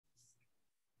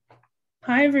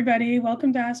Hi, everybody.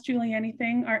 Welcome to Ask Julie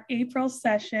Anything, our April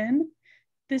session.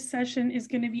 This session is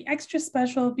going to be extra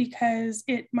special because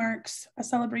it marks a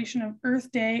celebration of Earth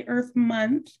Day, Earth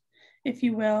Month, if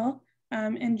you will.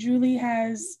 And Julie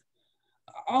has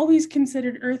always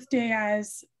considered Earth Day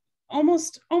as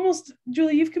almost,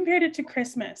 Julie, you've compared it to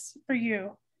Christmas for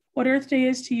you. What Earth Day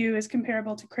is to you is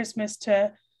comparable to Christmas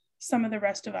to some of the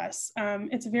rest of us.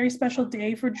 It's a very special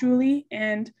day for Julie,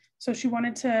 and so she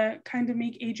wanted to kind of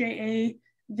make AJA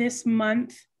this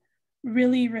month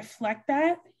really reflect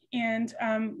that. And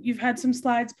you've had some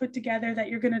slides put together that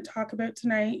you're going to talk about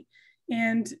tonight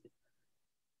and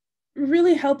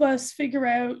really help us figure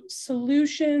out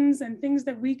solutions and things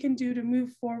that we can do to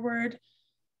move forward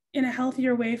in a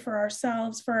healthier way for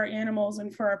ourselves, for our animals,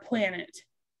 and for our planet.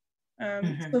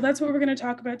 So that's what we're going to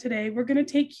talk about today. We're going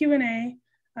to take Q&A.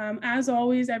 As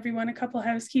always, everyone, a couple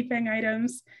housekeeping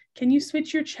items. Can you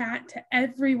switch your chat to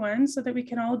everyone so that we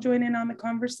can all join in on the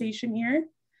conversation here?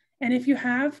 And if you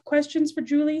have questions for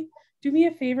Julie, do me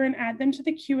a favor and add them to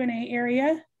the Q&A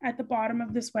area at the bottom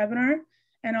of this webinar.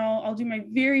 And I'll do my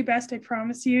very best, I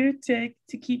promise you, to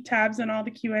keep tabs on all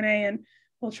the Q&A, and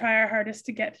we'll try our hardest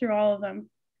to get through all of them.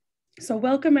 So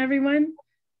welcome, everyone.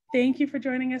 Thank you for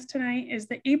joining us tonight. Is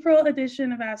the April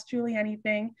edition of Ask Julie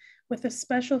Anything, with a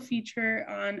special feature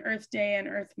on Earth Day and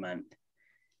Earth Month.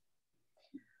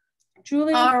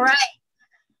 Julie. All right.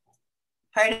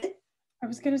 Pardon? I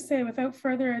was going to say, without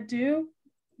further ado,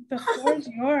 the floor is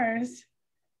yours.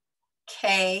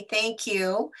 Okay, thank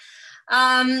you.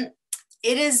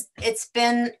 It's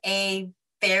been a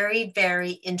very,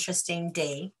 very interesting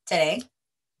day today.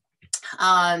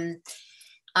 I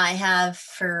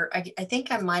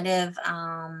think I might have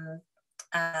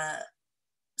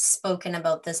spoken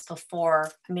about this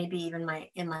before, maybe even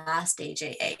in my last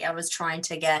AJA. I was trying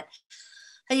to get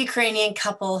a Ukrainian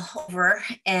couple over,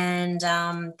 and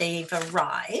they've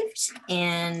arrived,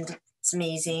 and it's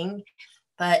amazing,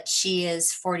 but she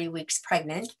is 40 weeks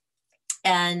pregnant.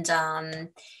 And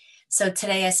so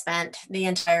today I spent the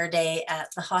entire day at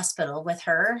the hospital with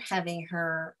her, having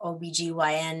her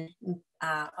OBGYN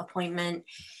appointment,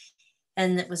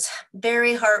 and it was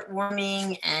very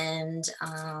heartwarming and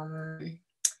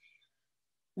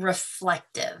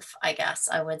reflective, I guess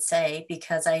I would say,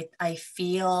 because I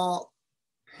feel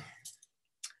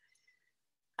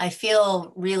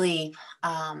really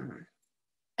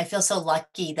I feel so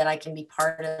lucky that I can be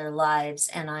part of their lives,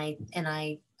 and I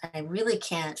really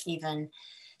can't even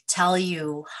tell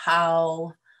you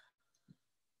how.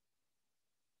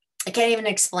 I can't even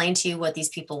explain to you what these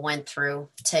people went through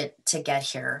to get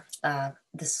here.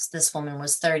 This woman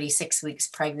was 36 weeks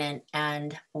pregnant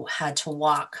and had to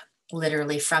walk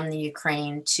literally from the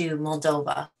Ukraine to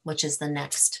Moldova, which is the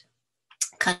next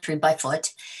country, by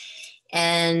foot.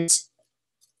 And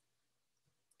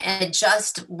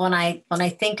just when I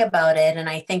think about it, and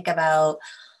I think about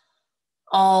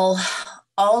all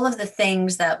of the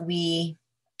things that we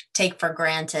take for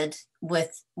granted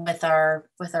with our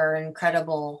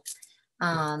incredible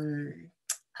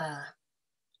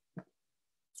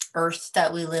earth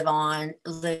that we live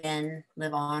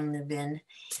in,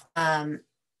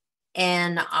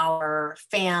 and our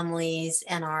families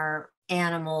and our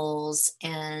animals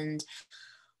and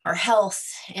our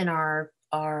health and our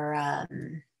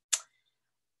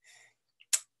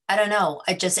I don't know.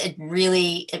 It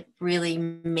really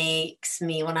makes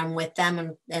me, when I'm with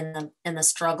them and the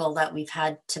struggle that we've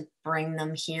had to bring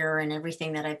them here and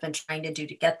everything that I've been trying to do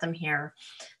to get them here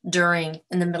in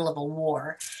the middle of a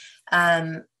war.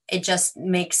 It just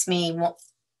makes me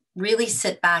really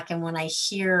sit back, and when I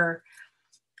hear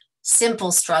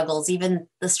simple struggles, even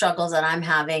the struggles that I'm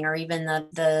having, or even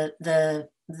the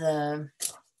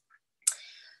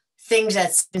things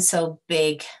that's been so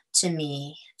big to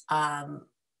me, I'm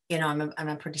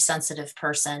a pretty sensitive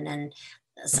person, and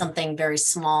something very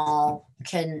small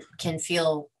can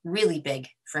feel really big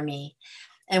for me.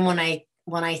 And when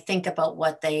I think about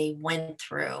what they went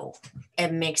through,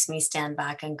 it makes me stand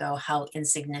back and go, how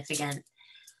insignificant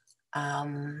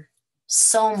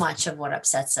so much of what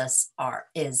upsets us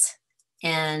is.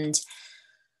 And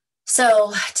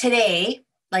so today,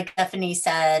 like Stephanie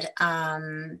said,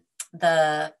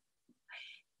 the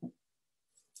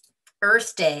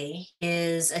Earth Day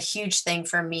is a huge thing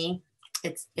for me.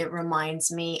 It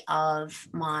reminds me of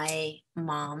my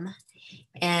mom,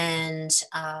 and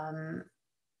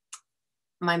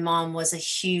my mom was a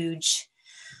huge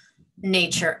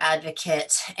nature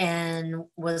advocate and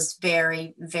was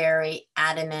very, very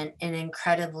adamant and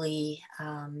incredibly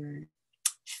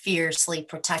fiercely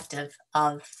protective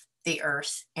of the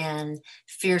earth and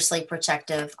fiercely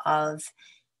protective of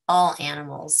all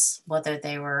animals, whether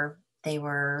they were They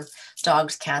were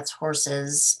dogs, cats,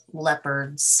 horses,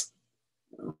 leopards,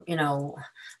 you know,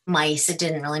 mice. It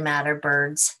didn't really matter,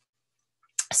 birds.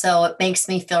 So it makes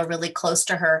me feel really close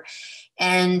to her.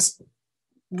 And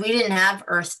we didn't have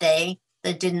Earth Day.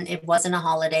 It wasn't a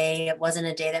holiday. It wasn't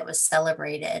a day that was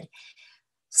celebrated.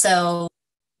 So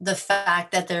the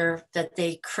fact that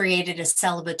they created a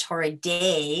celebratory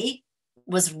day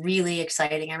was really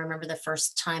exciting. I remember the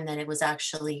first time that it was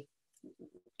actually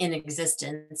in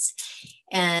existence.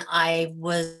 And I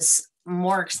was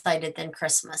more excited than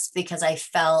Christmas because I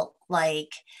felt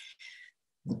like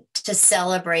to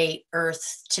celebrate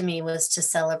Earth to me was to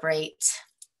celebrate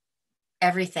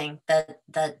everything that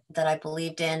I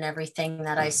believed in, everything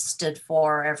that I stood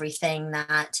for, everything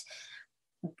that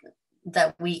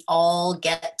we all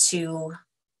get to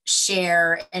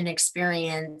share and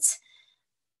experience.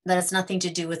 That has nothing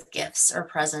to do with gifts or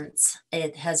presents.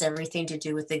 It has everything to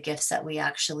do with the gifts that we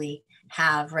actually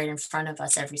have right in front of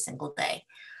us every single day.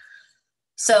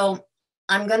 So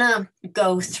I'm going to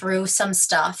go through some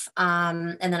stuff,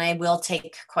 and then I will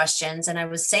take questions. And I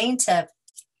was saying to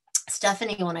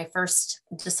Stephanie, when I first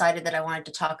decided that I wanted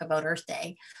to talk about Earth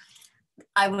Day,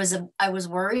 I was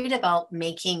worried about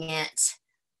making it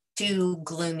too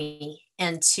gloomy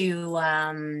and too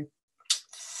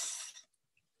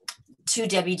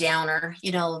Debbie Downer.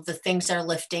 You know, the things are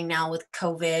lifting now with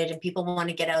COVID and people want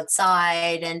to get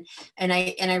outside, and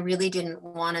I really didn't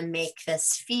want to make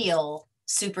this feel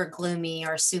super gloomy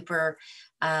or super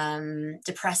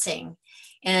depressing.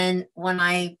 And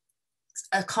a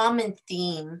common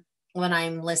theme when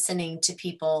I'm listening to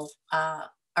people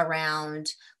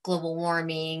around global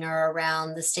warming or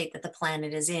around the state that the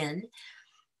planet is in,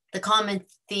 the common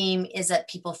theme is that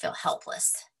people feel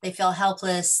helpless. They feel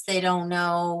helpless. They don't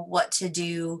know what to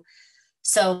do.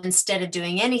 So instead of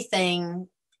doing anything,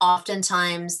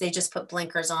 oftentimes they just put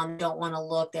blinkers on. They don't want to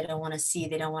look. They don't want to see.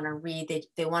 They don't want to read.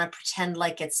 They want to pretend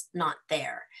like it's not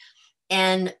there.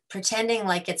 And pretending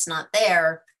like it's not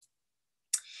there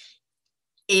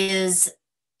is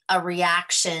a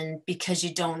reaction because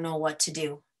you don't know what to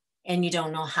do and you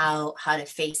don't know how to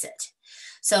face it.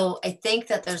 So I think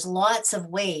that there's lots of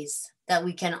ways that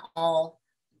we can all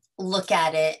look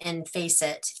at it and face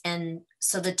it. And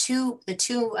so the two,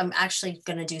 I'm actually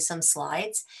going to do some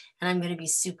slides, and I'm going to be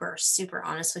super, super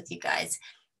honest with you guys.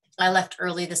 I left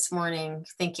early this morning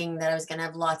thinking that I was going to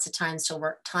have lots of time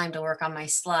to work on my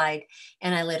slide.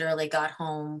 And I literally got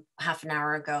home half an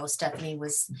hour ago. Stephanie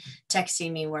was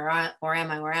texting me, where am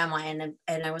I?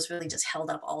 And I was really just held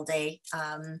up all day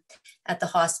at the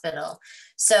hospital.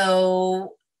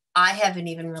 So I haven't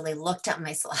even really looked at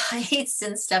my slides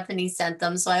since Stephanie sent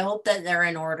them. So I hope that they're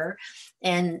in order.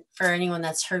 And for anyone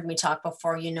that's heard me talk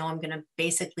before, you know, I'm going to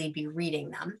basically be reading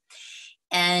them.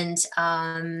 And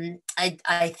I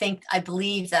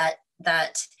believe that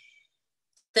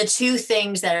the two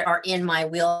things that are in my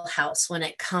wheelhouse when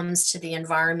it comes to the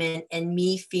environment and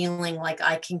me feeling like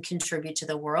I can contribute to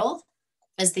the world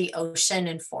is the ocean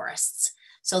and forests.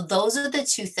 So those are the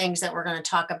two things that we're going to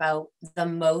talk about the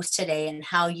most today, and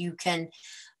how you can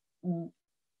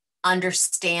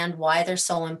understand why they're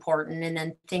so important, and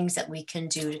then things that we can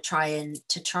do to try and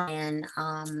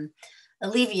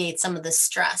alleviate some of the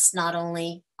stress, not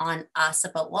only on us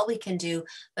about what we can do,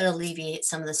 but alleviate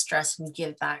some of the stress and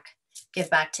give back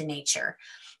to nature.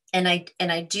 And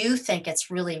I do think it's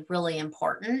really, really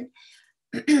important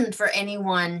for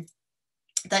anyone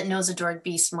that knows Adored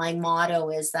Beast. My motto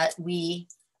is that we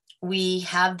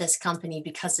have this company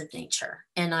because of nature.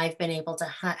 And I've been able to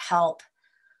help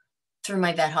through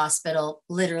my vet hospital,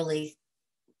 literally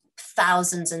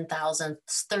thousands and thousands,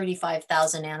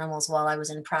 35,000 animals while I was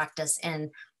in practice.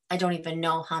 And I don't even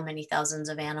know how many thousands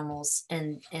of animals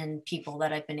and people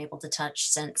that I've been able to touch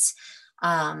since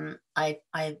I've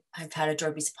had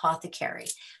Adored Beast Apothecary.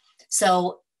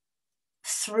 So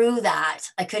through that,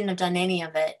 I couldn't have done any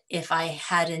of it if I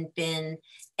hadn't been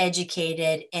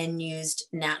educated and used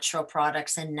natural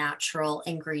products and natural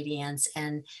ingredients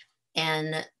and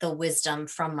the wisdom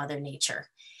from Mother Nature.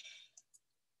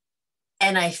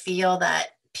 And I feel that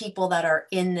people that are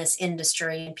in this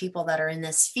industry and people that are in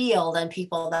this field and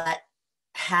people that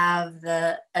have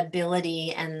the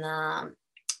ability and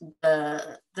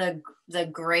the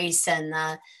grace and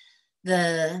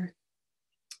the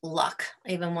luck,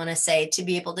 I even want to say, to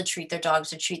be able to treat their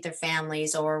dogs, to treat their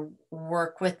families, or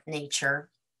work with nature.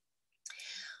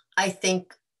 I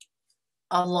think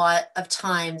a lot of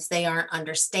times they aren't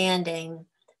understanding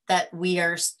that we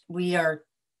are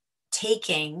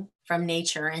taking from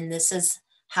nature, and this is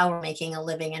how we're making a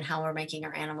living and how we're making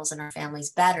our animals and our families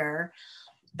better.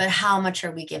 But how much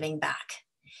are we giving back?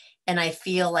 And I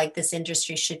feel like this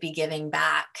industry should be giving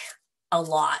back a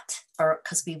lot, or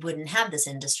because we wouldn't have this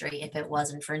industry if it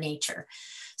wasn't for nature.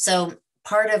 So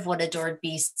part of what Adored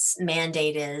Beasts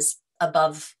mandate is,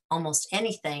 above almost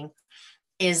anything,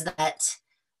 is that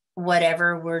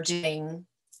whatever we're doing,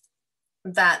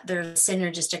 that there's a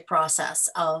synergistic process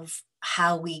of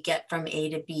how we get from A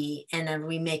to B, and are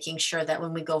we making sure that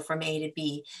when we go from A to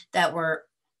B that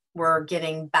we're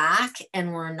giving back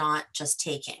and we're not just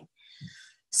taking.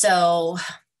 So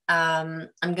I'm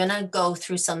gonna go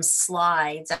through some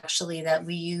slides actually that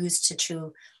we use to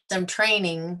do some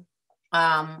training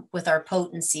with our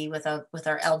potency, with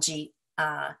our algae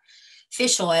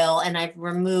fish oil, and I've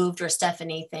removed, or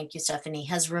Stephanie, thank you, Stephanie,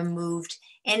 has removed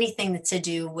anything that's to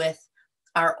do with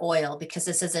our oil, because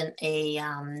this isn't a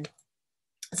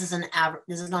this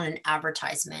is not an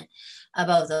advertisement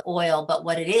about the oil, but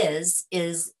what it is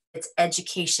it's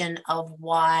education of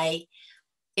why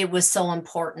it was so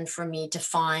important for me to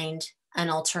find an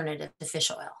alternative to fish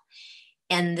oil.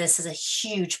 And this is a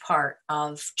huge part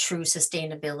of true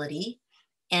sustainability.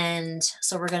 And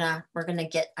so we're gonna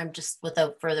get, I'm just,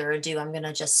 without further ado, I'm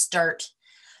gonna just start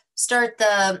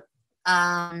the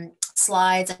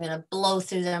slides. I'm gonna blow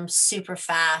through them super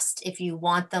fast. If you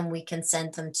want them, we can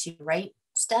send them to, right,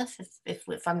 Steph?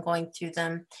 If I'm going through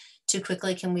them too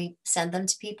quickly, can we send them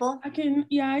to people? I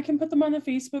can put them on the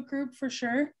Facebook group for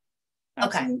sure.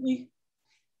 Absolutely.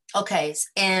 Okay.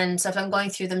 And so if I'm going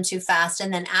through them too fast,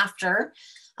 and then after,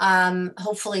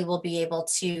 hopefully we'll be able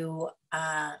to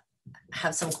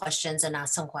have some questions and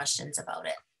ask some questions about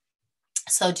it.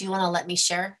 So do you want to let me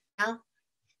share now?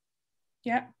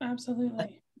 Yeah,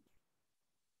 absolutely.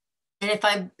 And if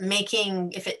I'm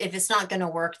making, if it's not going to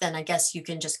work, then I guess you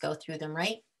can just go through them,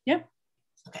 right? Yep.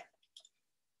 Okay.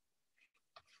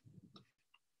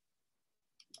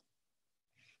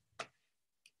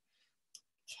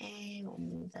 Okay, we'll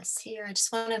move this here. I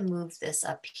just want to move this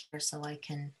up here so I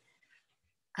can,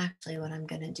 actually what I'm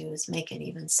going to do is make it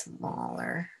even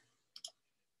smaller.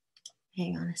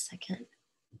 Hang on a second.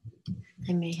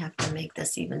 I may have to make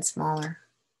this even smaller.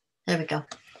 There we go.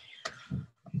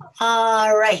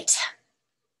 All right.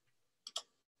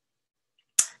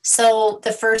 So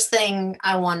the first thing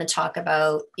I want to talk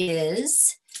about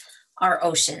is our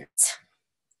oceans.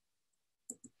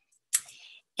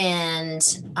 And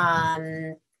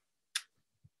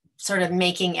sort of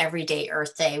making everyday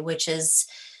Earth Day, which is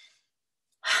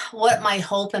what my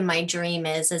hope and my dream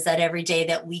is that every day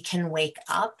that we can wake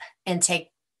up and take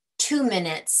 2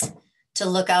 minutes to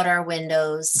look out our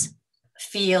windows,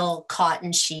 feel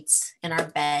cotton sheets in our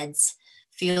beds,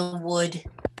 feel wood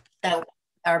that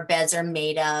our beds are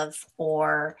made of,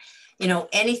 or, you know,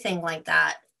 anything like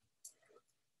that,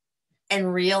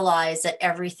 and realize that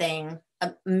everything,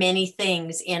 many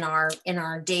things in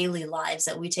our daily lives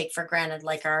that we take for granted,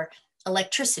 like our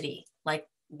electricity, like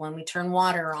when we turn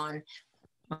water on,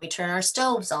 when we turn our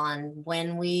stoves on,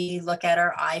 when we look at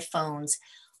our iPhones,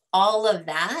 all of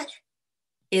that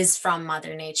is from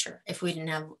Mother Nature. If we didn't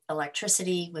have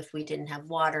electricity, if we didn't have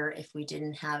water, if we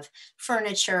didn't have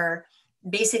furniture,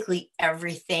 basically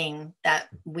everything that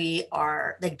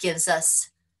that gives us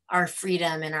our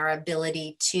freedom and our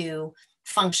ability to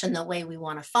function the way we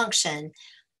want to function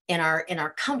in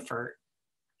our comfort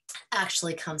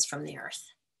actually comes from the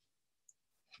earth.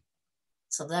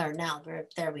 So there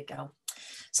we go.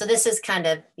 So this is kind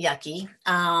of yucky.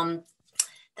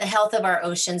 The health of our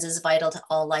oceans is vital to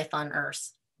all life on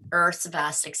Earth. Earth's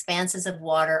vast expanses of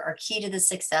water are key to the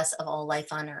success of all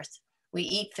life on Earth. We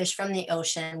eat fish from the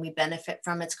ocean. We benefit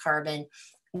from its carbon.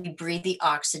 We breathe the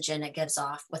oxygen it gives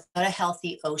off. Without a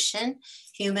healthy ocean,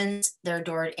 humans, their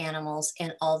adored animals,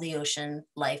 and all the ocean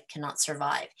life cannot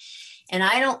survive. And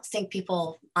I don't think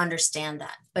people understand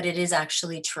that, but it is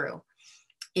actually true.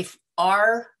 If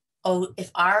our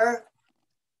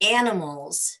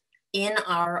animals in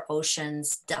our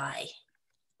oceans die,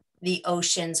 the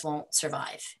oceans won't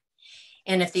survive.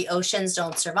 And if the oceans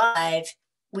don't survive,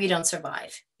 we don't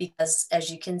survive, because as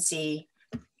you can see,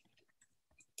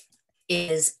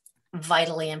 it is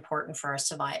vitally important for our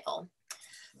survival.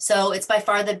 So it's by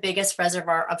far the biggest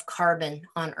reservoir of carbon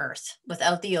on Earth.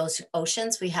 Without the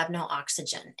oceans, we have no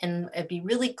oxygen. And it'd be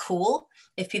really cool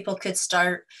if people could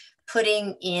start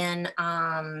putting in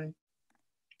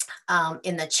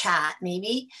the chat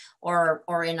maybe,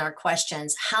 or in our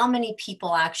questions, how many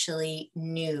people actually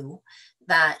knew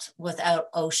that without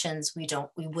oceans, we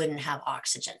wouldn't have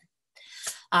oxygen.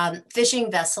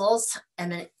 Fishing vessels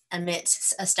emit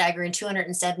a staggering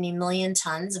 270 million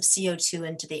tons of CO2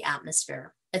 into the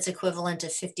atmosphere. It's equivalent to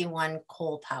 51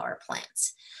 coal power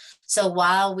plants. So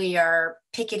while we are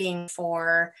picketing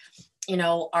for, you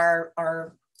know, our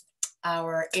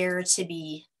air to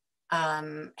be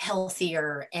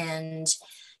healthier, and,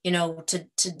 you know,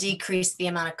 to decrease the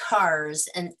amount of cars.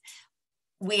 And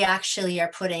we actually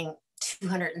are putting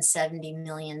 270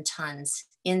 million tons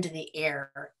into the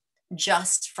air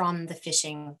just from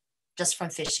fishing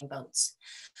boats.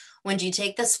 When you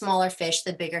take the smaller fish,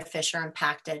 the bigger fish are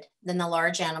impacted. Then the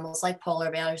large animals like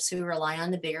polar bears who rely on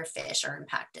the bigger fish are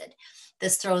impacted.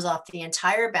 This throws off the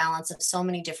entire balance of so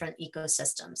many different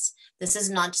ecosystems. This is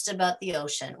not just about the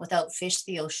ocean. Without fish,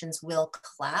 the oceans will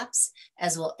collapse,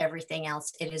 as will everything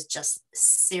else. It is just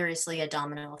seriously a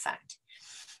domino effect.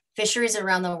 Fisheries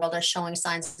around the world are showing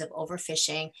signs of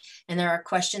overfishing, and there are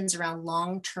questions around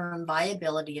long-term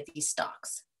viability of these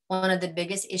stocks. One of the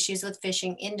biggest issues with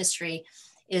fishing industry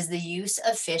is the use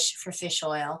of fish for fish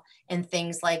oil and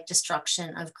things like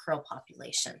destruction of krill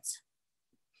populations.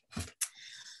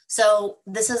 So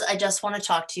I just want to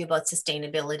talk to you about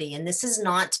sustainability. And this is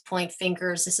not to point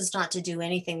fingers. This is not to do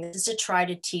anything. This is to try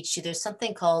to teach you. There's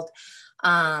something called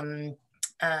greenwashing.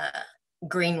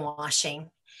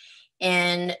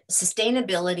 And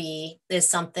sustainability is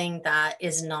something that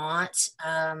is not,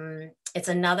 it's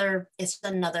another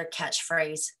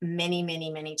catchphrase many,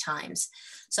 many, many times.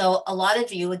 So a lot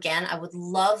of you, again, I would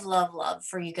love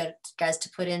for you guys to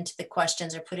put into the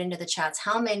questions or put into the chats,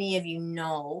 how many of you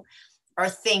know or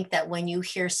think that when you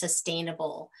hear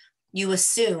sustainable, you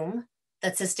assume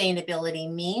that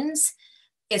sustainability means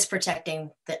it's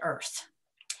protecting the earth.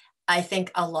 I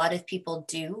think a lot of people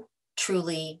do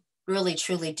really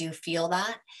truly do feel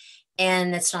that,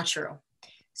 and it's not true.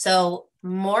 So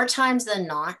more times than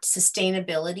not,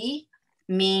 sustainability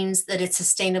means that it's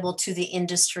sustainable to the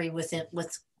industry within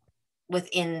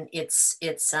its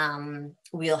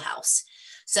wheelhouse.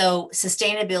 So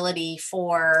sustainability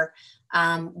for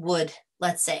wood,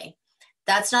 let's say,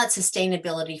 that's not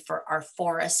sustainability for our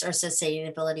forests or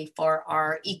sustainability for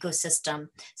our ecosystem.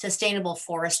 Sustainable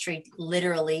forestry,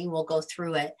 literally, we'll go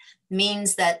through it,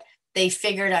 means that they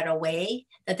figured out a way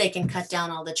that they can cut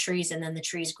down all the trees, and then the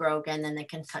trees grow again, then they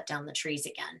can cut down the trees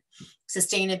again.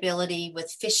 Sustainability with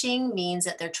fishing means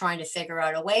that they're trying to figure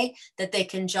out a way that they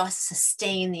can just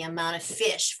sustain the amount of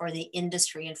fish for the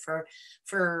industry and for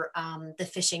the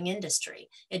fishing industry.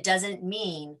 It doesn't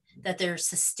mean that they're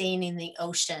sustaining the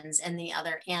oceans and the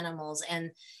other animals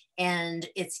and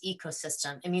its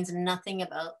ecosystem. It means nothing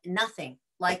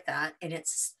like that. And it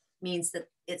means that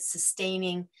it's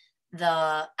sustaining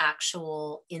the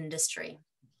actual industry.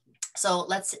 So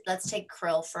let's take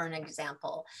krill for an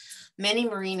example. Many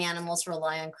marine animals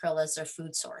rely on krill as their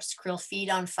food source. Krill feed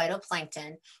on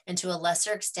phytoplankton and to a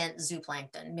lesser extent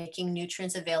zooplankton, making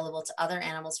nutrients available to other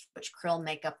animals, which krill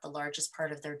make up the largest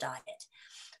part of their diet.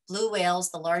 Blue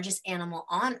whales, the largest animal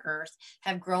on Earth,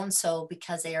 have grown so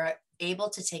because they are able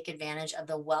to take advantage of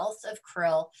the wealth of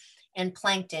krill and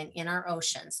plankton in our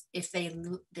oceans. If they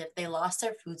lost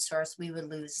their food source, we would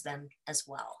lose them as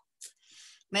well.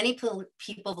 Many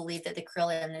people believe that the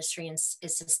krill industry is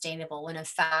sustainable, when in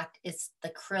fact it's the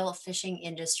krill fishing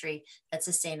industry that's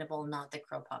sustainable, not the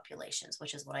krill populations,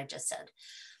 which is what I just said.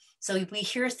 So we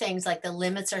hear things like the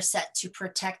limits are set to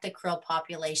protect the krill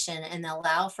population and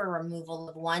allow for removal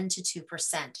of 1% to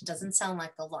 2%. It doesn't sound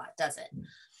like a lot, does it?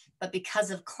 But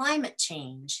because of climate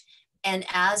change, and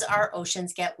as our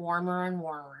oceans get warmer and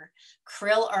warmer,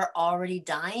 krill are already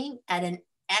dying at an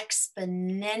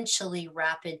exponentially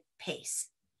rapid pace.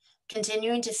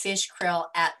 Continuing to fish krill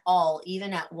at all,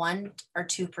 even at 1% or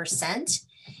 2%,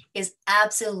 is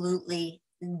absolutely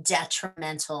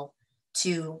detrimental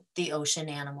to the ocean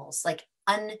animals, like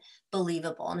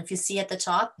unbelievable. And if you see at the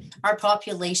top, our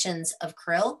populations of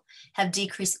krill have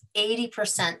decreased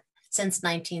 80% since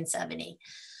 1970.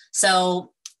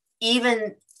 So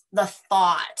even the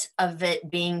thought of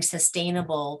it being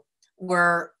sustainable,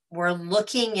 we're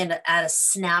looking at a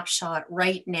snapshot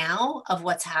right now of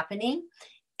what's happening.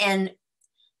 And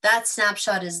that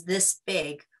snapshot is this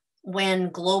big when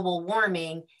global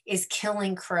warming is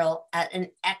killing krill at an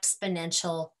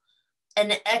exponential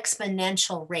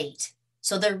rate.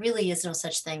 So there really is no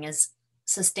such thing as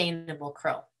sustainable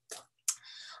krill.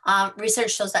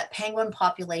 Research shows that penguin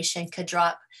population could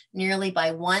drop nearly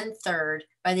by 1/3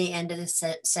 by the end of the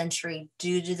century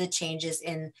due to the changes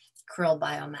in krill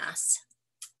biomass.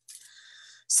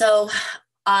 So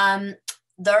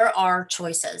there are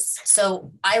choices.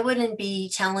 So I wouldn't be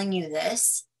telling you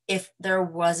this if there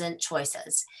wasn't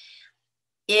choices.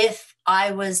 If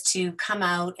I was to come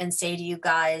out and say to you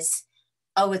guys,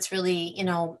 oh, it's really,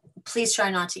 please try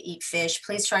not to eat fish,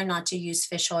 please try not to use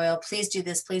fish oil, please do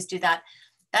this, please do that,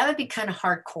 that would be kind of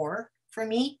hardcore for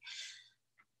me.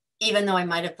 even though I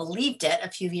might have believed it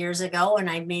a few years ago, and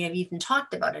I may have even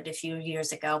talked about it a few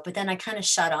years ago, but then I kind of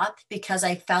shut up because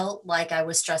I felt like I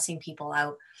was stressing people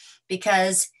out,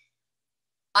 because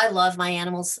I love my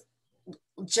animals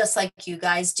just like you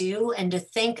guys do. And to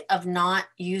think of not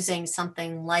using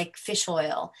something like fish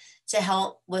oil to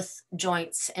help with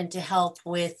joints and to help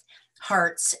with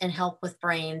hearts and help with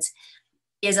brains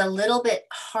is a little bit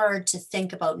hard to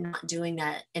think about not doing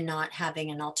that and not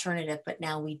having an alternative, but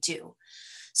now we do.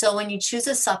 So when you choose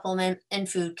a supplement and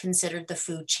food, consider the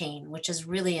food chain, which is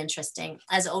really interesting.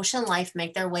 As ocean life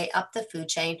make their way up the food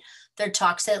chain, their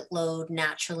toxic load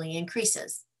naturally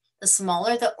increases. The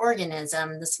smaller the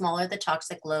organism, the smaller the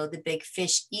toxic load. The big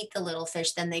fish eat the little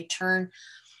fish, then they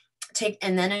take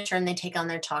in turn they take on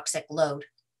their toxic load.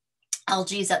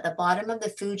 Algae is at the bottom of the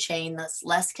food chain, that's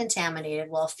less contaminated,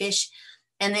 while fish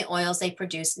and the oils they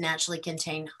produce naturally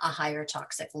contain a higher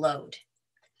toxic load.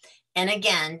 And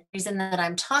again, the reason that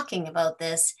I'm talking about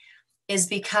this is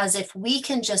because if we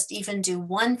can just even do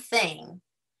one thing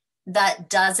that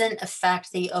doesn't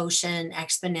affect the ocean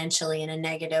exponentially in a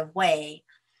negative way,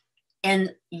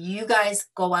 and you guys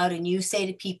go out and you say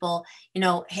to people, you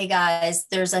know, hey guys,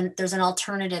 there's an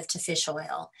alternative to fish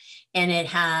oil, and it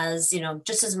has, you know,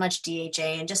 just as much DHA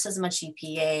and just as much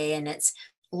EPA, and it's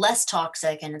less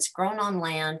toxic and it's grown on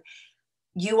land.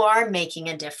 You are making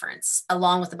a difference,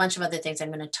 along with a bunch of other things I'm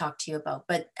going to talk to you about.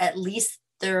 But at least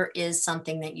there is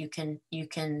something that you can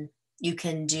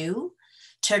do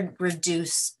to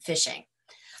reduce fishing.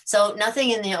 So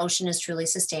nothing in the ocean is truly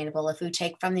sustainable. If we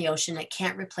take from the ocean, it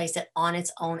can't replace it on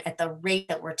its own at the rate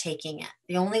that we're taking it.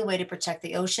 The only way to protect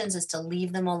the oceans is to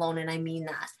leave them alone, and I mean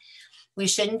that. We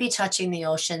shouldn't be touching the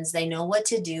oceans. They know what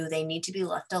to do. They need to be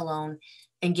left alone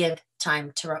and give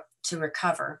time to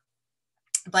recover.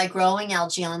 By growing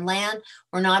algae on land,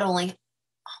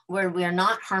 we are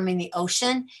not harming the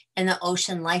ocean and the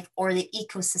ocean life or the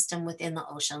ecosystem within the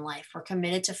ocean life. We're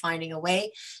committed to finding a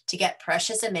way to get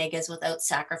precious omegas without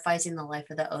sacrificing the life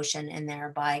of the ocean and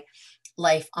thereby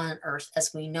life on Earth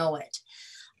as we know it.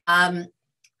 I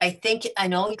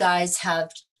know you guys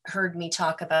have heard me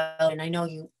talk about, and I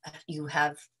know you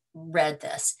have read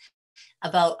this,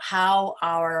 about how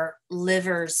our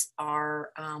livers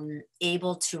are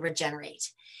able to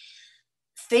regenerate.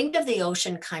 Think of the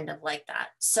ocean kind of like that.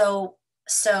 So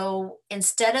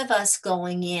instead of us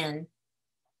going in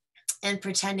and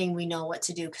pretending we know what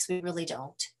to do, because we really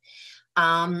don't,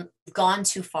 we've gone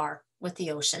too far with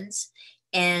the oceans,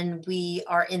 and we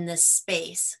are in this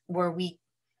space where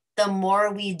the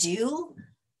more we do,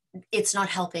 it's not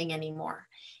helping anymore.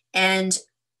 And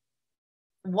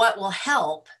what will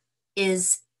help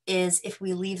is if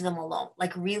we leave them alone,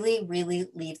 like really, really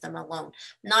leave them alone,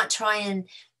 not try and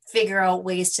figure out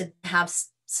ways to have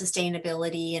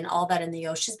sustainability and all that in the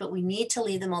oceans, but we need to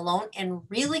leave them alone. And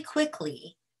really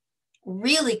quickly,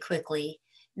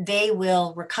 they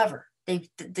will recover.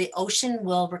 The ocean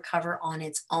will recover on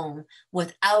its own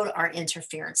without our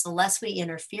interference. The less we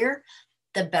interfere,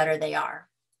 the better they are.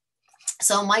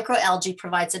 So microalgae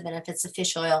provides the benefits of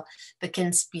fish oil, but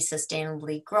can be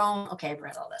sustainably grown. Okay, I've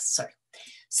read all this, sorry.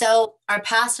 So our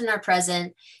past and our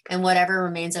present and whatever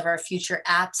remains of our future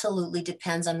absolutely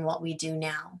depends on what we do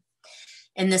now.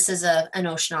 And this is an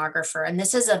oceanographer, and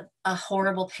this is a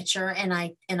horrible picture. And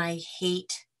I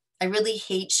really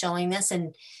hate showing this,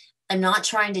 and I'm not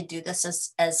trying to do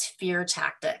this as fear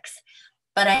tactics,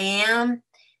 but I am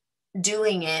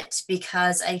doing it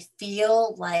because I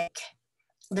feel like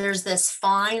there's this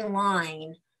fine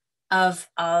line of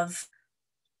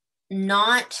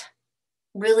not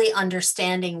really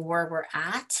understanding where we're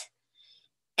at,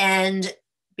 and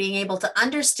being able to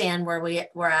understand where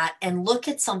we're at and look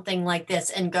at something like this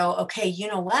and go, okay, you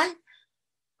know what?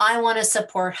 I want to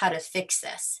support how to fix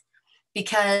this,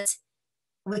 because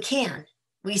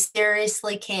we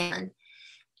seriously can,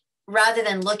 rather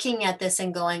than looking at this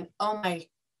and going, oh my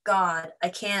God, I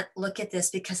can't look at this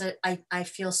because I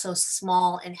feel so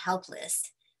small and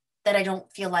helpless that I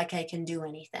don't feel like I can do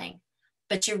anything.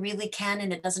 But you really can,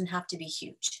 and it doesn't have to be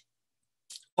huge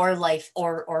or life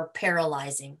or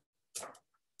paralyzing.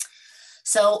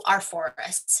 So our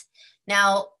forests.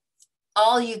 Now,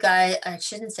 all you guys, I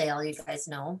shouldn't say all you guys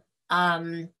know.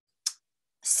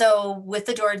 So with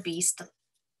Adored Beast,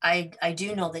 I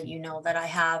do know that you know that I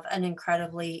have an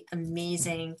incredibly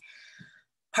amazing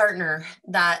partner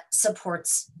that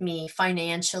supports me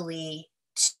financially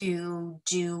to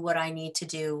do what I need to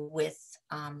do with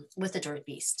Adored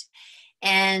Beast.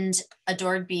 And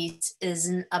Adored Beast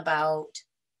isn't about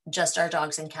just our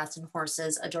dogs and cats and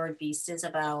horses. Adored Beast is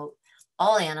about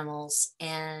all animals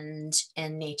and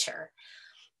nature.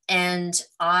 And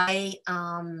I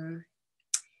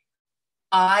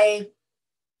I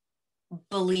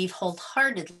believe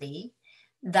wholeheartedly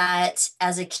that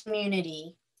as a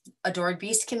community, Adored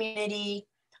Beast community,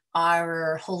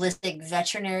 our holistic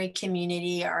veterinary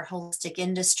community, our holistic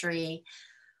industry,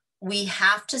 we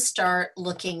have to start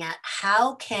looking at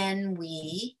how can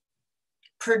we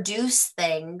produce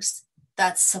things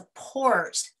that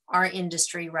support our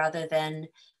industry rather than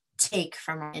take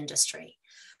from our industry.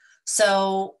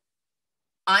 So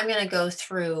I'm going to go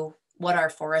through what our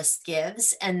forest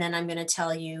gives, and then I'm going to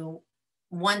tell you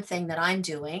one thing that I'm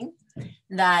doing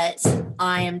that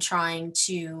I am trying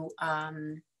to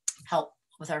help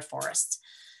with our forests.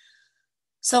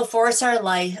 So forests are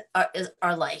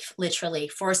life, literally.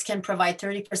 Forests can provide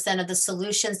 30% of the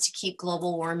solutions to keep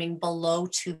global warming below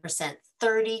 2%,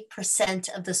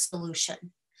 30% of the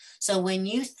solution. So when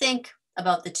you think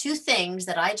about the two things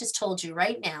that I just told you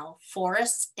right now,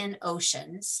 forests and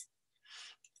oceans,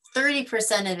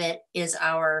 30% of it is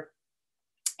our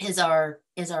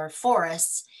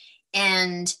forests,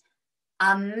 and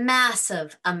a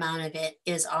massive amount of it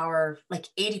is our, like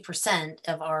 80%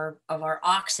 of our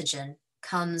oxygen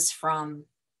comes from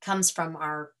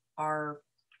our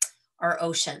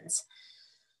oceans,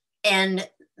 and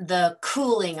the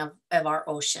cooling of our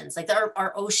oceans, like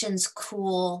our oceans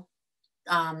cool,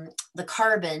 the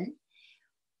carbon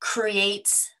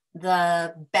creates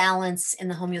the balance in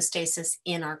the homeostasis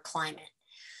in our climate.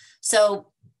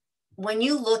 So when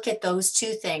you look at those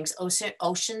two things,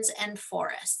 oceans and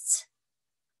forests,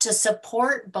 to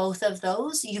support both of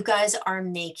those, you guys are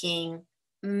making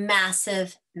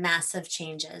massive, massive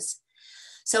changes.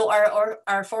 So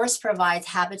our forest provides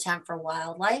habitat for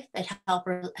wildlife. It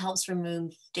helps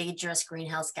remove dangerous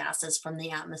greenhouse gases from the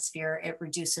atmosphere. It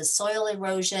reduces soil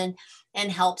erosion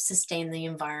and helps sustain the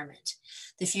environment.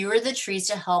 The fewer the trees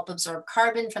to help absorb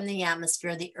carbon from the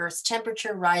atmosphere, the Earth's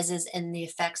temperature rises and the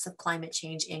effects of climate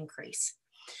change increase.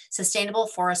 Sustainable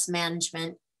forest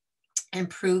management,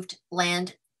 improved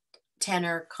land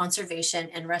tenure, conservation,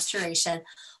 and restoration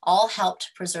all helped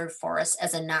preserve forests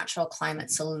as a natural climate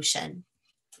solution.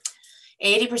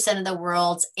 80% of the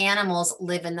world's animals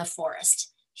live in the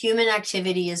forest. Human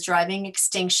activity is driving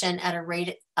extinction at a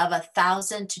rate of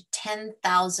 1,000 to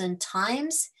 10,000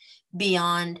 times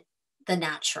beyond the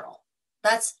natural.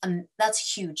 That's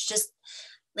huge. Just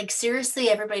like, seriously,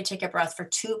 everybody take a breath for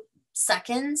 2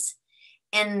 seconds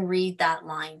and read that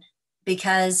line,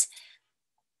 because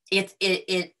it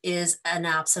is an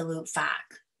absolute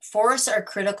fact. Forests are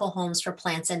critical homes for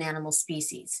plants and animal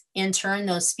species. In turn,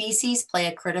 those species play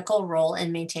a critical role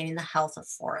in maintaining the health of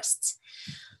forests.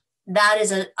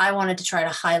 I wanted to try to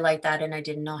highlight that, and I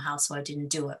didn't know how, so I didn't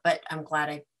do it, but I'm glad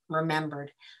I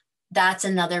remembered. That's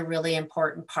another really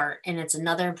important part, and it's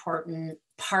another important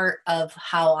part of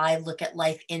how I look at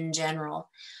life in general.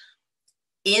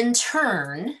 In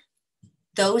turn,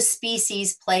 those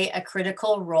species play a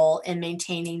critical role in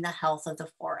maintaining the health of the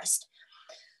forest.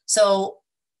 So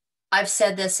I've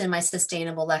said this in my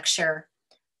sustainable lecture.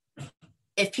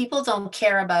 If people don't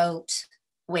care about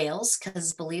whales,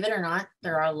 because believe it or not,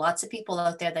 there are lots of people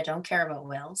out there that don't care about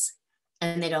whales,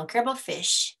 and they don't care about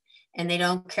fish, and they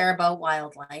don't care about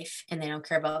wildlife, and they don't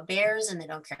care about bears, and they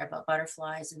don't care about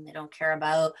butterflies, and they don't care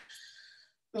about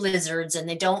lizards, and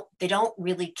they don't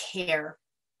really care.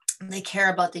 They care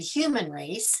about the human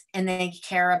race, and they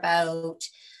care about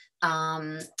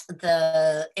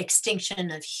the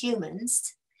extinction of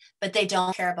humans, but they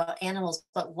don't care about animals.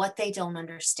 But what they don't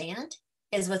understand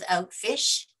is, without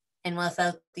fish, and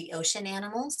without the ocean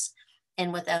animals,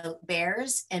 and without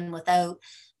bears, and without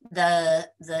the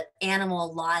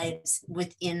animal lives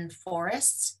within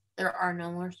forests, there are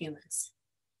no more humans.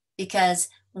 Because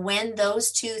when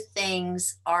those two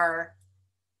things are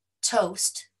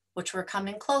toast, which we're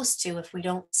coming close to if we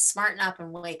don't smarten up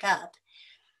and wake up,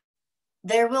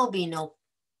 there will be no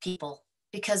people,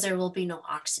 because there will be no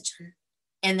oxygen.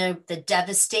 And the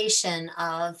devastation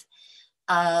of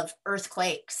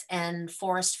earthquakes and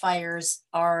forest fires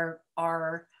are,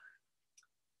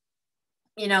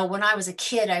 you know, when I was a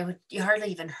kid, you hardly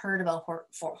even heard about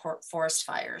forest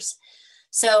fires.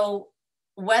 So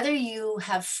whether you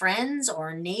have friends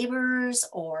or neighbors,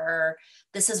 or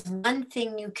this is one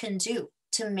thing you can do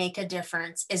to make a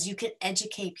difference, is you can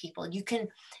educate people. You can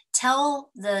tell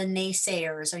the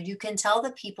naysayers, or you can tell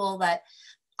the people that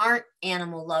aren't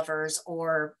animal lovers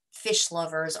or fish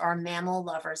lovers or mammal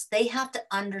lovers. They have to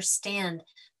understand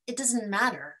it doesn't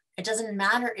matter. It doesn't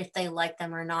matter if they like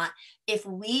them or not. If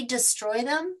we destroy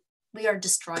them, we are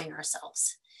destroying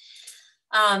ourselves.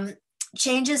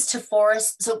 Changes to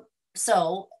forests.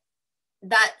 So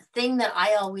that thing that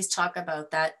I always talk about,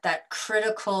 the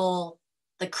critical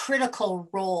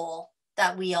role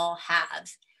that we all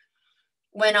have.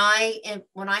 when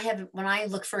I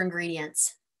look for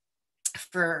ingredients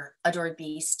for Adored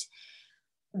Beast,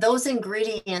 those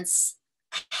ingredients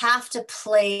have to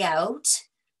play out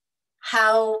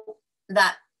how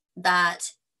that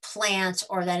plant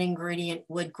or that ingredient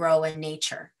would grow in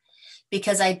nature.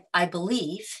 Because I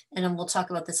believe, and we'll talk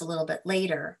about this a little bit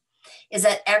later, is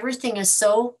that everything is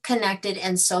so connected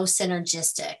and so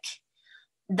synergistic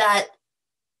that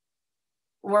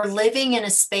we're living in a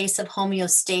space of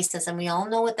homeostasis, and we all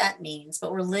know what that means,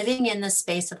 but we're living in the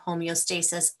space of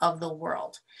homeostasis of the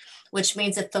world, which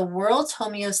means if the world's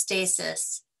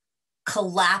homeostasis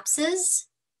collapses,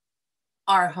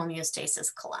 our homeostasis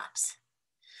collapse.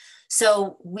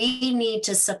 So we need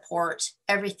to support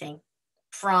everything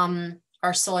from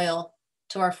our soil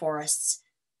to our forests,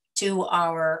 to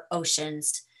our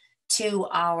oceans, to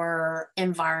our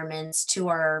environments, to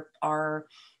our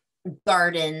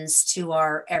gardens, to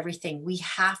our everything. We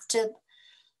have to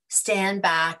stand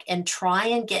back and try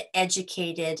and get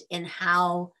educated in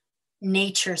how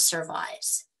nature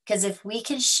survives. Because if we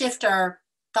can shift our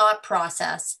thought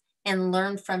process and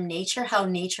learn from nature how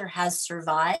nature has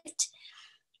survived,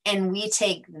 and we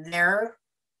take their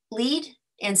lead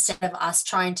instead of us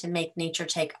trying to make nature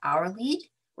take our lead,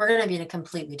 we're going to be in a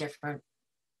completely different,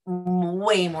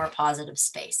 way more positive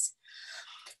space.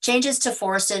 Changes to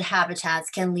forested habitats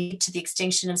can lead to the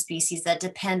extinction of species that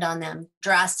depend on them,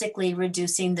 drastically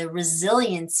reducing the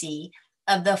resiliency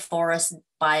of the forest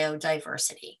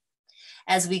biodiversity.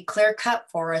 As we clear cut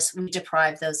forests, we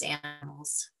deprive those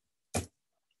animals.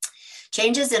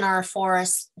 Changes in our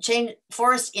forest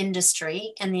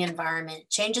industry and the environment.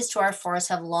 Changes to our forests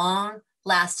have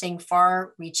long-lasting,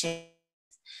 far-reaching.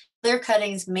 Clear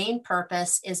cutting's main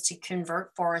purpose is to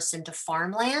convert forests into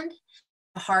farmland,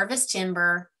 harvest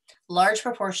timber. Large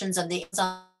proportions of the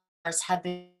forests have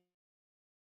been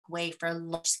away for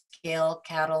large-scale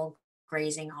cattle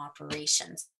grazing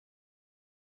operations.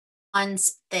 One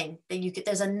thing that you could,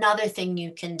 there's another thing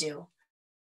you can do.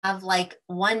 Have like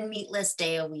one meatless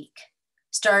day a week.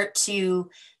 Start to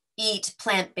eat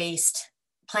plant-based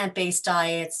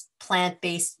diets,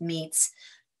 plant-based meats.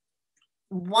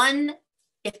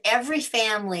 If every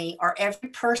family or every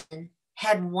person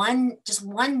had just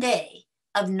one day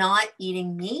of not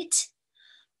eating meat,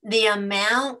 the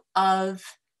amount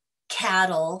of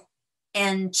cattle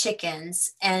and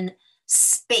chickens and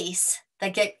space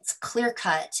that gets clear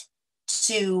cut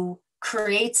to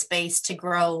create space to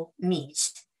grow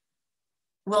meat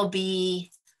will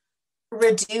be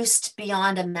reduced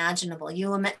beyond imaginable.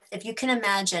 If you can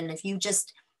imagine, if you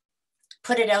just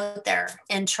put it out there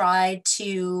and try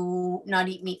to not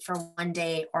eat meat for one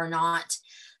day, or not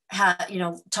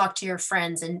talk to your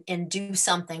friends and do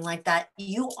something like that,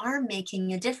 you are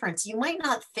making a difference. You might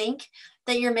not think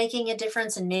that you're making a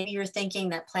difference, and maybe you're thinking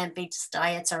that plant-based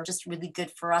diets are just really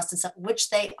good for us and stuff, which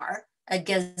they are a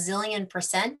gazillion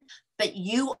 %, but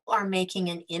you are making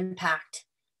an impact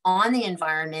on the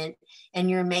environment, and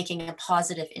you're making a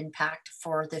positive impact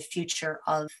for the future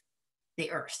of the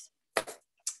earth.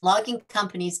 Logging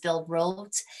companies build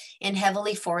roads in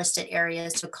heavily forested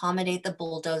areas to accommodate the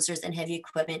bulldozers and heavy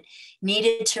equipment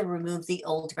needed to remove the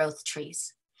old growth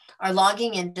trees. Our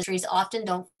logging industries often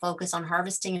don't focus on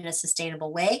harvesting in a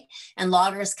sustainable way, and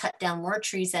loggers cut down more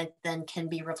trees that then can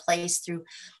be replaced through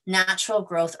natural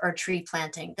growth or tree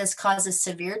planting. This causes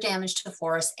severe damage to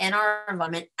forests and our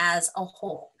environment as a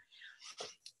whole.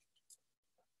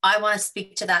 I want to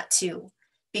speak to that too,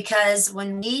 because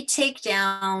when we take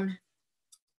down,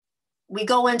 we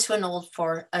go into an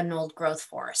old growth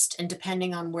forest, and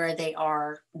depending on where they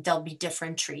are, there'll be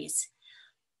different trees.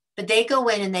 But they go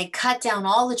in and they cut down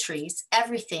all the trees,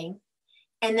 everything,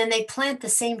 and then they plant the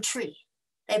same tree.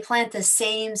 They plant the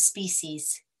same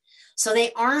species. So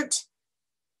they aren't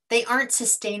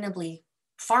sustainably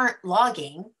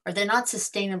logging, or they're not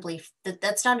sustainably,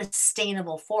 that's not a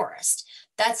sustainable forest.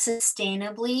 That's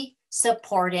sustainably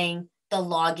supporting the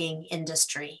logging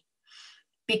industry,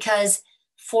 because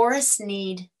forests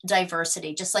need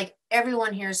diversity. Just like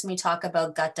everyone hears me talk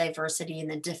about gut diversity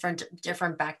and the different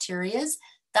bacterias,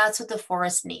 that's what the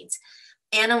forest needs.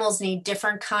 Animals need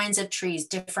different kinds of trees,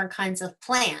 different kinds of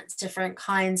plants, different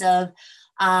kinds of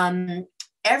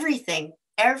everything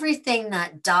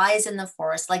that dies in the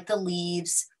forest, like the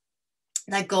leaves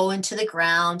that go into the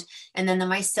ground, and then the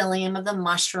mycelium of the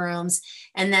mushrooms,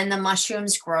 and then the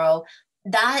mushrooms grow.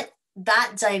 That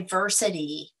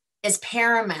diversity is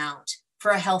paramount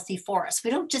for a healthy forest.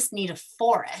 We don't just need a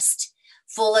forest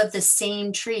full of the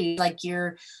same tree, like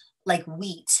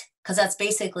wheat, because that's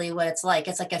basically what it's like.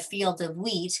 It's like a field of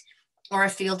wheat, or a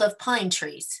field of pine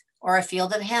trees, or a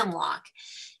field of hemlock.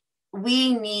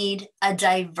 We need a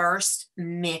diverse,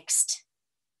 mixed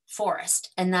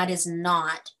forest, and that is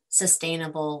not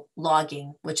sustainable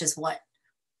logging, which is what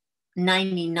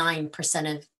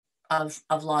 99%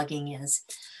 of logging is.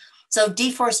 So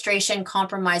deforestation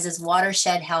compromises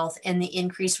watershed health and the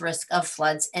increased risk of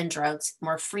floods and droughts,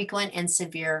 more frequent and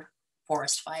severe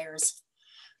forest fires.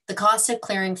 The cost of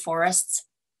clearing forests.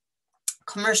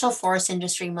 Commercial forest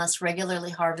industry must regularly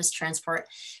harvest, transport,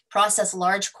 process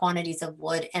large quantities of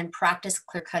wood, and practice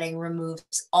clear cutting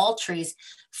removes all trees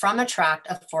from a tract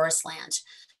of forest land.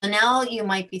 So now you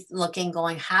might be looking,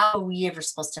 going, how are we ever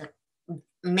supposed to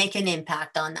make an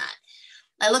impact on that?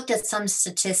 I looked at some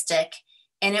statistic,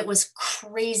 and it was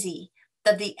crazy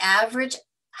that the average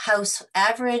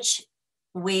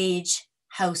wage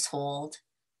household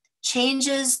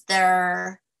changes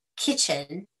their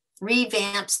kitchen,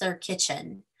 revamps their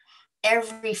kitchen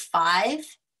every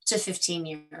 5 to 15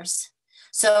 years.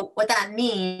 So what that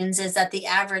means is that the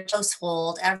average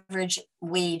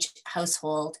wage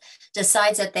household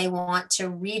decides that they want to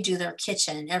redo their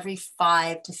kitchen every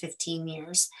 5 to 15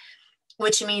 years,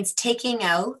 which means taking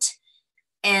out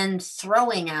and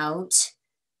throwing out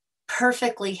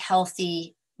perfectly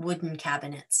healthy wooden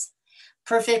cabinets,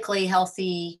 perfectly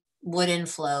healthy wooden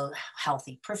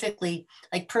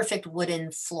perfect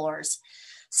wooden floors.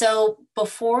 So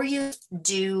before you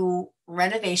do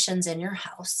renovations in your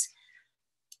house,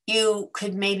 you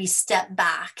could maybe step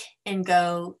back and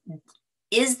go,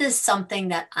 is this something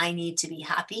that I need to be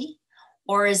happy?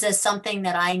 Or is this something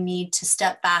that I need to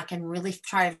step back and really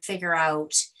try to figure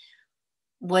out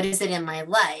what is it in my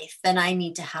life? Then I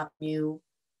need to have a new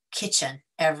kitchen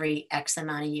every X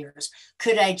amount of years.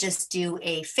 Could I just do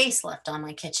a facelift on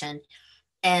my kitchen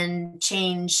and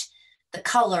change the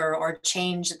color or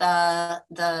change the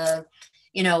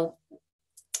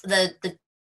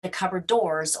cupboard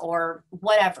doors or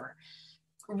whatever?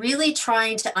 Really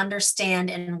trying to understand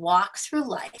and walk through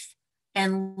life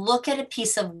and look at a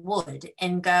piece of wood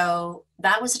and go,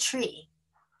 that was a tree.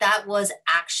 That was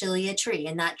actually a tree.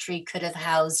 And that tree could have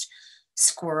housed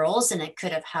squirrels, and it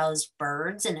could have housed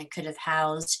birds, and it could have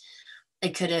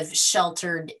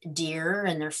sheltered deer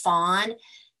and their fawn.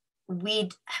 We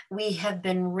have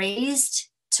been raised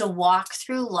to walk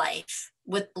through life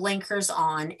with blinkers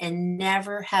on, and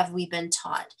never have we been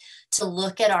taught to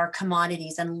look at our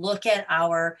commodities and look at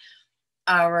our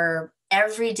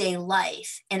everyday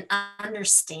life and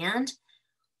understand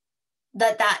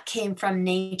that came from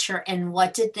nature, and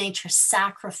what did nature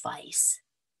sacrifice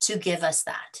to give us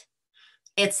that.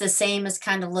 It's the same as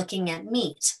kind of looking at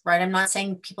meat, right? I'm not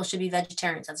saying people should be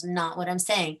vegetarians. That's not what I'm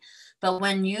saying. But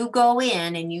when you go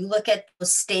in and you look at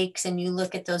those steaks and you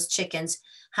look at those chickens,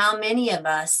 how many of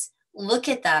us look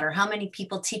at that, or how many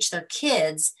people teach their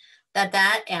kids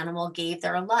that animal gave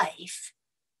their life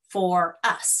for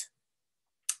us?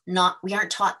 We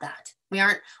aren't taught that. We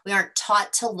aren't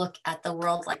taught to look at the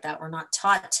world like that. We're not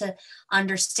taught to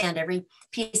understand every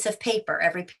piece of paper,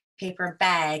 every paper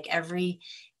bag,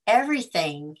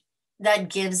 everything that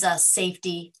gives us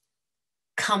safety,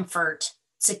 comfort,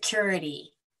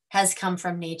 security has come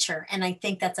from nature. And I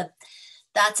think that's a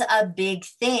big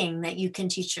thing that you can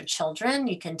teach your children.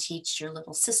 You can teach your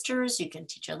little sisters, you can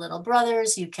teach your little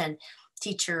brothers, you can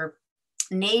teach your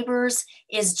neighbors,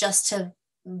 is just to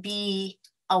be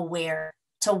aware,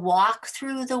 to walk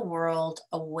through the world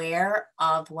aware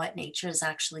of what nature is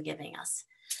actually giving us.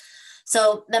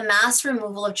 So the mass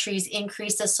removal of trees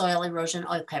increased the soil erosion.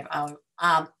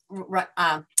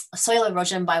 Soil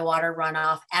erosion by water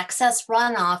runoff. Excess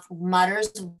runoff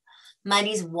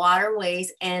muddies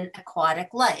waterways and aquatic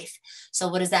life. So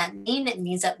what does that mean? It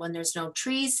means that when there's no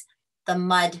trees,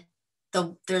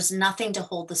 there's nothing to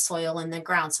hold the soil in the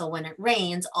ground. So when it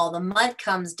rains, all the mud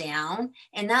comes down,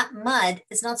 and that mud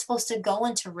is not supposed to go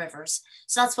into rivers.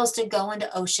 It's not supposed to go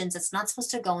into oceans. It's not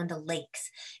supposed to go into lakes.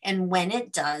 And when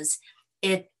it does,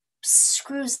 it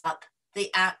screws up the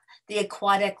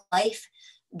aquatic life,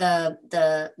 the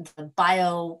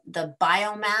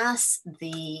biomass,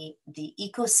 the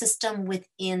ecosystem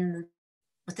within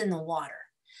the water.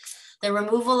 The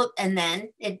removal of, and then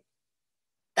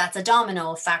that's a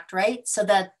domino effect, right? So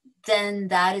that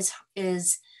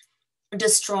is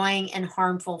destroying and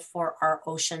harmful for our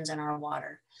oceans and our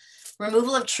water.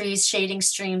 Removal of trees shading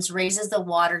streams raises the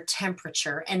water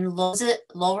temperature and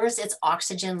lowers its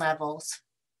oxygen levels,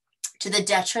 to the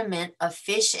detriment of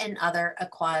fish and other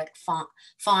aquatic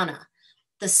fauna.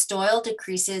 The soil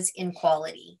decreases in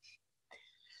quality.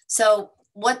 So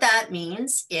what that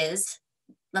means is,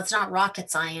 that's not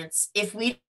rocket science. If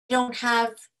we don't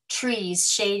have trees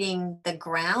shading the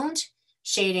ground,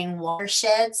 shading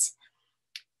watersheds,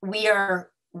 we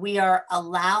are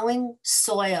allowing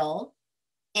soil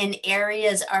in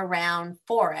areas around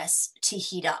forests to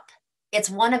heat up. It's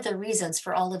one of the reasons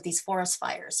for all of these forest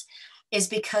fires, is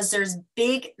because there's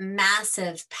big,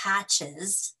 massive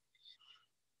patches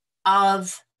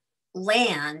of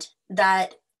land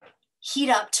that heat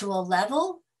up to a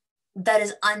level that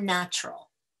is unnatural.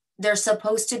 It's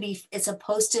supposed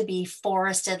to be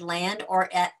forested land, or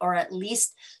at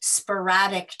least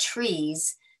sporadic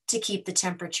trees to keep the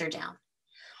temperature down.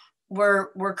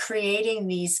 We're creating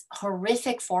these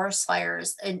horrific forest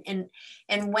fires. And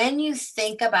when you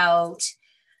think about,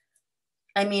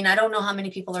 I mean, I don't know how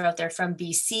many people are out there from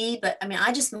BC, but I mean,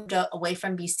 I just moved away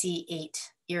from BC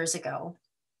 8 years ago.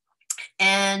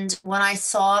 And when I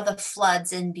saw the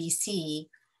floods in BC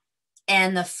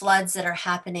and the floods that are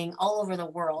happening all over the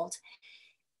world,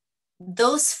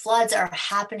 those floods are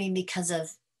happening because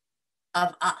of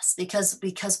us,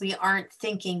 because we aren't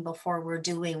thinking before we're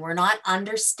doing. We're not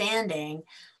understanding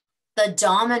the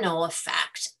domino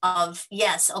effect of,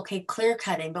 yes, okay, clear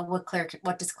cutting, but what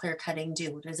does clear cutting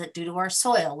do? What does it do to our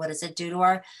soil? What does it do to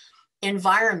our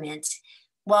environment?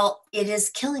 Well, it is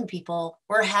killing people.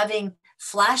 We're having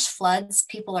flash floods.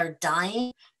 People are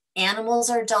dying. Animals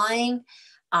are dying.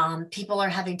 People are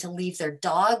having to leave their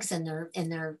dogs and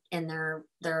their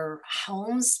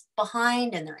homes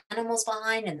behind, and their animals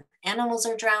behind, and the animals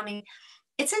are drowning.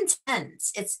 It's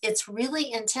intense. It's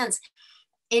really intense.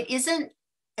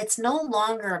 It's no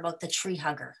longer about the tree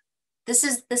hugger. This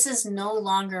is no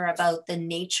longer about the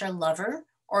nature lover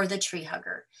or the tree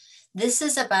hugger. This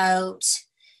is about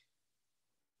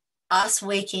us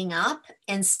waking up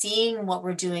and seeing what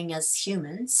we're doing as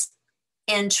humans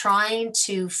and trying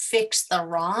to fix the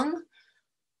wrong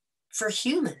for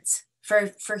humans,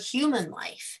 for human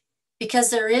life, because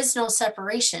there is no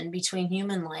separation between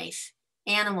human life,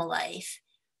 animal life,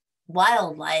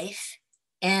 wildlife,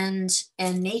 and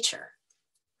nature.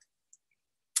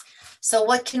 So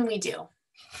what can we do?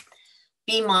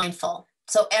 Be mindful.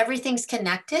 So everything's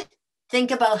connected.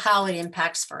 Think about how it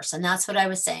impacts first. And that's what I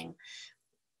was saying.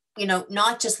 You know,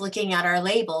 not just looking at our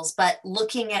labels, but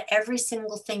looking at every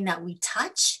single thing that we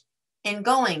touch and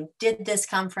going, did this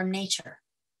come from nature?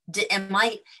 Am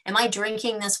I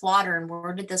drinking this water, and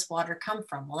where did this water come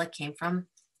from? Well, it came from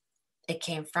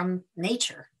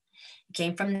nature. It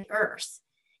came from the earth.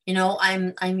 You know,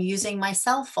 I'm using my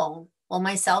cell phone. Well,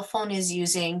 my cell phone is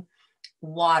using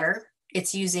water.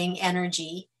 It's using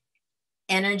energy.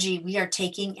 We are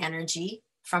taking energy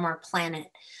from our planet.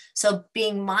 So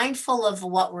being mindful of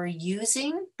what we're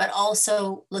using, but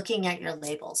also looking at your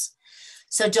labels.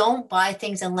 So don't buy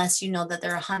things unless you know that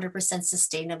they're 100%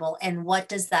 sustainable. And what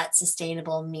does that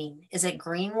sustainable mean? Is it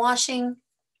greenwashing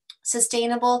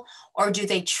sustainable, or do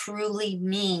they truly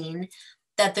mean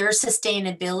that their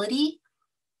sustainability,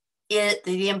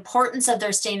 the importance of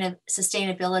their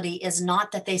sustainability is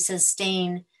not that they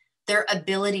sustain their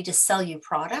ability to sell you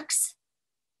products,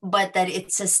 but that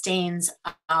it sustains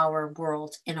our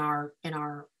world, in our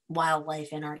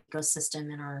wildlife, in our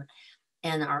ecosystem,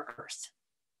 in our earth.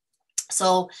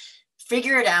 So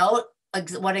figure it out,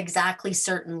 what exactly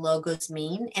certain logos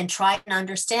mean, and try and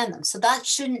understand them. So that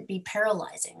shouldn't be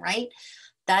paralyzing, right?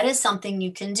 That is something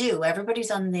you can do.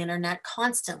 Everybody's on the internet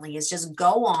constantly, is just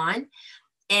go on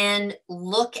and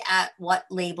look at what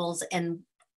labels, and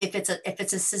if it's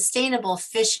a sustainable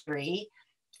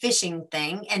fishing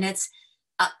thing, and it's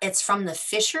from the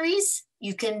fisheries,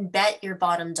 you can bet your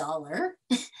bottom dollar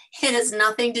it has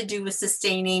nothing to do with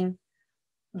sustaining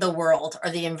the world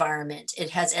or the environment.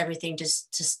 It has everything to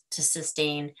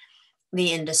sustain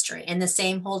the industry. And the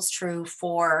same holds true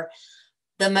for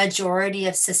the majority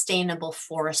of sustainable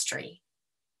forestry.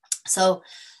 So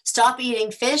stop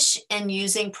eating fish and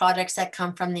using products that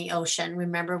come from the ocean.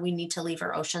 Remember, we need to leave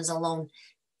our oceans alone.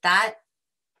 That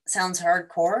sounds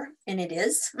hardcore, and it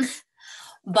is.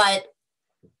 But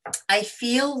I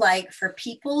feel like for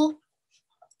people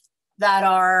that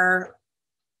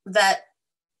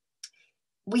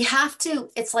we have to,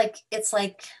 it's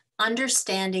like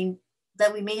understanding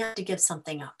that we may have to give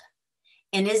something up.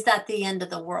 And is that the end of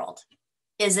the world?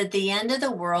 Is it the end of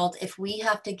the world if we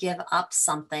have to give up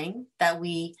something that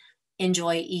we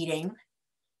enjoy eating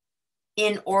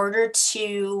in order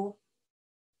to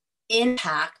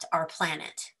impact our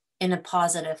planet in a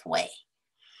positive way?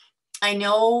 I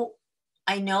know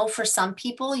for some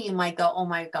people you might go, oh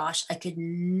my gosh, I could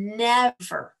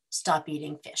never stop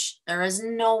eating fish. There is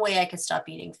no way I could stop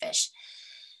eating fish.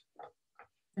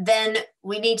 Then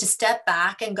we need to step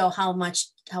back and go, how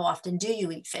often do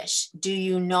you eat fish? Do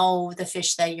you know the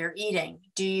fish that you're eating?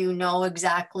 Do you know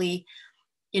exactly,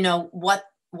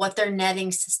 what their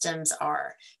netting systems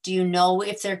are? Do you know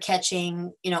if they're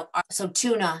catching, so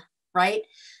tuna, right?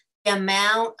 The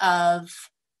amount of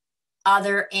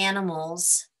other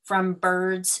animals, from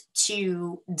birds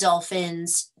to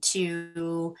dolphins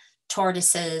to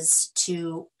tortoises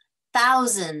to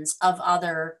thousands of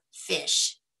other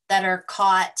fish that are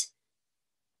caught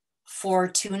for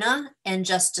tuna and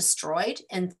just destroyed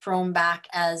and thrown back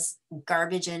as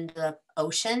garbage into the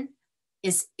ocean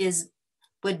is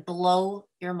would blow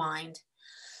your mind.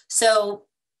 So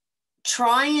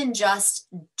try and just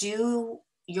do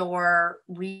your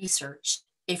research.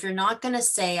 If you're not going to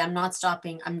say, I'm not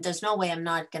stopping, there's no way I'm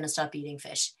not going to stop eating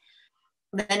fish,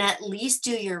 then at least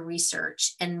do your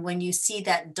research. And when you see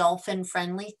that dolphin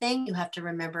friendly thing, you have to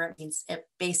remember it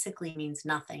basically means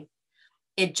nothing.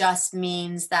 It just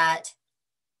means that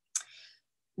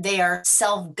they are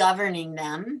self-governing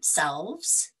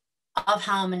themselves of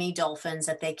how many dolphins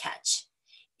that they catch.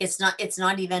 It's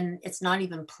not even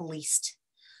policed.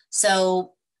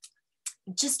 So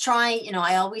just try,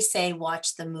 I always say,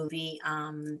 watch the movie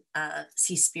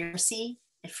Seaspiracy.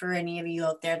 If for any of you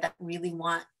out there that really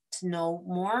want to know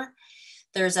more,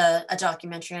 there's a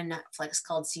documentary on Netflix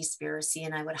called Seaspiracy,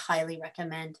 and I would highly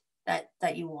recommend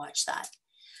that you watch that.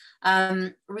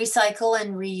 Recycle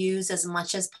and reuse as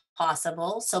much as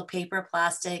possible. So paper,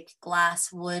 plastic,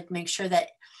 glass, wood, make sure that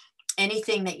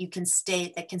anything that can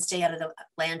stay out of the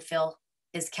landfill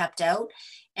is kept out.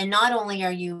 And not only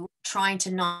are you trying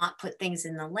to not put things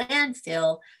in the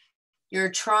landfill,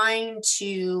 you're trying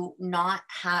to not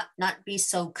be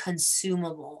so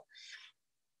consumable.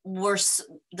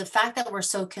 The fact that we're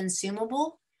so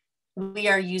consumable, we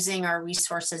are using our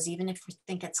resources, even if we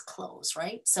think it's clothes,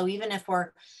 right? So even if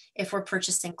we're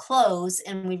purchasing clothes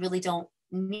and we really don't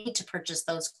need to purchase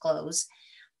those clothes,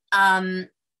 and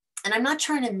I'm not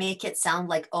trying to make it sound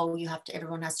like, oh,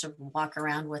 everyone has to walk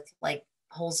around with like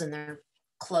holes in their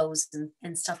clothes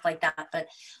and stuff like that. But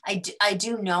I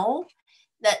do know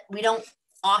that we don't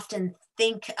often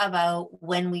think about,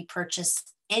 when we purchase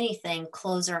anything,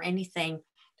 clothes or anything,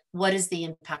 what is the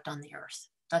impact on the earth?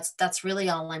 That's really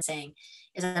all I'm saying.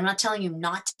 Is I'm not telling you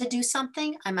not to do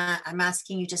something. I'm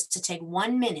asking you just to take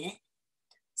 1 minute,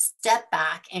 step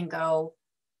back and go,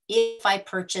 if I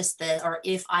purchase this or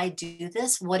if I do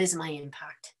this, what is my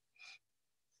impact?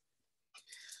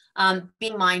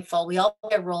 Being mindful. We all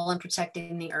play a role in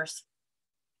protecting the earth.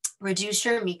 Reduce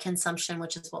your meat consumption,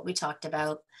 which is what we talked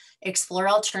about. Explore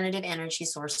alternative energy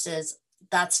sources.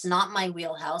 That's not my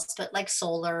wheelhouse, but like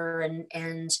solar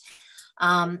and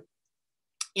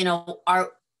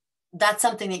that's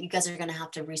something that you guys are going to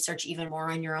have to research even more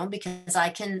on your own, because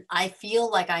I feel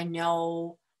like I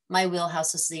know my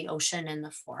wheelhouse is the ocean and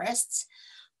the forests.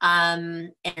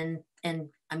 And I'm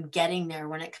getting there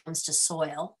when it comes to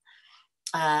soil.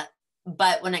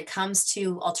 But when it comes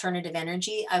to alternative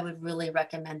energy, I would really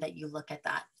recommend that you look at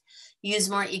that. Use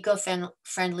more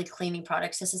eco-friendly cleaning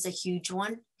products. This is a huge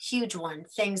one.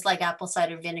 Things like apple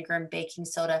cider vinegar and baking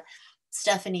soda.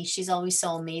 Stephanie, she's always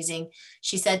so amazing.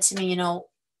 She said to me,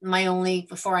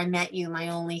 before I met you, my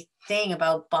only thing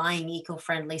about buying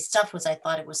eco-friendly stuff was I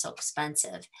thought it was so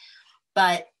expensive.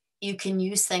 But you can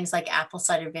use things like apple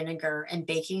cider vinegar and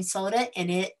baking soda, and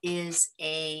it is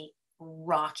a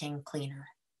rocking cleaner.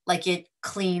 Like, it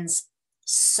cleans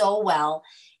so well,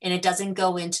 and it doesn't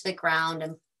go into the ground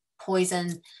and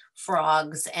poison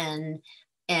frogs and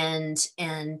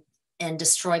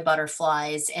destroy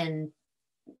butterflies and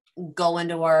go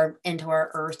into our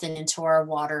earth and into our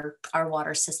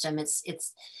water system.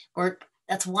 That's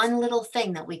one little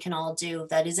thing that we can all do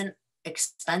that isn't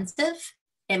expensive.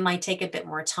 It might take a bit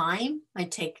more time,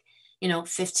 might take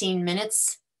 15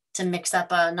 minutes to mix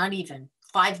up not even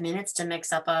 5 minutes to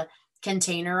mix up a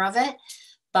container of it,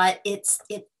 but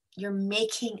you're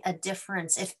making a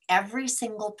difference. If every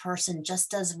single person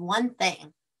just does one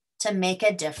thing to make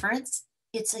a difference,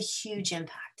 it's a huge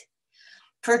impact.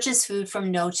 Purchase food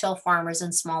from no-till farmers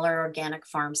and smaller organic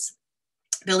farms.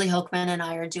 Billy Hoekman and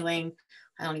I are doing,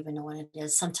 I don't even know when it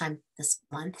is, sometime this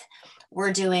month,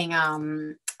 we're doing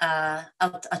a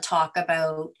talk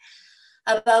about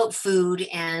food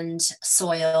and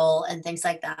soil and things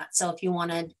like that. So if you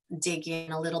want to dig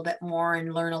in a little bit more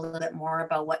and learn a little bit more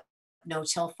about what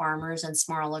no-till farmers and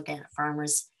small organic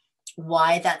farmers,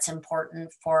 why that's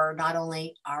important for not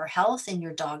only our health and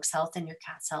your dog's health and your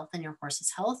cat's health and your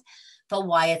horse's health, but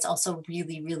why it's also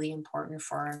really, really important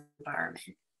for our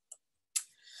environment.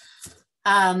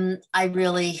 I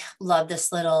really love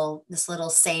this little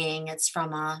saying. It's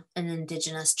from an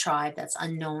indigenous tribe that's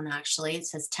unknown, actually. It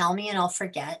says, "Tell me and I'll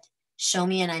forget. Show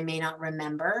me and I may not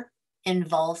remember.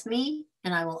 Involve me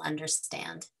and I will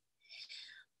understand."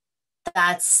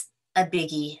 That's a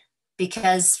biggie,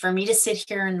 because for me to sit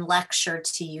here and lecture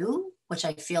to you, which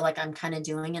I feel like I'm kind of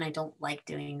doing, and I don't like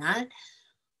doing that,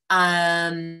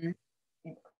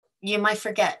 you might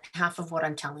forget half of what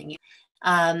I'm telling you.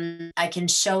 I can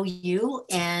show you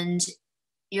and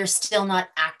you're still not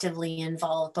actively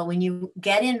involved. But when you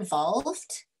get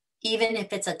involved, even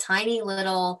if it's a tiny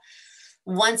little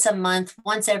once a month,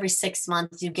 once every 6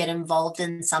 months, you get involved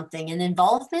in something. And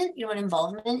involvement, you know what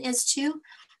involvement is too?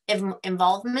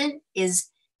 Involvement is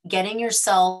getting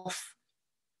yourself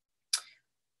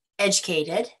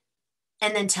educated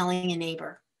and then telling a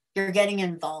neighbor. You're getting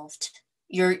involved.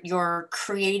 You're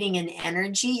creating an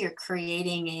energy. You're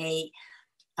creating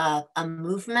a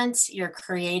movement. You're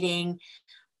creating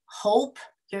hope.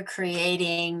 You're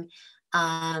creating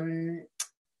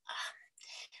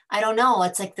I don't know,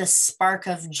 it's like this spark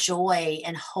of joy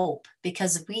and hope,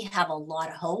 because we have a lot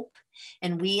of hope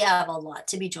and we have a lot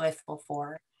to be joyful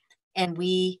for. And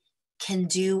we can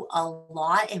do a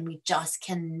lot, and we just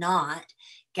cannot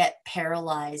get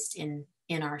paralyzed in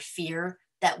our fear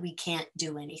that we can't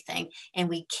do anything. And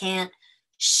we can't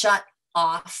shut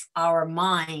off our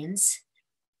minds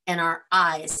and our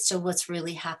eyes to what's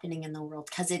really happening in the world,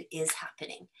 because it is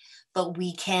happening. But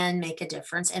we can make a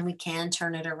difference, and we can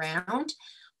turn it around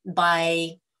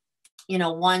by, you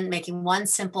know, making one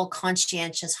simple,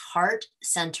 conscientious,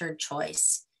 heart-centered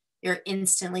choice. You're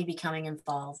instantly becoming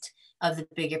involved of the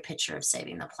bigger picture of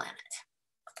saving the planet.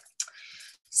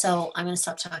 So I'm going to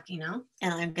stop talking now,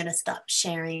 and I'm going to stop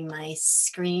sharing my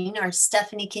screen. Or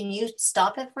Stephanie, can you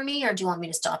stop it for me, or do you want me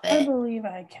to stop it? I believe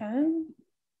I can.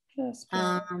 Just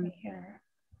here.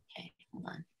 Okay, hold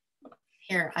on.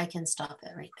 Here, I can stop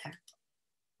it right there.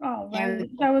 Oh, right.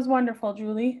 That was wonderful,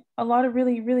 Julie. A lot of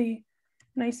really, really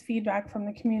nice feedback from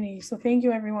the community. So thank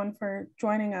you everyone for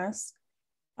joining us.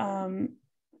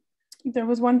 There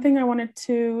was one thing I wanted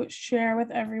to share with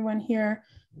everyone here.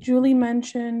 Julie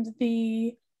mentioned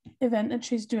the event that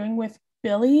she's doing with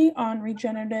Billy on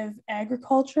regenerative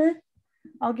agriculture.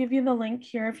 I'll give you the link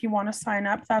here if you want to sign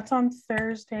up. That's on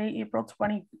Thursday, April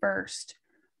 21st.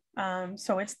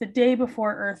 So it's the day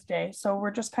before Earth Day. So we're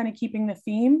just kind of keeping the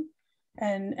theme.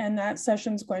 And that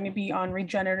session is going to be on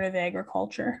regenerative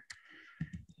agriculture.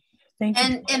 Thank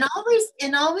you. And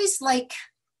always like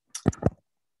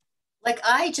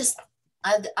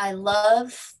I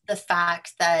love the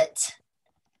fact that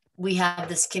we have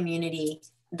this community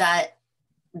that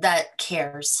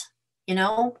cares, you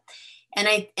know, and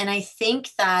I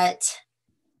think that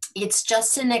it's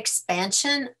just an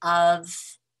expansion of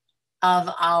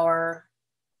our.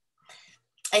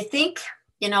 I think.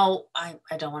 You know, I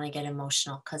don't want to get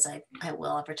emotional, because I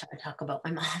will every time I talk about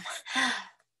my mom.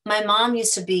 My mom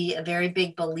used to be a very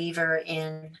big believer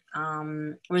in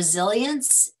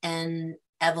resilience and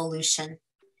evolution,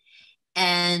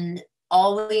 and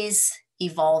always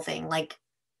evolving. Like,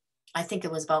 I think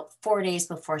it was about 4 days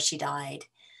before she died,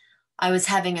 I was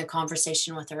having a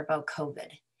conversation with her about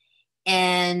COVID.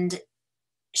 And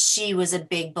she was a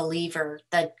big believer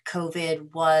that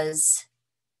COVID was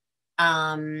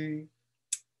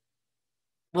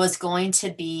going to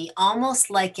be almost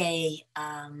like a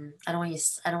I don't want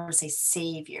to say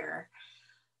savior,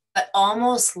 but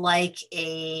almost like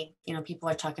a, you know, people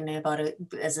are talking about it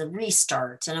as a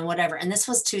restart and whatever. And this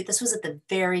was at the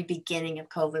very beginning of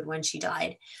COVID when she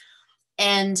died.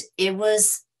 And it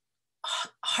was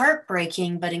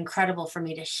heartbreaking, but incredible for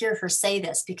me to hear her say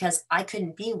this, because I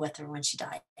couldn't be with her when she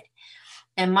died.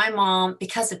 And my mom,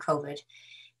 because of COVID,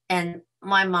 and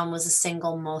my mom was the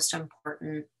single most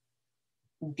important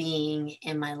being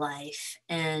in my life,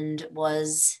 and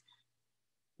was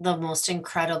the most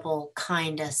incredible,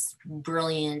 kindest,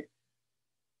 brilliant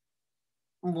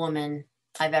woman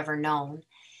I've ever known.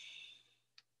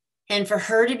 And for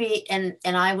her to be, and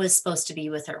I was supposed to be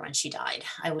with her when she died.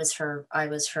 I was her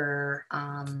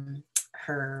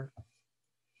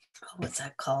what's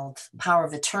that called? Power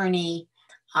of attorney.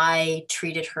 I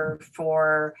treated her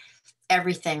for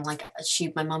everything. Like,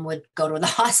 my mom would go to the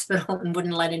hospital and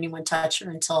wouldn't let anyone touch her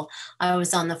until I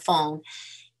was on the phone.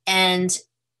 And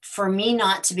for me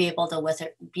not to be able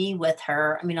to be with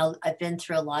her, I mean, I've been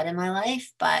through a lot in my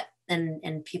life, but,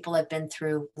 and people have been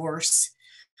through worse,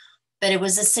 but it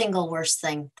was the single worst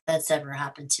thing that's ever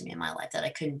happened to me in my life, that I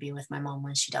couldn't be with my mom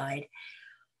when she died.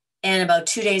 And about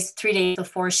 3 days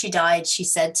before she died, she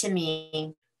said to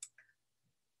me,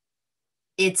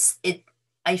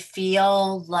 I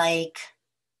feel like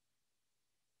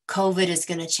COVID is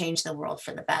going to change the world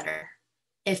for the better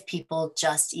if people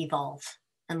just evolve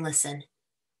and listen.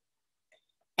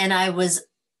 And I was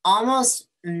almost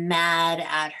mad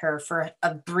at her for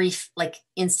a brief, like,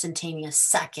 instantaneous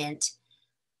second,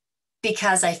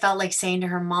 because I felt like saying to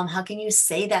her, Mom, how can you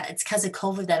say that? It's because of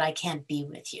COVID that I can't be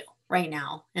with you right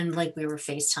now. And like, we were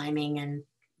FaceTiming and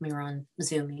we were on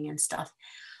Zooming and stuff.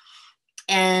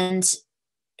 And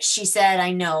she said,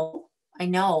 I know,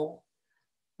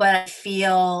 but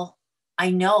I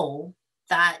know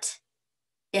that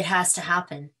it has to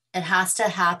happen. It has to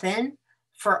happen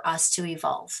for us to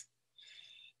evolve.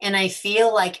 And I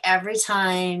feel like every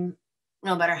time,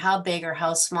 no matter how big or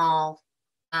how small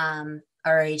our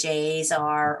AJAs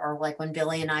are, or like when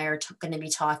Billy and I are going to be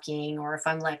talking, or if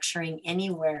I'm lecturing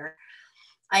anywhere,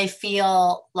 I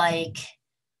feel like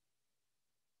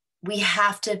we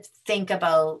have to think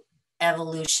about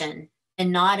evolution,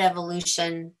 and not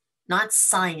evolution, not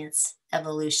science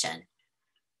evolution.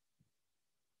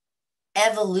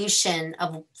 Evolution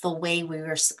of the way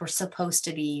we're supposed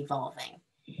to be evolving.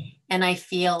 And I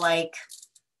feel like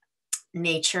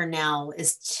nature now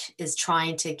is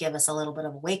trying to give us a little bit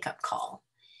of a wake-up call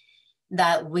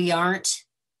that we aren't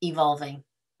evolving.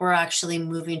 We're actually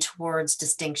moving towards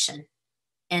distinction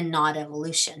and not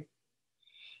evolution.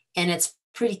 And it's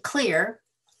pretty clear.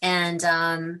 And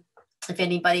if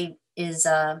anybody is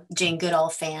a Jane Goodall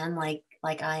fan, like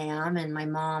I am, and my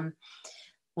mom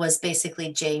was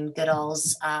basically Jane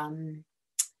Goodall's, my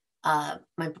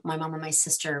mom and my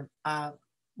sister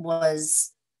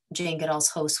was Jane Goodall's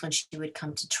host when she would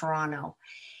come to Toronto.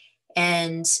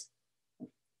 And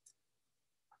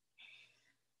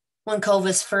when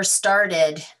COVID first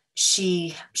started,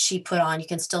 she put on, you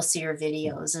can still see her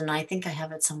videos, and I think I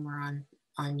have it somewhere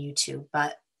on YouTube,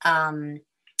 but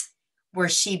where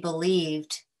she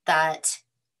believed that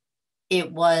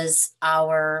it was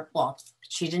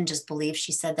she didn't just believe,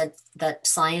 she said that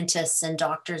scientists and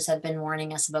doctors have been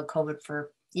warning us about COVID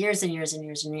for years and years and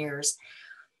years and years,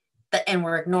 and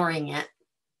we're ignoring it.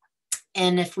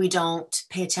 And if we don't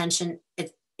pay attention,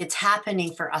 it's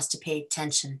happening for us to pay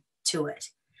attention to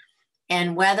it.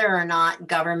 And whether or not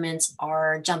governments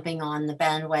are jumping on the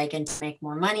bandwagon to make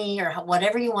more money, or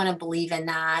whatever you want to believe in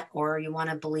that, or you want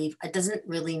to believe, it doesn't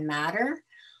really matter.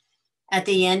 At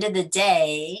the end of the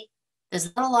day,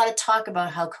 there's not a lot of talk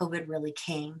about how COVID really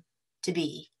came to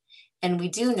be. And we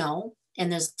do know,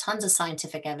 and there's tons of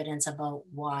scientific evidence about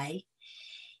why.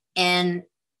 And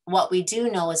what we do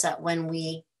know is that when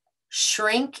we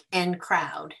shrink and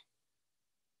crowd,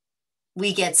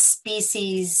 we get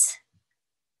species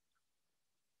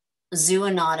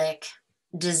zoonotic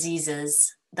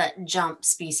diseases that jump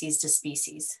species to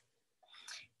species.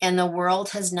 And the world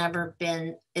has never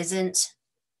been,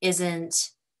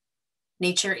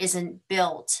 nature isn't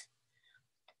built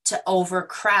to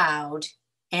overcrowd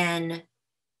and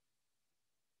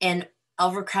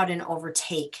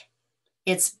overtake.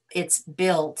 It's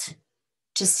built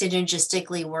to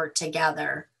synergistically work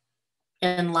together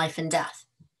in life and death.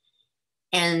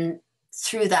 And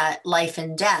through that life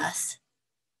and death,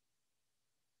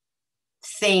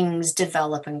 things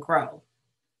develop and grow.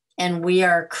 And we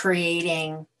are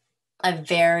creating a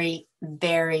very,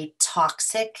 very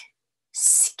toxic,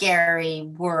 scary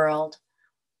world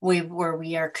where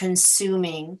we are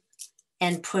consuming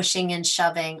and pushing and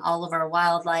shoving all of our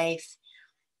wildlife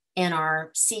and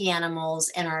our sea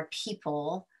animals and our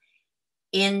people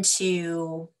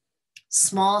into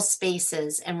small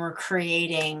spaces, and we're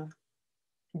creating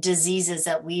diseases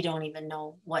that we don't even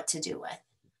know what to do with.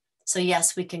 So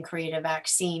yes, we can create a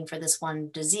vaccine for this one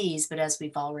disease, but as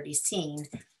we've already seen,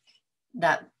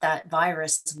 that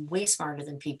virus is way smarter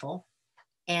than people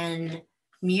and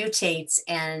mutates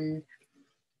and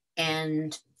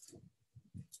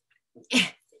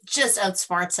just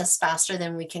outsmarts us faster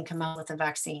than we can come out with a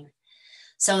vaccine.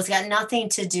 So it's got nothing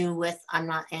to do with, I'm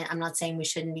not saying we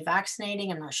shouldn't be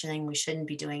vaccinating. I'm not saying we shouldn't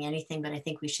be doing anything, but I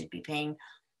think we should be paying,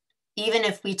 even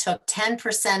if we took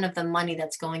 10% of the money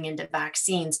that's going into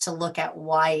vaccines to look at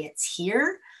why it's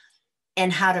here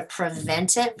and how to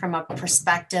prevent it from a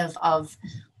perspective of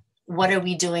what are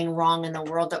we doing wrong in the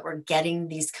world that we're getting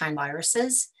these kind of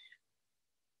viruses,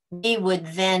 we would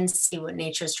then see what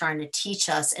nature is trying to teach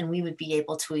us, and we would be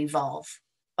able to evolve.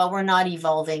 But we're not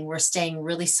evolving. We're staying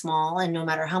really small. And no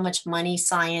matter how much money,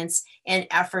 science, and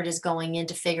effort is going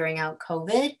into figuring out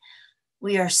COVID,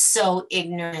 we are so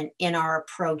ignorant in our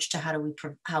approach to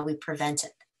how we prevent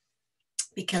it,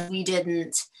 because we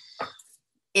didn't.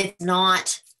 It's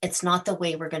not the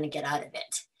way we're going to get out of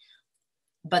it.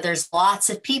 But there's lots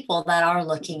of people that are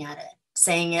looking at it,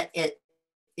 saying it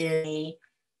is a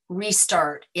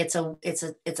restart. It's a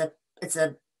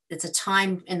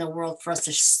time in the world for us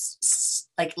to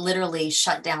like literally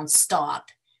shut down, stop,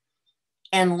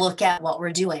 and look at what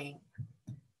we're doing.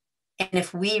 And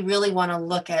if we really want to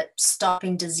look at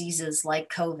stopping diseases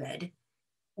like COVID,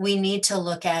 we need to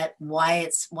look at why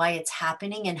it's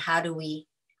happening and how do we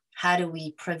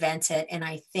prevent it. And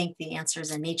I think the answer is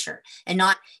in nature, and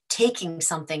not taking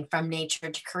something from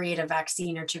nature to create a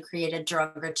vaccine or to create a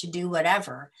drug or to do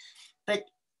whatever, but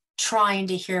trying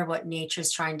to hear what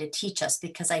nature's trying to teach us,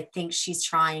 because I think she's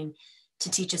trying to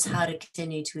teach us how to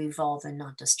continue to evolve and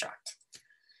not destruct.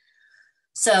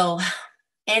 So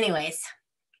anyways,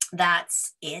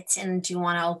 that's it. And do you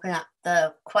want to open up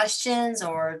the questions,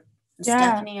 or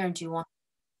Stephanie, or do you want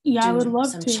to I would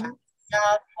love some to. chat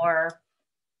stuff? Or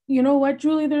you know what,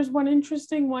 Julie, there's one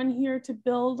interesting one here to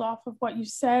build off of what you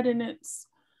said, and it's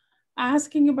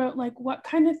asking about like what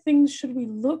kind of things should we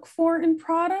look for in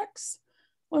products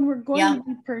when we're going to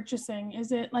be purchasing.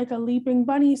 Is it like a Leaping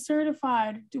Bunny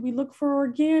certified? Do we look for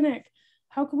organic?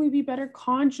 How can we be better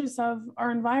conscious of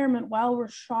our environment while we're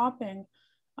shopping?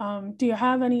 Do you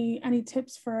have any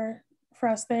tips for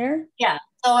us there? Yeah.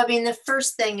 So, I mean, the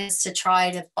first thing is to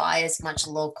try to buy as much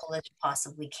local as you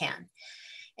possibly can.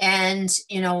 And,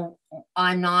 you know,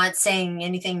 I'm not saying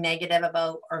anything negative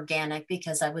about organic,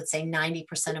 because I would say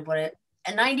 90%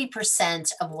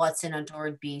 of what's in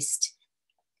Adored Beast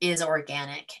is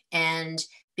organic. And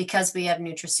because we have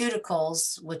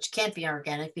nutraceuticals, which can't be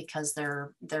organic because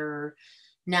they're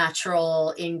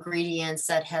natural ingredients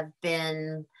that have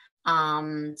been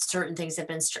certain things have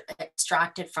been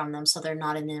extracted from them, so they're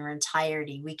not in their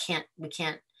entirety. We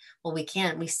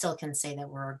still can say that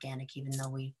we're organic, even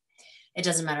though it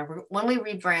doesn't matter. When we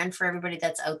rebrand, for everybody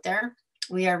that's out there,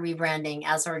 we are rebranding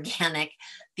as organic,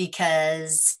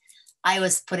 because I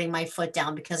was putting my foot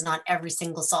down, because not every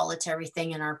single solitary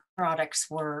thing in our products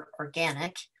were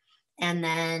organic. And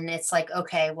then it's like,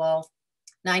 okay, well,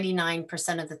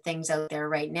 99% of the things out there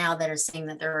right now that are saying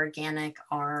that they're organic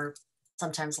are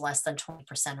sometimes less than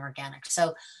 20% organic.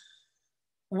 So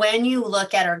when you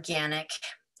look at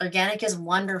organic is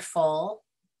wonderful,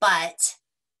 but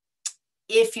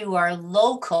if you are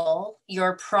local,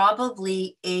 you're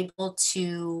probably able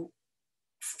to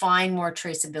find more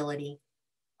traceability.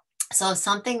 So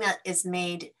something that is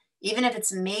made, even if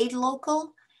it's made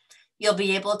local, you'll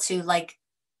be able to like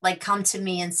come to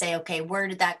me and say, okay, where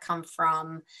did that come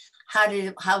from?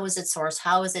 How was it sourced?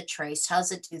 How is it traced? How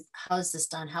is this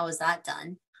done? How is that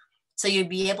done? So you'd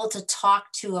be able to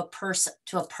talk to a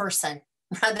person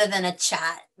rather than a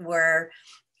chat where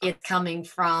it's coming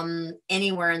from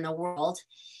anywhere in the world.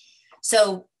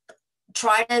 So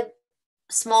try to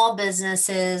small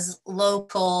businesses,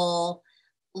 local,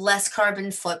 less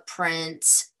carbon footprint.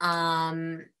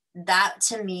 That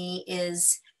to me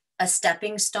is a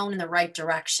stepping stone in the right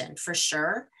direction, for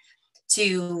sure,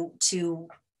 to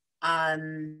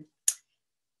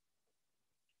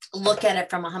look at it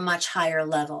from a much higher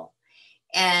level.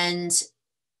 And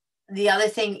the other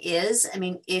thing is, I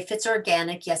mean, if it's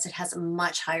organic, yes, it has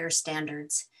much higher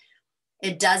standards.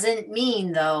 It doesn't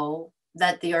mean, though,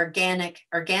 that the organic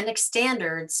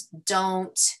standards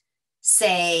don't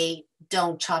say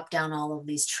don't chop down all of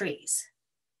these trees.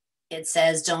 It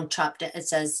says chop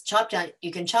down,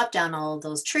 you can chop down all of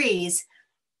those trees,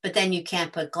 but then you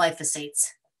can't put glyphosates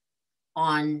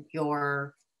on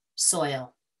your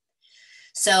soil.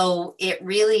 So it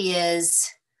really is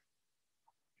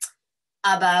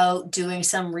about doing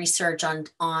some research on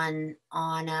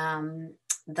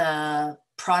the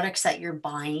products that you're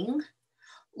buying,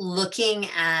 looking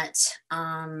at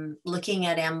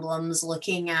emblems,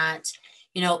 looking at,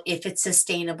 you know, if it's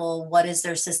sustainable, what is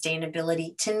their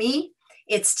sustainability? To me,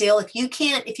 it's still, if you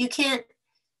can't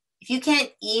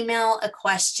email a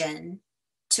question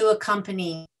to a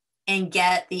company and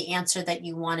get the answer that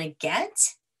you want to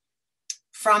get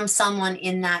from someone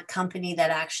in that company that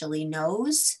actually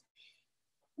knows,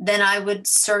 then I would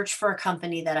search for a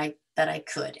company that I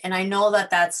could. And I know that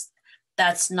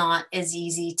that's not as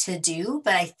easy to do,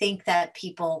 but I think that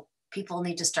people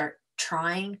need to start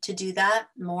trying to do that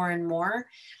more and more.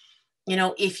 You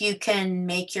know, if you can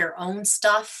make your own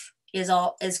stuff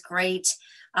is great.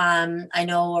 I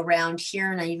know around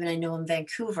here, and I know in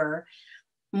Vancouver,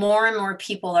 more and more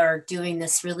people are doing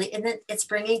this really, and it's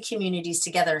bringing communities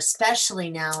together, especially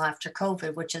now after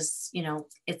COVID, which is, you know,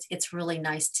 it's really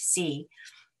nice to see.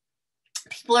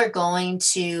 People are going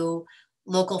to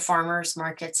local farmers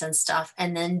markets and stuff,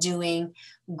 and then doing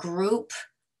group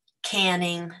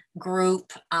canning,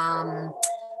 group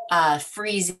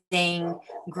freezing,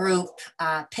 group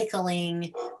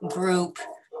pickling, group.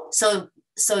 So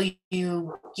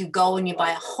you go and you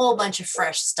buy a whole bunch of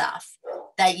fresh stuff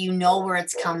that you know where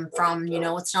it's come from. You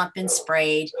know it's not been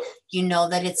sprayed. You know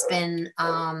that it's been,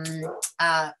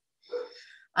 I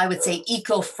would say,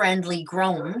 eco-friendly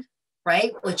grown,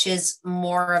 right? Which is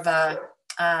more of a,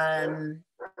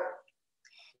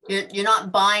 you're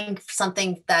not buying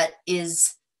something that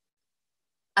is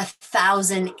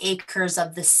 1,000 acres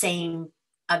of the same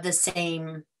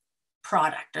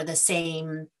product or the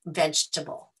same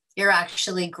vegetable. You're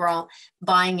actually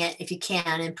buying it if you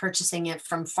can and purchasing it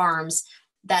from farms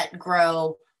that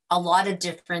grow a lot of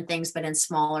different things, but in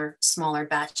smaller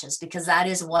batches, because that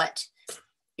is what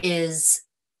is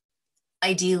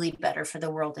ideally better for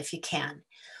the world if you can.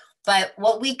 But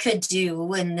what we could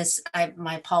do, and this,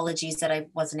 my apologies that I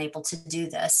wasn't able to do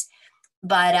this,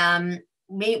 but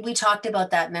we talked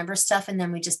about that member stuff, and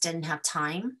then we just didn't have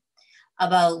time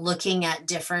about looking at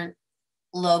different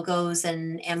logos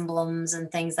and emblems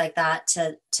and things like that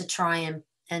to try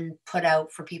and put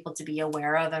out for people to be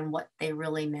aware of and what they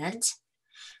really meant.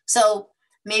 So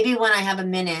maybe when I have a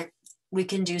minute, we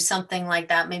can do something like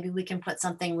that. Maybe we can put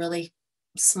something really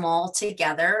small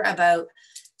together about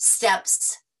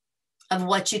steps of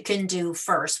what you can do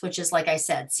first, which is, like I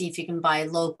said, see if you can buy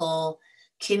local,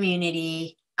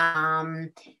 community,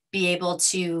 be able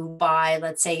to buy,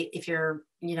 let's say if you're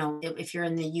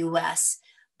in the US,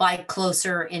 buy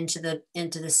closer into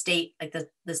the state, like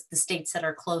the states that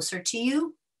are closer to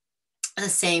you. The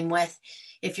same with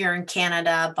if you're in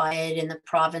Canada, buy it in the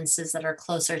provinces that are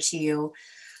closer to you.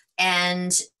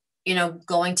 And,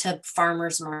 going to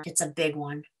farmers market's a big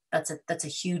one. That's a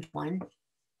huge one.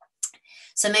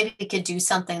 So maybe we could do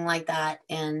something like that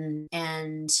and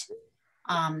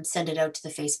send it out to the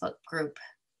Facebook group.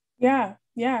 Yeah.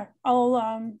 I'll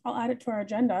add it to our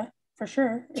agenda for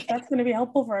sure. If that's going to be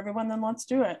helpful for everyone, then let's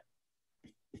do it.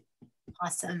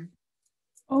 Awesome.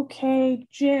 Okay,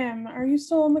 Jim, are you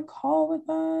still on the call with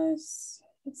us?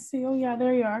 Let's see. Oh yeah,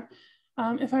 there you are.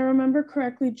 If I remember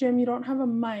correctly, Jim, you don't have a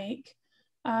mic.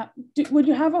 Would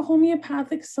you have a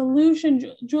homeopathic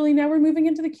solution, Julie? Now we're moving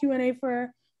into the Q&A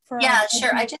for. Yeah,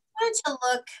 sure. I just wanted to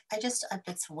look.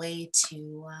 It's way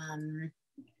too.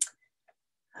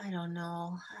 I don't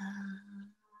know.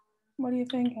 What are you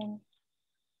thinking?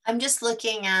 I'm just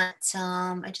looking at,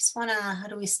 I just want to, how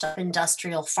do we stop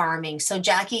industrial farming? So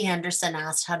Jackie Henderson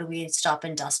asked, how do we stop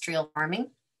industrial farming?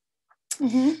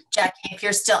 Mm-hmm. Jackie, if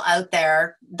you're still out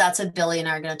there, that's what Billy and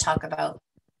I are going to talk about.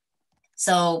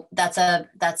 So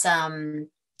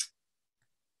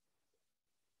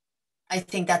I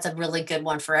think that's a really good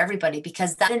one for everybody,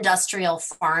 because that industrial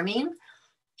farming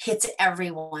hits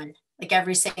everyone, like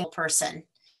every single person.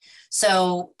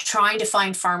 So trying to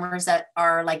find farmers that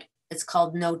are like, it's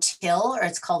called no-till, or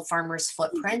it's called farmer's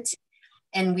footprint.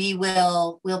 And Billy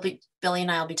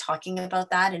and I will be talking about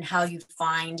that and how you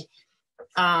find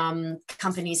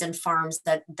companies and farms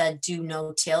that do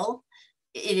no-till.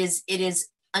 It is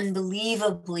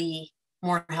unbelievably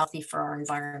more healthy for our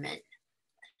environment.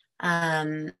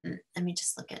 Let me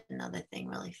just look at another thing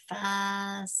really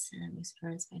fast. And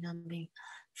experience may not be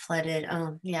flooded.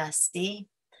 Oh yeah, see?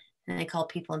 And they call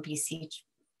people in BC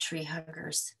tree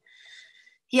huggers.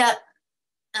 Yeah.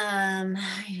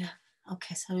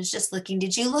 Okay, so I was just looking.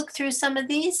 Did you look through some of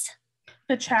these?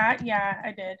 The chat, yeah,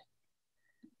 I did.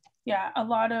 Yeah, a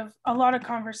lot of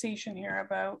conversation here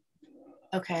about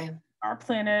our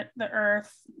planet, the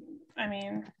Earth. I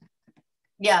mean,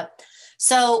 yeah.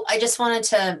 So I just wanted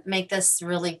to make this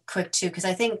really quick too, because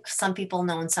I think some people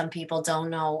know and some people don't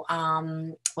know.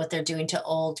 What they're doing to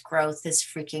old growth is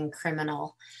freaking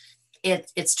criminal.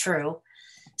 It's true.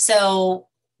 So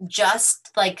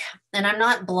just like, and I'm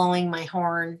not blowing my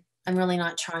horn. I'm really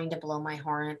not trying to blow my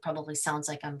horn. It probably sounds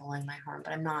like I'm blowing my horn,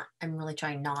 but I'm really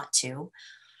trying not to.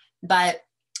 But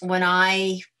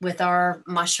with our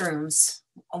mushrooms,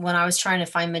 when I was trying to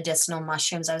find medicinal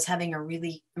mushrooms, I was having I've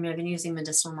been using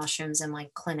medicinal mushrooms in my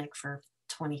clinic for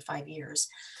 25 years.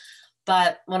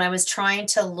 But when I was trying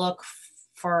to look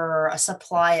for a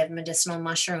supply of medicinal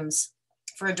mushrooms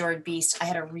for Adored Beast, I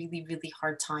had a really, really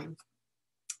hard time,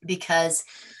 because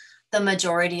the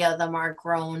majority of them are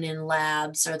grown in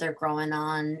labs, or they're growing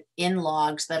in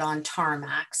logs, but on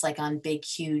tarmacs, like on big,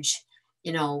 huge,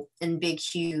 in big,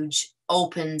 huge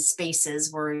open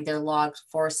spaces where either log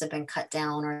forests have been cut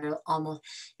down, or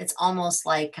it's almost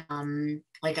like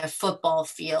a football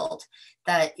field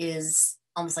that is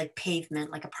almost like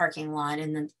pavement, like a parking lot,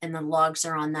 and the logs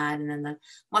are on that, and then the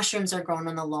mushrooms are grown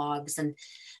on the logs, and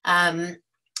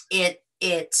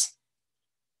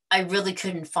I really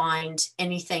couldn't find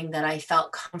anything that I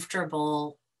felt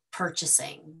comfortable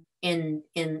purchasing in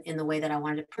the way that I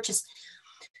wanted to purchase.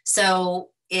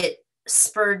 So it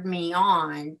spurred me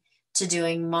on to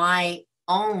doing my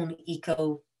own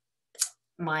eco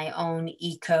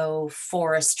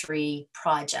forestry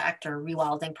project, or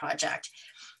rewilding project,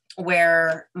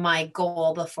 where my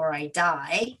goal before I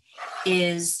die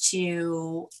is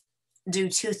to do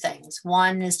two things.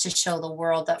 One is to show the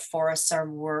world that forests are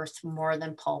worth more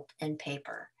than pulp and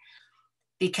paper.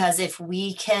 Because if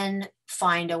we can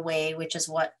find a way, which is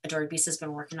what Adored Beast has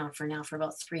been working on for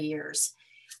about 3 years,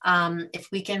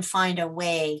 if we can find a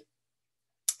way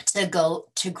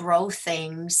to grow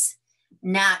things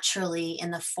naturally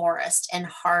in the forest and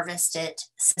harvest it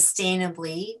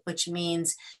sustainably, which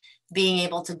means being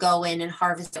able to go in and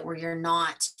harvest it where you're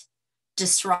not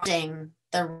disrupting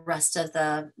the rest of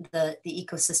the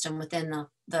ecosystem within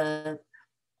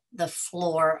the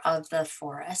floor of the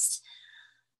forest.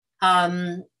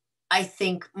 I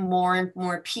think more and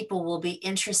more people will be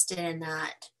interested in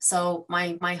that. So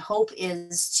my hope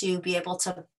is to be able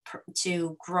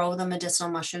to grow the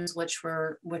medicinal mushrooms, which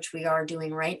we are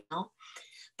doing right now,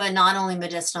 but not only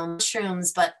medicinal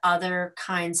mushrooms, but other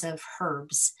kinds of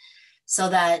herbs, so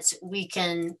that we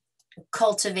can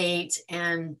cultivate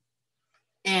and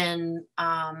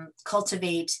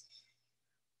cultivate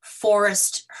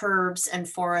forest herbs and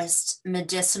forest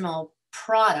medicinal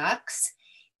products,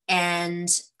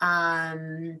 and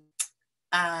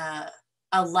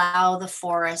allow the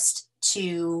forest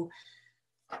to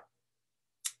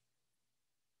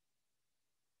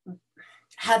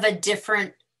have a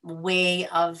different way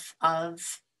of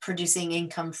producing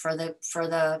income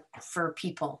for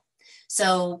people.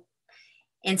 So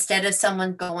instead of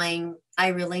someone going, I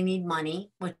really need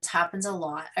money, which happens a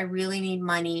lot. I really need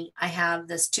money. I have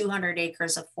this 200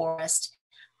 acres of forest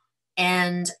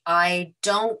and I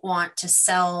don't want to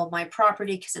sell my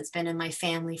property because it's been in my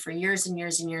family for years and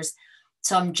years and years.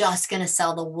 So I'm just going to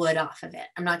sell the wood off of it.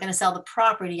 I'm not going to sell the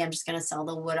property. I'm just going to sell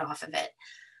the wood off of it.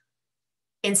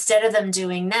 Instead of them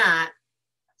doing that,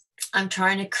 I'm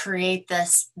trying to create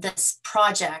this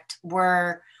project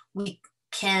where we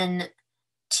can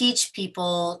teach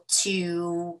people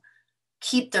to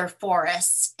keep their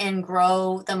forests and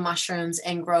grow the mushrooms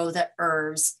and grow the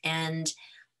herbs and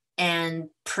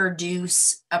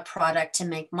produce a product to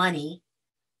make money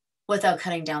without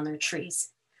cutting down their trees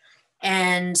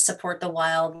and support the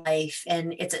wildlife.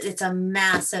 And it's a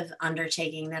massive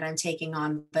undertaking that I'm taking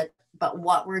on, but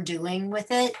what we're doing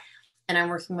with it, and I'm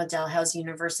working with Dalhousie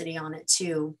University on it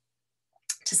too,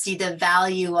 to see the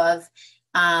value of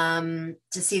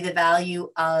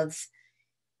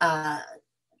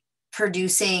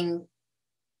producing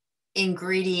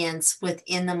ingredients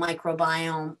within the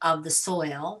microbiome of the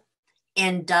soil,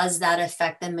 and does that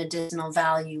affect the medicinal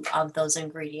value of those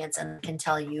ingredients. And I can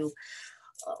tell you,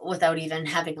 without even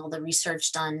having all the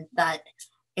research done, that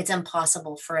it's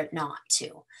impossible for it not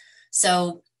to.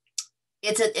 So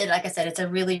like I said, it's a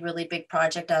really, really big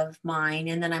project of mine.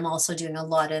 And then I'm also doing a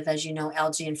lot of, as you know,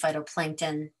 algae and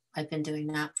phytoplankton. I've been doing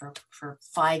that for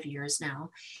 5 years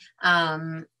now.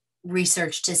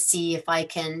 Research to see if I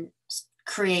can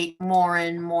create more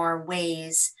and more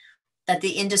ways that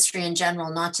the industry in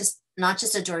general, not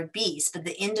just adored bees, but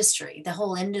the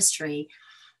whole industry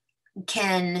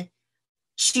can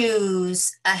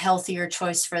choose a healthier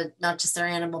choice for not just their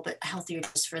animal, but a healthier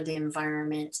choice for the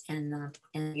environment and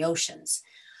the oceans.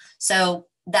 So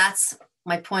that's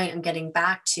my point I'm getting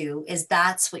back to, is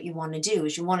that's what you want to do,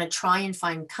 is you want to try and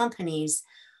find companies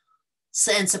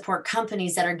and support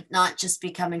companies that are not just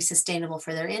becoming sustainable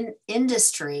for their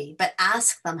industry, but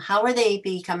ask them, how are they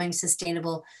becoming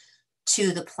sustainable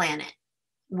to the planet?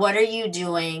 What are you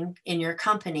doing in your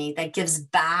company that gives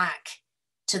back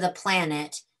to the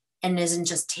planet and isn't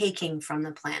just taking from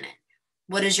the planet?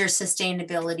 What does your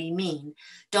sustainability mean?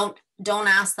 Don't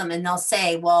ask them and they'll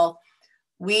say, well,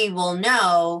 we will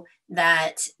know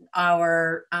that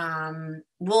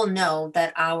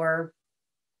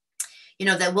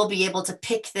that we'll be able to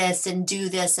pick this and do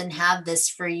this and have this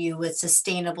for you. It's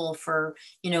sustainable for,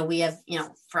 we have,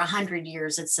 for 100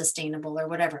 years, it's sustainable or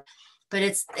whatever. But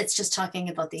it's just talking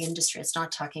about the industry. It's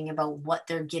not talking about what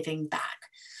they're giving back.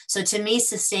 So to me,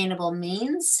 sustainable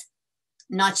means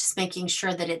not just making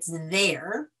sure that it's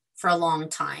there for a long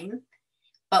time,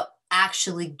 but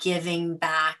actually giving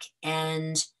back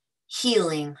and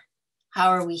healing. How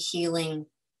are we healing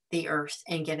the earth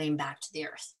and giving back to the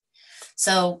earth?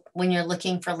 So when you're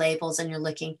looking for labels and you're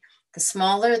looking, the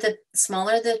smaller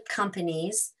the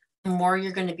companies, the more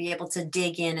you're going to be able to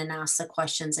dig in and ask the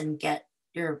questions and get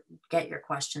your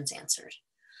questions answered.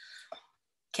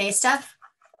 Okay, Steph?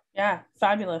 Yeah,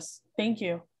 fabulous. Thank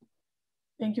you.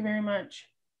 Thank you very much.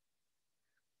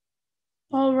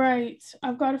 All right,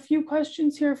 I've got a few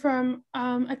questions here from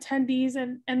attendees,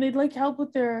 and they'd like help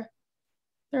with their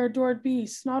adored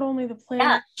beasts, not only the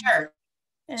planet. Yeah, sure.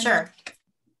 Sure.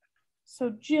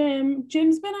 So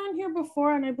Jim's been on here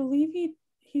before, and I believe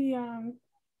he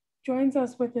joins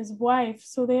us with his wife.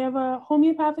 So they have a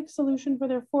homeopathic solution for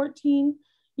their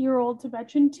 14-year-old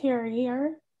Tibetan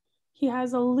Terrier. He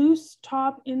has a loose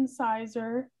top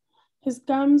incisor. His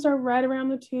gums are red around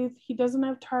the tooth. He doesn't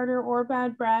have tartar or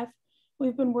bad breath.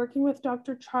 We've been working with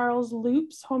Dr. Charles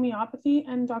Loops, homeopathy,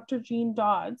 and Dr. Jean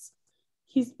Dodds.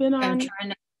 He's been on... I'm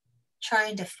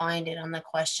trying to find it on the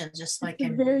questions just so I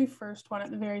can... The very first one at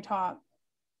the very top.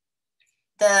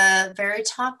 The very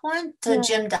top one? So yeah.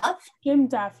 Jim Duff? Jim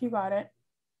Duff, you got it.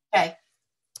 Okay.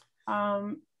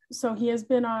 So he has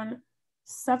been on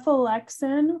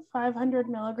cephalexin, 500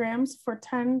 milligrams for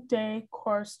 10-day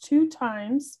course 2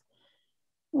 times.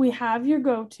 We have your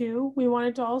go-to. We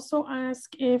wanted to also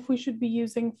ask if we should be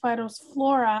using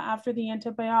Phytosflora after the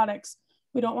antibiotics.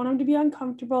 We don't want him to be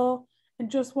uncomfortable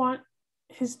and just want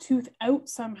his tooth out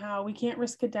somehow. We can't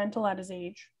risk a dental at his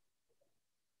age.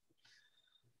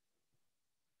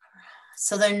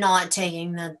 So they're not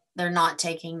taking the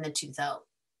tooth out,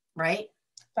 right?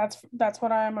 That's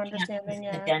what I'm understanding.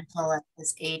 Yeah. The dental at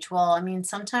this age. Well, I mean,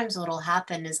 sometimes what'll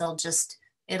happen is it'll just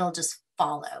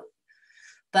fall out.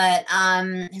 But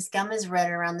his gum is red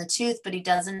around the tooth, but he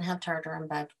doesn't have tartar and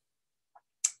bud.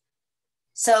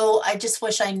 So I just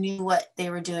wish I knew what they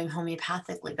were doing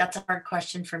homeopathically. That's a hard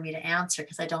question for me to answer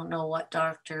because I don't know what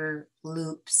Dr.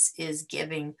 Loops is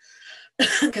giving.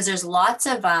 Because there's lots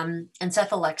of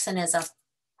encephalexin is a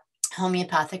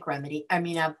homeopathic remedy. I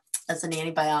mean, as an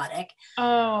antibiotic.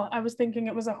 Oh, I was thinking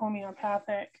it was a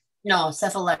homeopathic. No,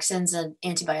 cephalexin's an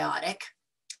antibiotic,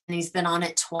 and he's been on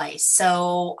it twice.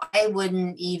 So I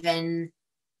wouldn't even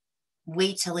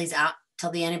wait till he's out, till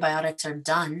the antibiotics are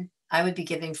done. I would be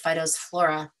giving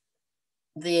Phytosflora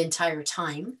the entire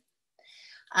time,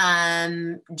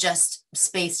 just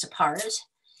spaced apart.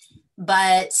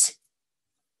 But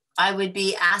I would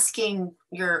be asking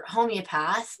your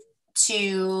homeopath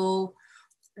to,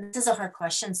 this is a hard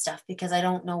question stuff because I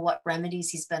don't know what remedies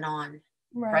he's been on,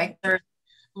 right? There's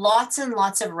lots and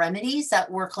lots of remedies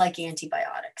that work like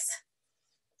antibiotics.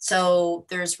 So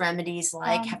there's remedies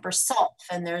like Heparsol,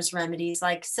 and there's remedies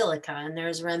like silica, and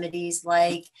there's remedies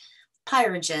like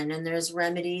pyrogen, and there's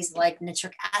remedies like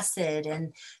nitric acid,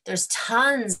 and there's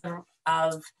tons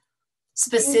of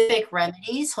specific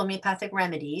remedies, homeopathic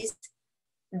remedies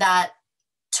that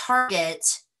target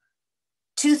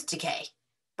tooth decay,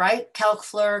 right? Calc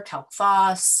fleur, calc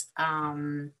phos,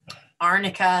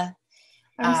 arnica.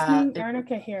 I'm seeing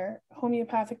arnica here,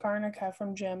 homeopathic arnica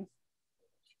from Jim.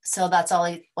 So that's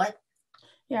all what?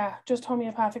 Yeah, just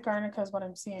homeopathic arnica is what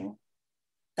I'm seeing.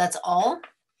 That's all?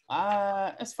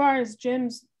 As far as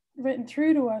Jim's written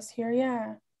through to us here,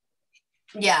 yeah.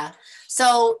 Yeah.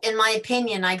 So in my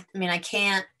opinion, I mean, I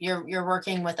can't, you're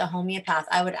working with a homeopath.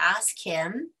 I would ask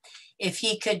him if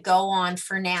he could go on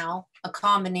for now a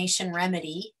combination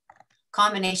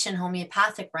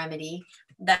homeopathic remedy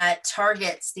that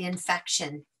targets the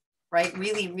infection, right?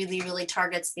 Really, really, really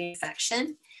targets the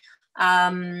infection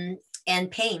and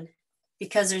pain,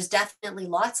 because there's definitely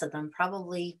lots of them,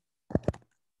 probably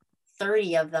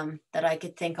 30 of them that I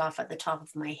could think off at the top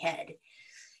of my head.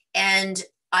 And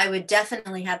I would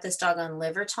definitely have this dog on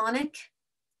liver tonic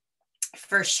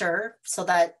for sure, so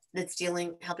that it's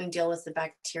helping deal with the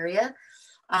bacteria.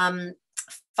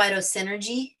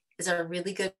 Phytosynergy is a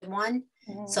really good one,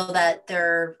 so that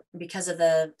they're, because of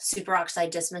the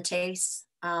superoxide dismutase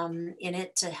in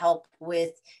it to help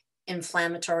with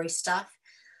inflammatory stuff.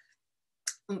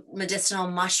 Medicinal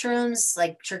mushrooms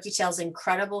like turkey tail is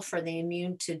incredible for the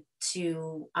immune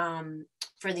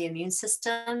for the immune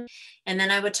system. And then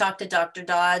I would talk to Dr.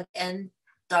 Dodd and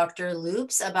Dr.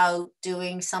 Loops about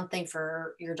doing something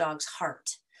for your dog's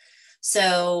heart.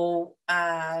 So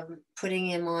putting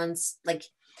him on like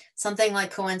something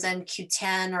like coenzyme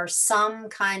Q10 or some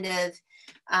kind of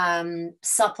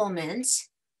supplement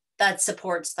that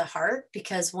supports the heart,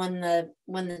 because when the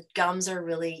gums are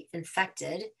really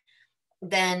infected,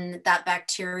 then that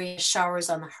bacteria showers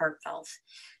on the heart valve.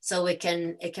 So it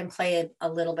can play a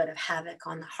little bit of havoc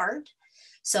on the heart.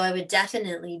 So I would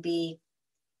definitely be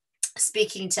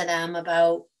speaking to them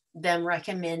about them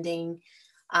recommending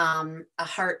a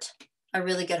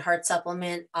really good heart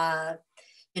supplement. Our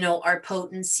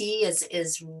potency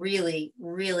is really,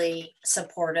 really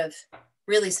supportive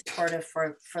for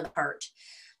the heart.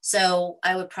 So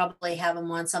I would probably have them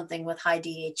on something with high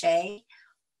DHA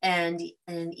and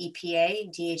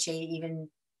EPA, DHA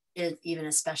even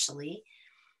especially,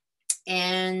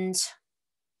 and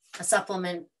a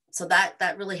supplement. So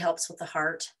that really helps with the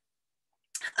heart.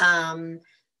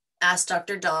 Ask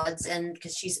Dr. Dodds, and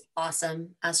because she's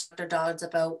awesome, ask Dr. Dodds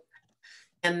about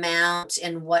the amount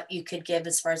and what you could give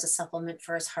as far as a supplement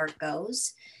for his heart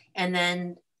goes. And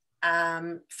then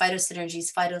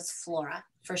Phytosynergies, Phytosflora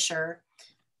for sure,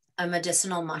 a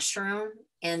medicinal mushroom,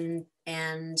 and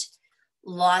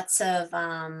lots of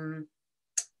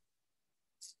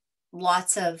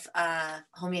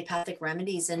homeopathic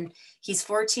remedies. And he's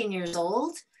 14 years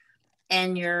old,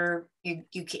 and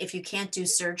if you can't do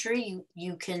surgery,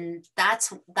 you can,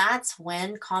 that's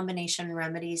when combination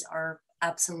remedies are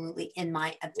absolutely, in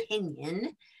my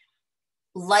opinion,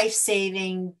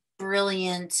 life-saving,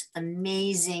 brilliant,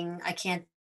 amazing. I can't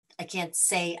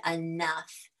say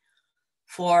enough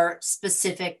for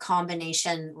specific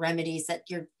combination remedies that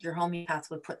your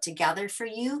homeopath would put together for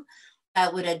you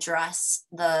that would address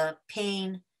the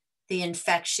pain, the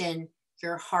infection,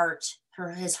 your heart,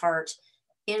 his heart,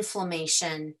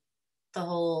 inflammation, the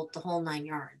whole 9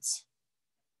 yards.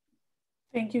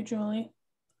 Thank you, Julie.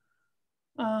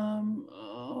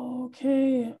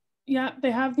 Okay. Yeah,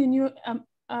 they have the new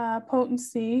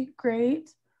potency. Great.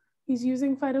 He's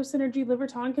using phytosynergy liver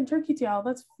tonic and turkey tail.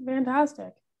 That's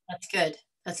fantastic. That's good.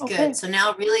 That's okay. Good. So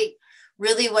now really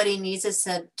what he needs is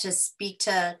to speak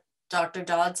to Dr.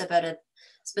 Dodds about a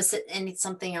specific, and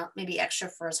something else, maybe extra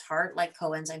for his heart, like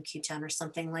coenzyme Q10 or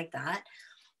something like that.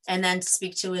 And then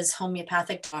speak to his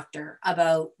homeopathic doctor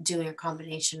about doing a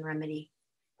combination remedy.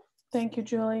 Thank you,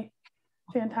 Julie.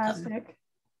 Fantastic.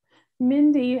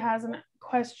 Mindy has a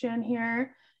question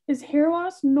here. Is hair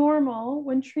loss normal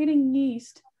when treating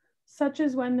yeast, such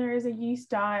as when there is a yeast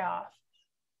die-off?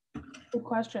 Good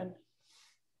question.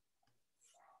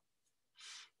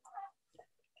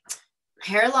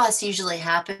 Hair loss usually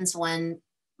happens when,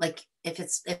 like, if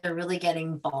they're really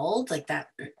getting bald, like that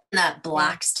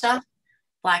black stuff,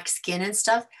 black skin and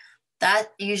stuff, that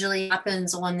usually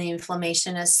happens when the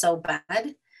inflammation is so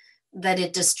bad that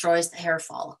it destroys the hair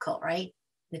follicle, right?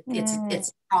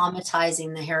 It's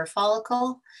traumatizing the hair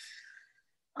follicle.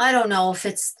 I don't know if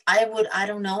it's, I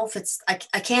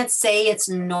can't say it's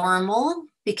normal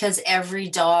because every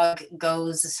dog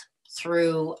goes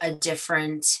through a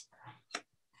different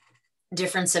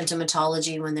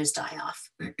symptomatology when there's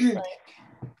die-off. Right.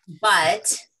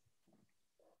 But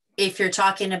if you're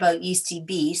talking about yeasty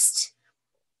beast,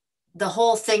 the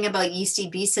whole thing about yeasty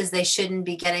beast is they shouldn't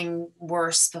be getting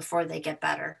worse before they get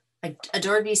better. Like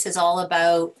adored beast is all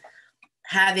about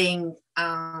having,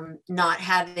 not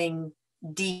having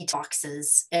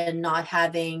detoxes and not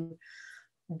having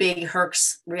big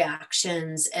Herx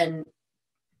reactions and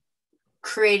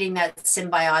creating that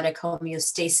symbiotic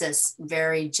homeostasis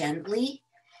very gently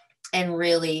and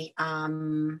really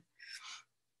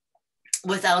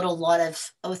without a lot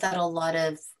of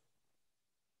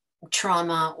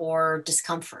trauma or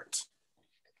discomfort.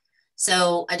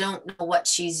 So I don't know what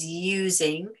she's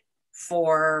using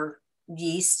for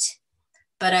yeast,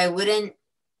 but I wouldn't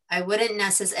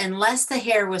necessarily, unless the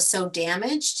hair was so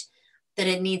damaged that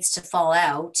it needs to fall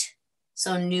out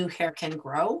so new hair can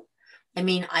grow. I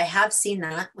mean, I have seen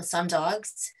that with some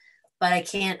dogs, but I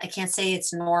can't say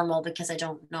it's normal because I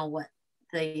don't know what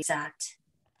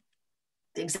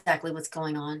exactly what's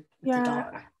going on with the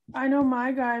dog. I know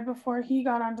my guy, before he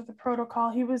got onto the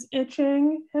protocol, he was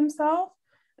itching himself.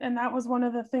 And that was one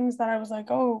of the things that I was like,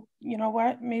 oh, you know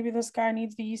what? Maybe this guy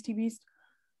needs the yeasty beast.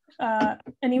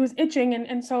 And he was itching.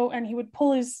 And he would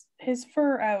pull his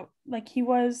fur out. Like he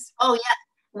was. Oh, yeah.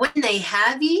 When they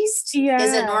have yeast,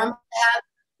 is it normal to have?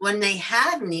 When they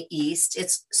have yeast,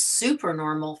 it's super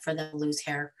normal for them to lose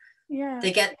hair. Yeah.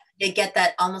 They get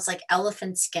that almost like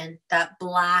elephant skin, that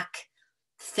black,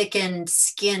 thickened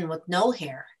skin with no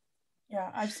hair. Yeah,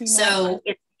 I've seen that. So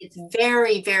it's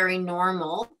very, very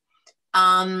normal.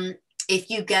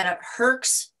 If you get a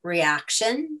Herx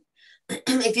reaction,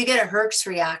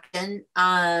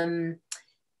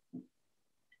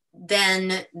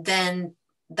 then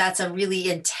that's a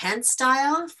really intense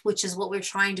die-off, which is what we're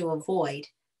trying to avoid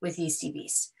with yeasty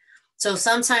beast. So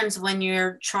sometimes when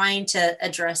you're trying to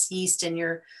address yeast and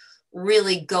you're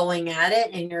really going at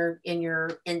it and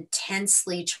you're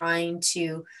intensely trying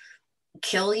to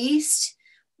kill yeast,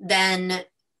 then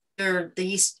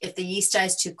if the yeast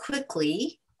dies too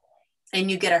quickly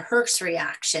and you get a Herx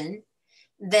reaction,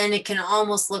 then it can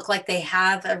almost look like they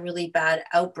have a really bad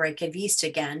outbreak of yeast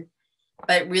again.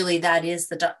 But really that is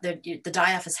the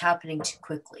die-off is happening too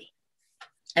quickly.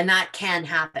 And that can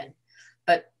happen.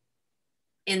 But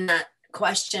in that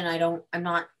question, I'm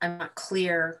not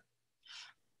clear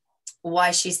why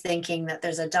she's thinking that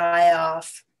there's a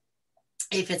die-off,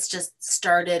 if it's just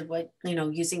started with,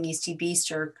 using yeasty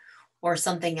beast or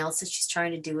something else that she's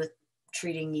trying to do with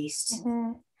treating yeast. Mm-hmm.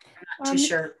 I'm not too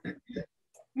sure.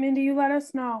 Mindy, you let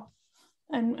us know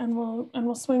and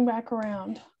we'll swing back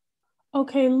around.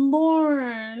 Okay,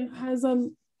 Lauren has a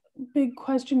big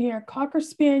question here. Cocker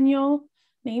Spaniel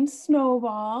named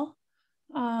Snowball.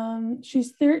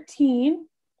 She's 13.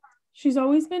 She's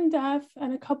always been deaf,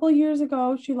 and a couple of years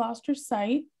ago, she lost her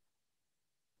sight.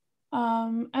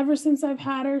 Ever since I've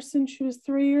had her, since she was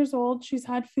 3 years old, she's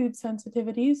had food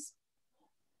sensitivities.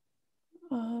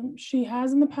 She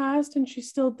has in the past, and she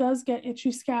still does get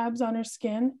itchy scabs on her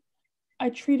skin. I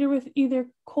treat her with either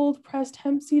cold pressed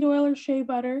hemp seed oil or shea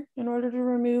butter in order to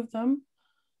remove them.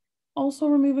 Also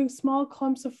removing small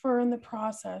clumps of fur in the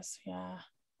process. Yeah.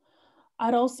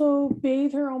 I'd also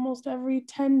bathe her almost every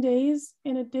 10 days.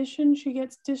 In addition, she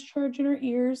gets discharge in her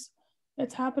ears.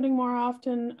 It's happening more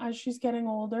often as she's getting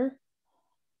older.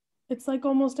 It's like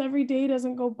almost every day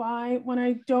doesn't go by when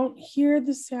I don't hear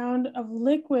the sound of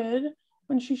liquid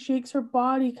when she shakes her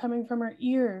body coming from her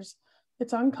ears.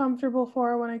 It's uncomfortable for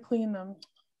her when I clean them.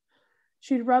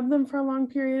 She'd rub them for a long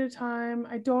period of time.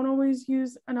 I don't always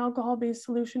use an alcohol-based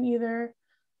solution either.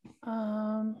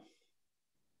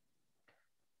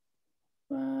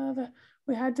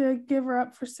 We had to give her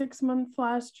up for 6 months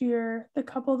last year. The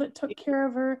couple that took care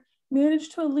of her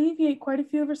managed to alleviate quite a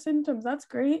few of her symptoms. That's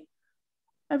great.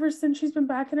 Ever since she's been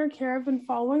back in her care, I've been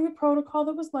following the protocol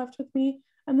that was left with me,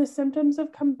 and the symptoms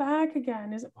have come back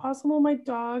again. Is it possible my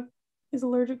dog is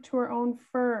allergic to her own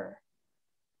fur?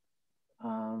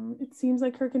 It seems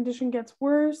like her condition gets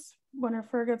worse when her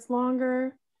fur gets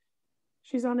longer.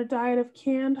 She's on a diet of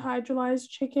canned hydrolyzed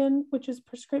chicken, which is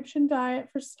prescription diet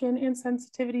for skin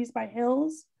insensitivities by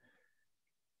Hills.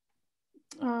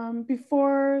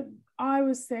 Before I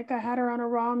was sick, I had her on a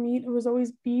raw meat. It was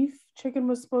always beef. Chicken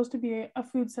was supposed to be a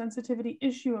food sensitivity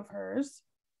issue of hers.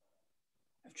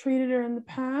 I've treated her in the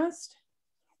past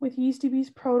with Yeasty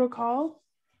Beast protocol.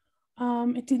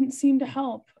 It didn't seem to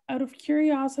help. Out of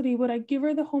curiosity, would I give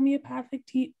her the homeopathic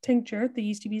tincture, the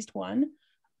Yeasty Beast one,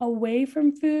 away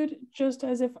from food, just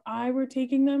as if I were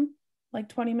taking them, like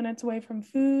 20 minutes away from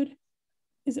food?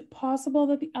 Is it possible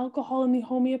that the alcohol in the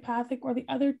homeopathic or the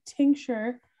other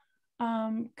tincture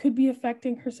could be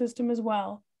affecting her system as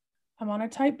well? I'm on a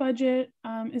tight budget.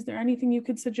 Is there anything you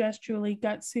could suggest, Julie?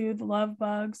 Gut soothe, love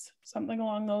bugs, something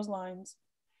along those lines.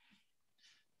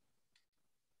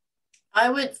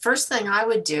 First thing I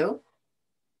would do.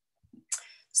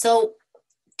 So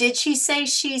did she say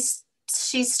she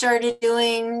started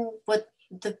doing what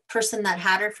the person that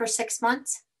had her for 6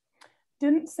 months?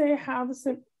 Didn't say how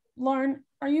Lauren,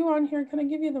 are you on here? Can I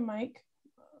give you the mic?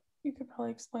 You could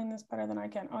probably explain this better than I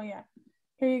can. Oh yeah,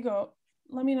 here you go.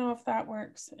 Let me know if that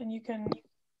works, and you can.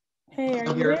 Hey, are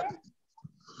you there?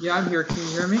 Yeah, I'm here. Can you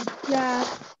hear me? Yeah.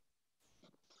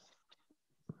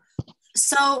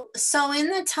 So in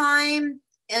the time,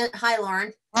 hi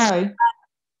Lauren. Hi.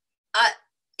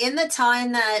 In the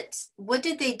time that, what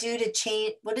did they do to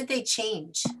change? What did they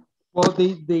change? Well,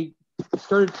 they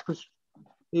started.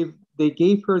 They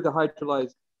gave her the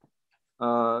hydrolyzed.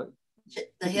 The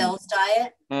Hills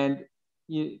diet. And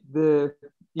the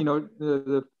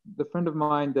friend of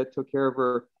mine that took care of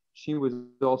her, she was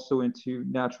also into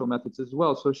natural methods as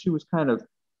well. So she was kind of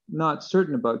not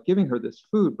certain about giving her this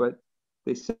food, but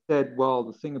they said, well,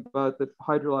 the thing about the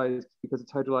hydrolyzed, because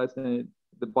it's hydrolyzed and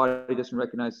the body doesn't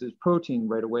recognize it as protein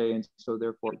right away. And so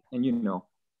therefore,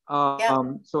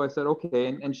 so I said, okay.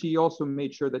 And she also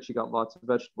made sure that she got lots of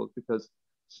vegetables because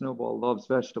Snowball loves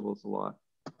vegetables a lot.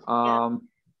 I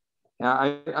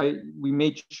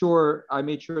made sure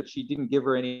that she didn't give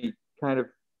her any kind of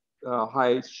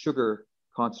high sugar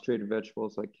concentrated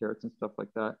vegetables like carrots and stuff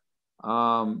like that.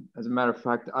 As a matter of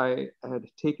fact, I had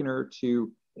taken her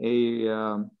to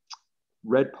a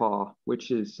red paw,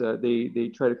 which is they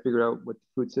try to figure out what the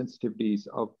food sensitivities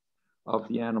of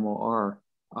the animal are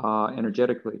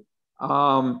energetically.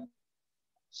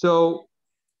 So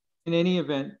in any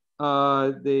event,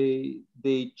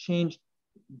 they changed.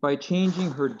 By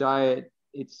changing her diet,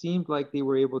 it seemed like they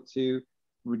were able to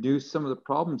reduce some of the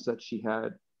problems that she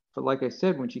had. But like I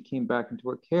said, when she came back into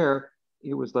her care,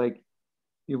 it was like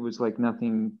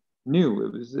nothing new.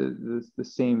 It was the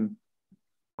same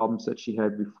problems that she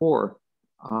had before.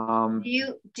 Do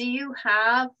you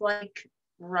have like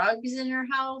rugs in your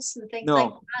house and things like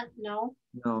that? No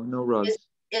rugs.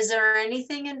 Is there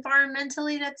anything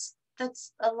environmentally that's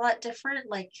a lot different?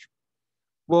 Like,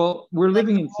 well, we're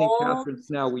living in St. Catharines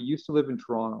now. We used to live in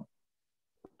Toronto.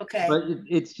 Okay. But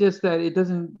it's just that it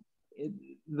doesn't.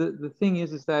 The thing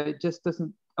is that it just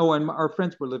doesn't. Oh, and our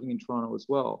friends were living in Toronto as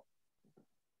well.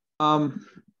 But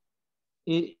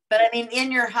I mean,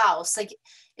 in your house, like,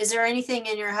 is there anything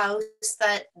in your house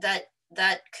that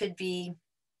could be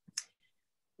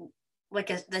like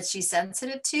that she's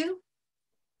sensitive to,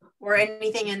 or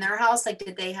anything in their house? Like,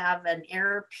 did they have an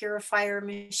air purifier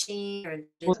machine? Or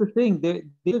well, the thing they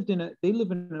live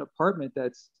in an apartment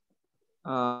that's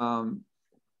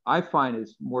I find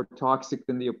is more toxic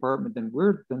than the apartment than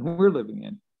we're living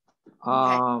in.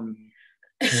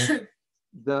 Okay.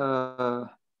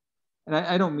 And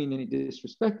I don't mean any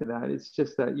disrespect to that. It's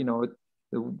just that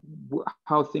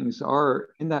how things are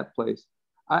in that place.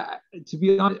 To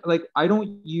be honest, like I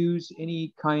don't use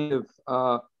any kind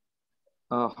of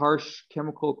harsh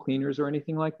chemical cleaners or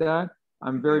anything like that.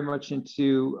 I'm very much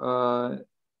into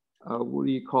what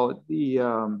do you call it? The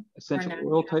essential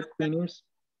oil type cleaners.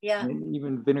 Yeah. And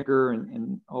even vinegar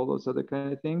and all those other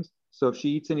kind of things. So if she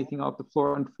eats anything off the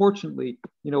floor, unfortunately,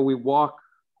 we walk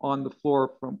on the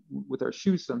floor with our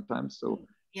shoes sometimes. So,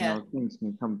 things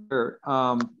can come there.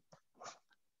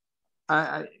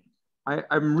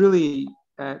 I'm really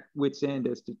at wit's end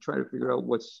as to try to figure out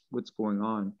what's going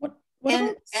on. What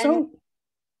about soap?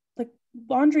 Like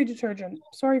laundry detergent?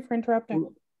 Sorry for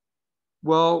interrupting.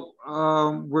 Well,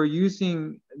 we're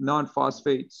using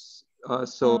non-phosphates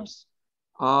soaps.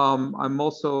 I'm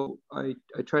also, I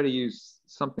try to use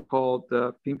something called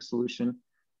pink solution,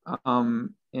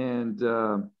 and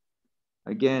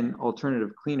again,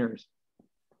 alternative cleaners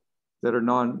that are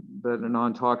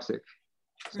non-toxic.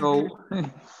 So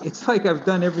it's like I've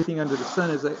done everything under the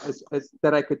sun as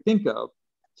that I could think of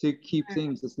to keep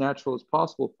things as natural as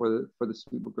possible for the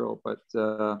sweet little girl. But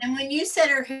and when you said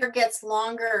her hair gets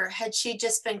longer, had she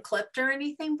just been clipped or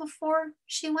anything before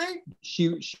she went?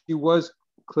 She was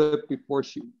clipped before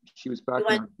she was back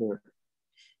on her hair.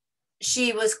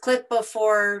 She was clipped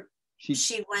before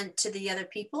she went to the other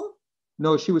people?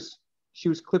 No, she was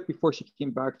clipped before she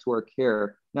came back to our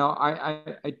care. Now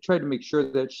I tried to make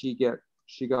sure that she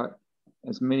got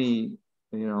as many,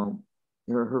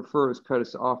 her fur is cut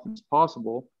as often as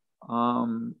possible.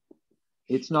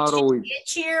 It's not always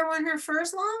itchier when her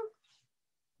fur's long.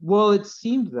 Well, it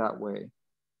seemed that way.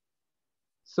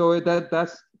 So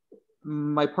that's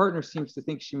my partner seems to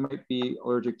think she might be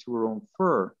allergic to her own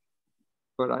fur,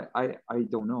 but I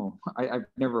don't know. I've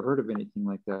never heard of anything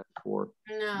like that before.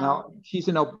 No. Now she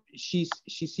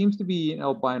seems to be an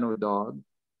albino dog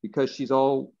because she's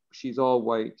all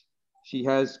white. She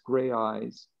has gray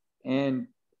eyes, and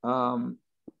her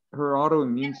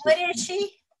autoimmune system. What is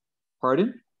she?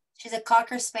 Pardon? She's a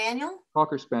Cocker Spaniel?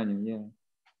 Cocker Spaniel,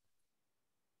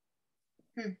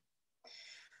 yeah.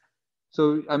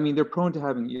 So, I mean, they're prone to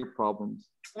having ear problems.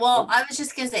 Well, I was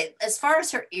just going to say, as far as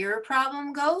her ear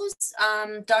problem goes,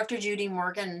 Dr. Judy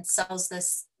Morgan sells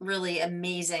this really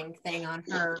amazing thing on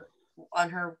her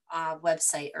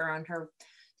website or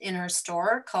in her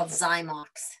store called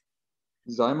Zymox.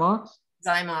 Zymox?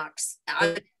 Zymox. I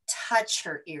would touch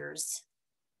her ears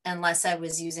unless I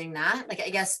was using that. Like, I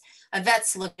guess a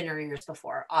vet's looked in her ears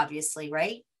before, obviously,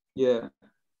 right? Yeah.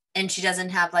 And she doesn't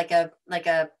have like a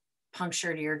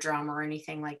punctured eardrum or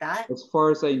anything like that? As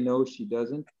far as I know, she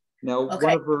doesn't. Now,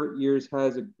 one of her ears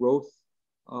has a growth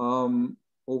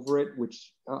over it,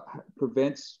 which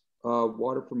prevents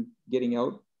water from getting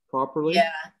out properly.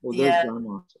 Yeah, well, yeah.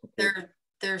 Okay.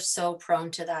 They're so prone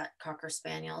to that, Cocker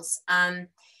Spaniels.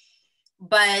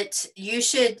 But you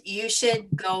should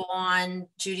go on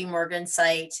Judy Morgan's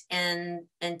site and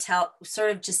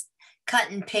sort of just cut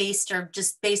and paste or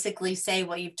just basically say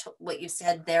what you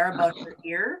said there about her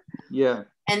ear. Yeah.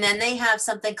 And then they have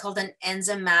something called an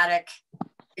enzymatic.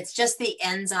 It's just the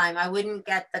enzyme. I wouldn't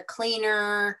get the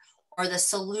cleaner or the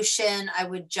solution. I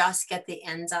would just get the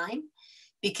enzyme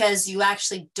because you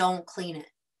actually don't clean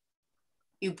it.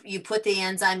 You put the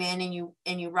enzyme in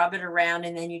and you rub it around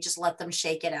and then you just let them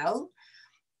shake it out.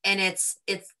 And it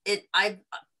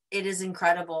is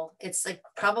incredible. It's like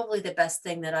probably the best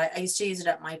thing that I used to use it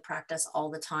at my practice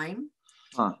all the time.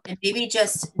 Huh. And maybe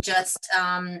just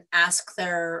ask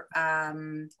their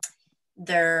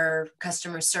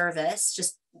customer service,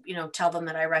 just, tell them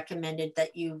that I recommended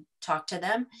that you talk to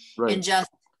them. Right.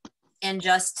 and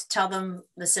just tell them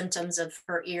the symptoms of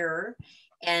her ear.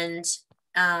 And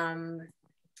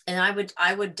I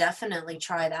would definitely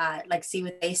try that, like see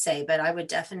what they say, but I would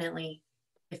definitely,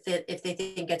 if they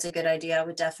think it's a good idea, I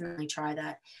would definitely try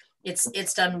that.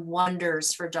 It's done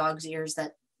wonders for dogs' ears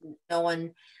that no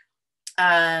one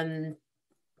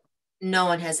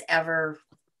has ever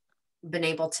been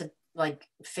able to like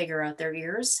figure out their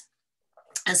ears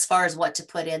as far as what to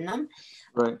put in them.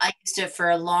 Right. I used it for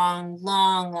a long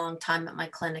time at my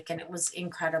clinic and it was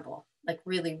incredible, like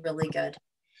really, really good.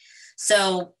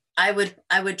 So I would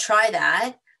try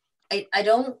that. I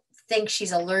don't think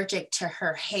she's allergic to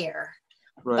her hair.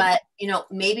 Right. But,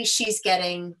 maybe she's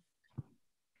getting,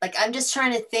 like, I'm just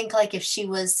trying to think, like, if she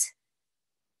was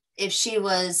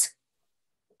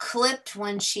clipped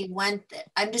when she went,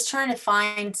 I'm just trying to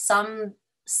find some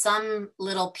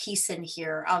little piece in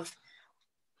here of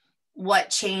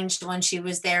what changed when she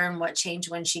was there and what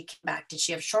changed when she came back. Did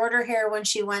she have shorter hair when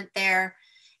she went there?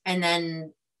 And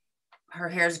then her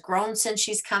hair's grown since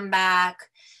she's come back.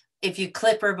 If you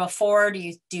clip her before,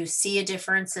 do you see a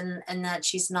difference in that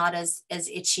she's not as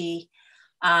itchy?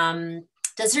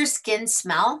 Does her skin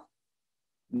smell?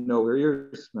 No, her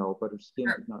ears smell, but her skin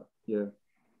is not. Yeah.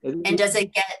 And does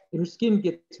it get? Her skin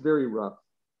gets very rough,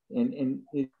 and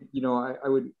it, you know, I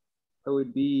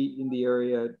would be in the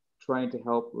area trying to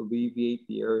help alleviate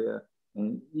the area,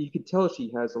 and you could tell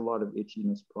she has a lot of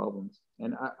itchiness problems.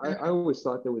 And I always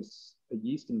thought there was a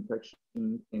yeast infection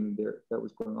thing there that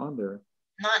was going on there.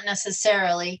 Not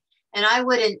necessarily. And I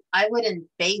wouldn't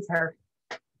bathe her.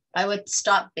 I would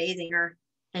stop bathing her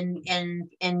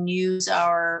and use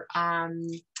our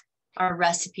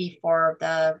recipe for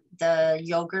the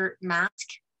yogurt mask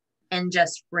and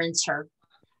just rinse her.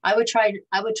 I would try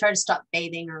to stop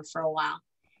bathing her for a while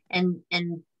and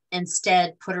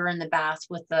instead put her in the bath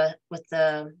with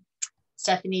the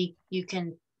Stephanie, you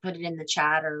can put it in the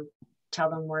chat or tell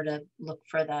them where to look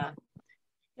for the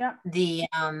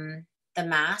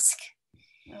mask.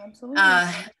 Absolutely.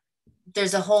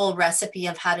 There's a whole recipe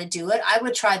of how to do it. I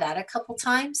would try that a couple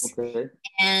times. Okay.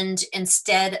 And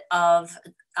instead of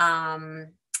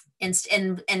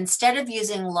instead of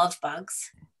using love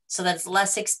bugs, so that's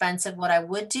less expensive, what I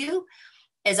would do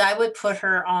is I would put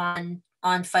her on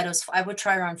I would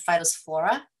try her on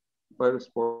Phytosphlora.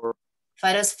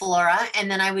 Phytosphlora,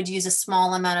 and then I would use a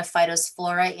small amount of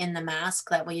Phytosphlora in the mask.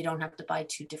 That way you don't have to buy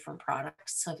two different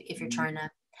products. So if you're trying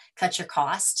to cut your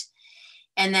cost.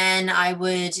 And then I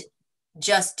would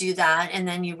just do that. And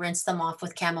then you rinse them off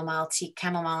with chamomile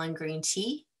and green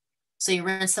tea. So you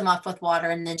rinse them off with water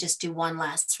and then just do one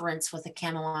last rinse with a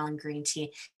chamomile and green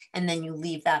tea. And then you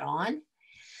leave that on.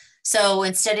 So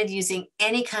instead of using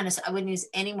any kind of, I wouldn't use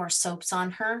any more soaps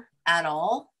on her at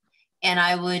all. And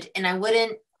I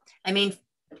wouldn't, I mean,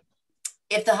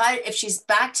 if she's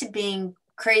back to being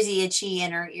crazy itchy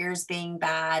and her ears being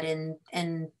bad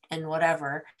and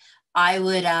whatever, I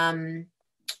wouldn't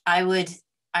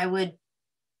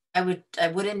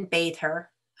bathe her.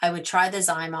 I would try the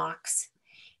Zymox,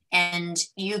 and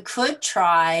you could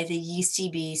try the Yeasty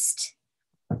Beast.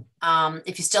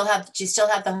 If you still have, do you still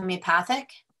have the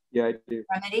homeopathic? Yeah, I do.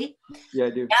 Remedy? Yeah, I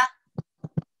do. Yeah.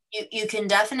 You can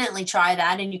definitely try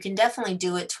that, and you can definitely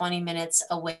do it 20 minutes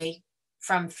away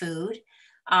from food.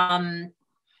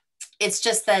 It's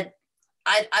just that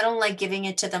I don't like giving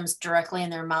it to them directly in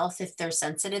their mouth if they're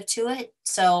sensitive to it.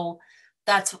 So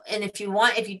that's, and if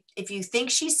you think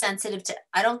she's sensitive to,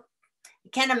 I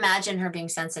can't imagine her being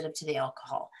sensitive to the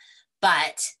alcohol.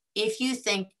 But if you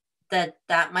think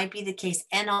that might be the case,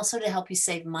 and also to help you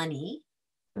save money,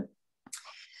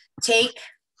 take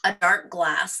a dark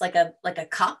glass, like a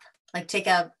cup, like take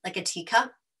a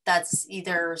teacup that's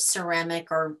either ceramic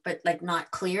but like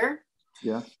not clear.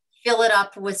 Yeah. Fill it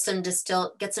up with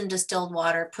get some distilled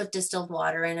water, put distilled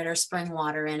water in it or spring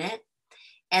water in it.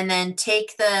 And then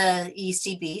take the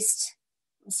Yeasty Beast.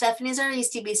 Stephanie, is our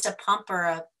Yeasty Beast a pump or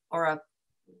a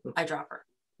eyedropper?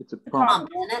 It's a pump.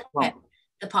 Isn't it? Pump. Okay.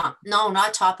 The pump. No,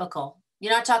 not topical.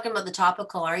 You're not talking about the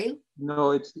topical, are you?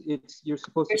 No, it's you're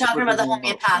supposed to. You're talking about the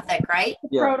homeopathic, right?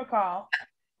 Yeah. Protocol.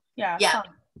 Yeah. Yeah. Pump.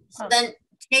 So then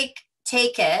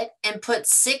take it and put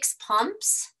 6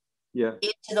 pumps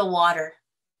into the water.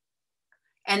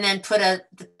 And then put a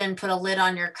lid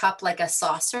on your cup like a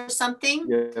saucer or something.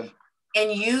 Yeah.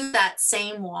 And use that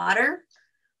same water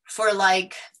for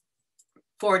like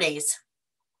 4 days.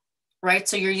 Right?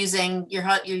 So you're using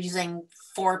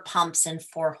 4 pumps in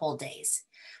 4 whole days.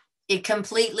 It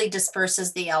completely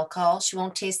disperses the alcohol. She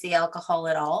won't taste the alcohol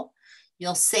at all.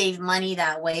 You'll save money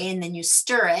that way. And then you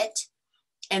stir it.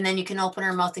 And then you can open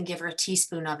her mouth and give her a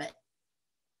teaspoon of it.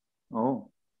 Oh.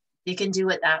 You can do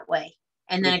it that way.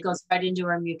 And then it goes right into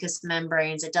her mucous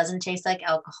membranes. It doesn't taste like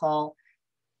alcohol.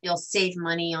 You'll save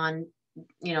money on,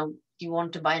 you won't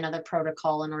have to buy another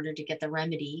protocol in order to get the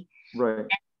remedy. Right.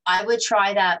 And I would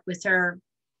try that with her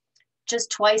just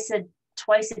twice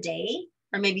a day,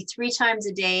 or maybe 3 times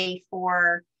a day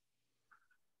for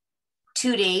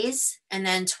 2 days, and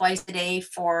then twice a day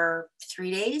for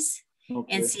 3 days,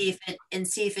 and see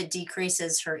if it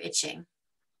decreases her itching.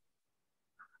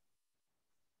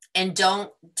 And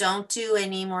don't do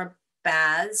any more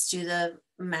baths. Do the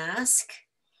mask,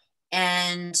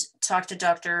 and talk to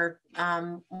Dr.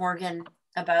 Morgan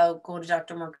about, go to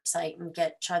Dr. Morgan's site and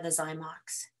try the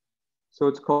Zymox. So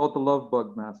it's called the love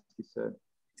bug mask, you said?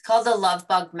 It's called the love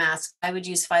bug mask. I would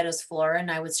use Phytosphlora,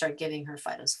 and I would start giving her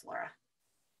Phytosphlora.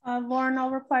 Lauren,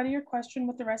 I'll reply to your question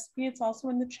with the recipe. It's also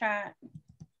in the chat.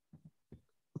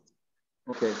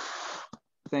 Okay,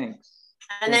 thanks.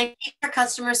 And then keep our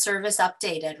customer service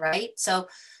updated, right? So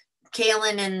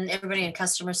Kaylin and everybody in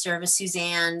customer service,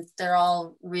 Suzanne, they're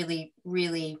all really,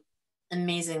 really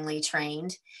amazingly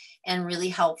trained and really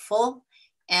helpful.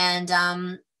 And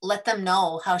let them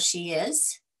know how she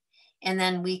is. and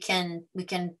then we can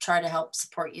try to help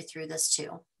support you through this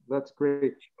too. That's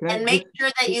great. And make sure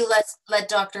that you let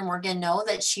Dr. Morgan know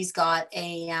that she's got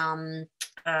a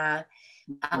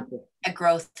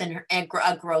growth in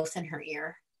her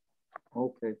ear.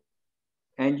 Okay.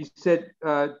 And you said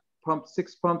pump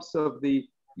 6 pumps of the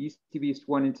yeasty beast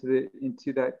one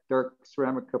into that dark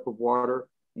ceramic cup of water.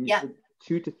 And you said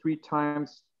 2 to 3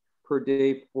 times per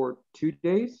day for 2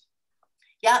 days?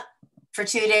 Yep, for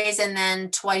 2 days, and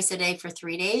then twice a day for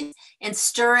 3 days. And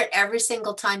stir it every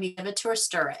single time you give it to her.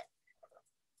 Stir it.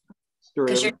 Stir it.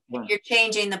 Because you're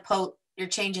changing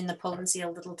the potency a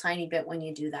little tiny bit when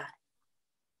you do that.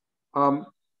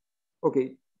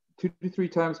 Okay, 2 to 3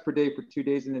 times per day for 2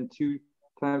 days, and then 2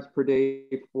 times per day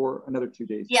for another 2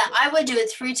 days. Yeah, I would do it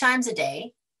 3 times a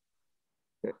day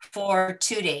for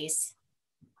 2 days,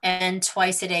 and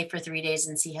twice a day for 3 days,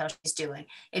 and see how she's doing.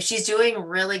 If she's doing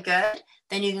really good,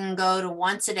 then you can go to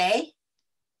once a day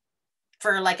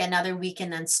for like another week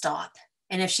and then stop.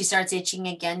 And if she starts itching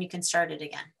again, you can start it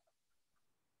again.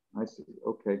 I see.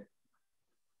 Okay.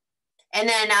 And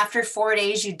then after 4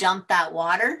 days, you dump that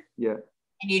water. Yeah.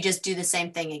 And you just do the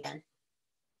same thing again.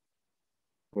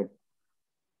 Okay.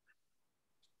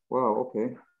 Wow.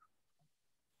 Okay.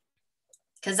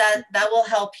 Because that will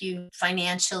help you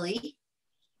financially,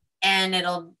 and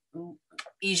it'll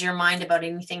ease your mind about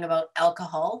anything about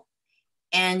alcohol.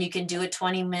 And you can do it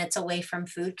 20 minutes away from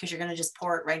food, because you're going to just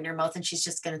pour it right in your mouth, and she's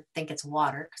just going to think it's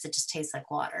water because it just tastes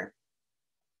like water.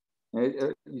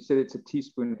 You said it's a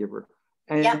teaspoon giver.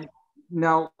 And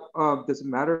now, does it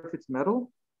matter if it's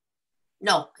metal?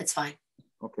 No, it's fine.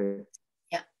 Okay.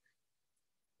 Yeah.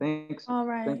 Thanks. All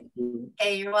right. Thank you.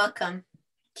 Hey, you're welcome.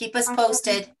 Keep us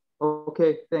posted.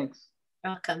 Okay, thanks.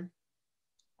 You're welcome.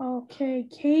 Okay,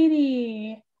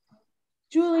 Katie.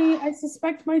 Julie, I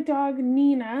suspect my dog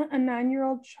Nina, a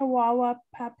 9-year-old Chihuahua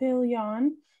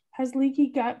Papillon, has leaky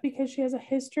gut because she has a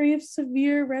history of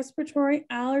severe respiratory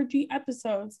allergy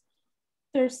episodes.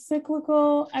 They're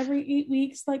cyclical, every 8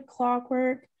 weeks like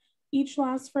clockwork. Each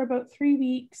lasts for about 3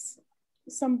 weeks.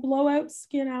 Some blowout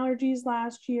skin allergies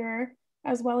last year,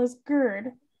 as well as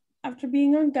GERD. After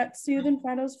being on Gut Soothe and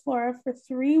Phytophthora for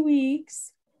 3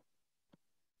 weeks,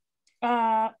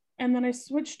 and then I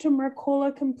switched to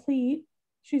Mercola Complete,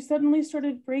 she suddenly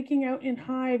started breaking out in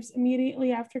hives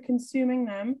immediately after consuming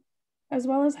them, as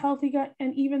well as Healthy Gut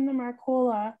and even the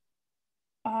Mercola.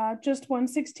 Just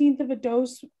 1/16 of a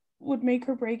dose would make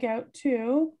her break out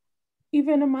too.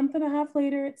 Even a month and a half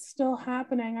later, it's still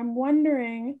happening. I'm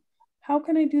wondering, how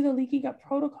can I do the leaky gut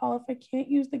protocol if I can't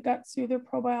use the Gut Soother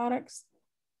probiotics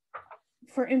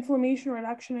for inflammation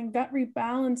reduction and gut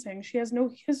rebalancing? She has no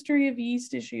history of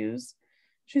yeast issues.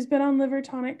 She's been on liver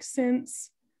tonic since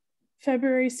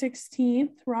February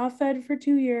 16th, raw fed for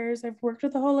 2 years. I've worked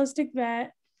with a holistic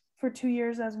vet for 2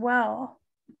 years as well.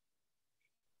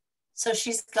 So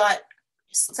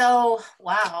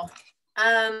wow.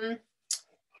 Hang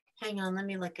on, let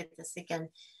me look at this again.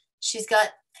 She's got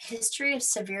history of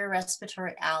severe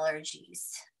respiratory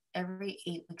allergies every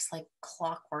 8 weeks like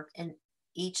clockwork, and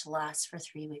each lasts for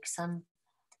 3 weeks. Some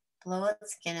blowout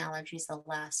skin allergies the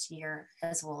last year,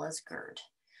 as well as GERD.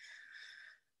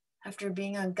 After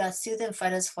being on Gut Soothe and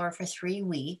Phytophthora for 3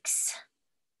 weeks.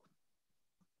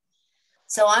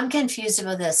 So I'm confused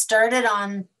about this. Started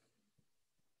on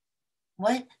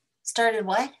what? Started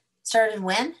what? Started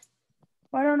when?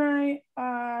 Why don't I,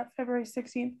 February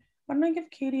 16th, why don't I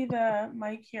give Katie the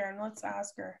mic here and let's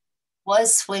ask her.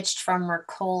 Was switched from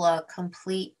Mercola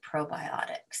Complete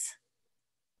probiotics.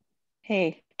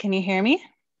 Hey, can you hear me?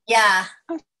 Yeah.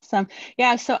 Awesome.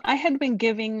 Yeah, so I had been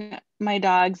giving my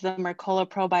dogs the Mercola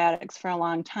probiotics for a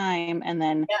long time, and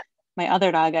then my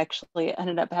other dog actually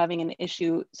ended up having an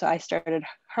issue, so I started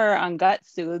her on Gut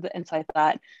Soothe, and so I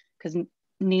thought, because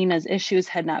Nina's issues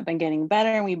had not been getting better,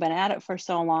 and we've been at it for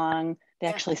so long, they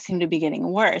actually seem to be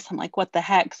getting worse. I'm like, what the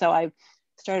heck? So I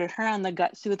started her on the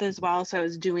Gut Soothe as well, so I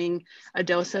was doing a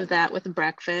dose of that with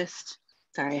breakfast.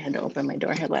 Sorry, I had to open my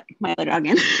door here, let my other dog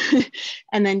in.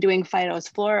 And then doing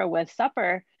Phytophthora with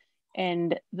supper.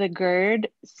 And the GERD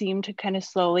seemed to kind of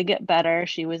slowly get better.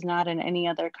 She was not in any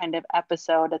other kind of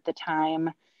episode at the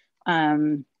time.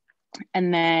 And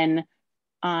then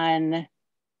on,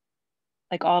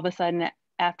 like, all of a sudden,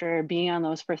 after being on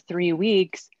those for 3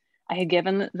 weeks, I had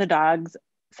given the dogs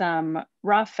some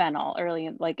raw fennel early,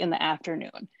 like in the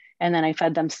afternoon. And then I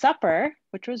fed them supper,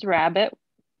 which was rabbit,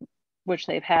 which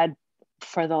they've had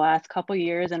for the last couple of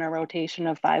years in a rotation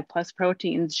of 5+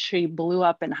 proteins. She blew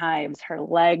up in hives, her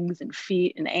legs and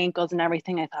feet and ankles and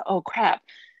everything. I thought, oh crap,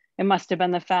 it must have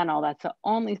been the fennel. That's the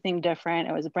only thing different.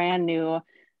 It was brand new.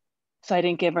 So I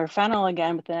didn't give her fennel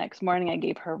again, but the next morning I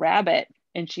gave her rabbit,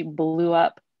 and she blew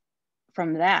up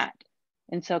from that.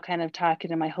 And so kind of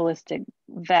talking to my holistic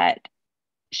vet,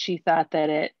 she thought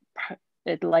that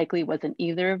it likely wasn't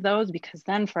either of those, because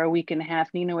then for a week and a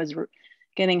half, Nina was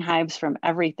getting hives from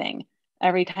everything.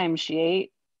 Every time she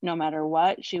ate, no matter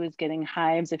what, she was getting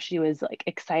hives. If she was like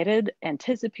excited,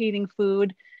 anticipating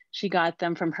food, she got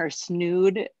them from her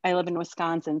snood. I live in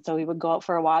Wisconsin, so we would go out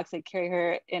for walks. I'd carry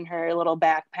her in her little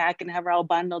backpack and have her all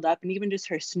bundled up, and even just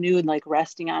her snood like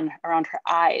resting on around her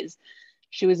eyes.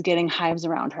 She was getting hives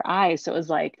around her eyes. So it was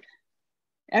like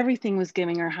everything was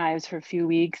giving her hives for a few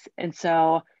weeks. And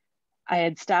so I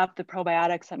had stopped the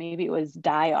probiotics. Maybe it was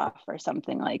die off or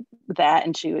something like that.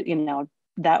 And she, you know,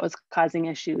 that was causing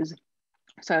issues.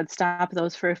 So I'd stop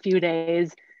those for a few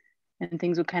days and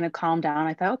things would kind of calm down.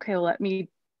 I thought, okay, well, let me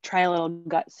try a little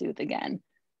gut soothe again.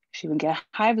 She would get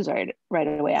hives right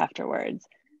away afterwards.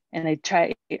 And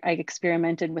I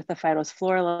experimented with the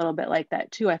phytophthora a little bit like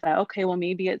that too. I thought, okay, well,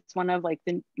 maybe it's one of like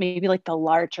maybe like the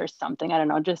larch or something. I don't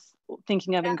know, just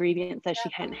thinking of ingredients that she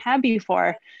hadn't had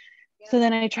before. So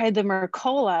then I tried the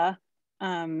Mercola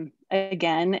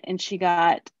again, and she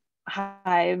got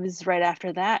hives right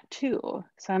after that too.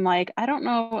 So I'm like, I don't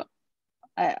know.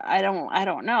 I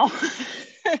don't know.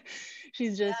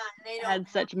 She's just had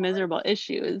such miserable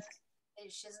issues.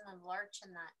 She doesn't have larch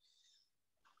in that.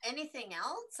 Anything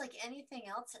else? Like anything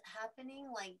else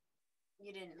happening? Like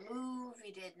you didn't move,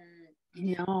 you didn't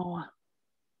No.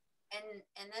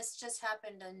 And this just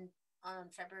happened on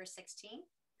February 16th?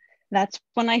 That's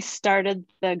when I started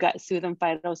the gut soothe and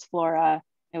phytophthora.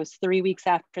 It was 3 weeks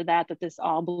after that this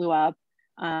all blew up.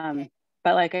 Okay.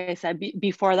 But like I said,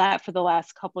 before that, for the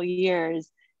last couple of years,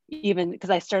 even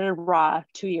because I started raw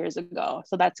 2 years ago.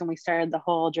 So that's when we started the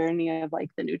whole journey of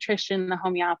like the nutrition, the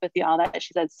homeopathy, all that.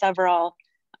 She's had several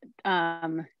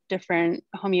different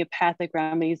homeopathic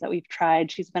remedies that we've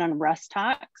tried. She's been on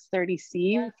Rustox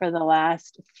 30C for the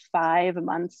last 5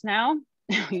 months now.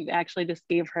 We actually just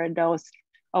gave her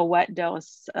a wet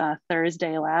dose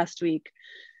Thursday last week.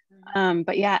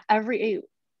 But yeah,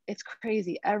 it's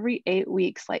crazy. Every 8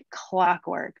 weeks, like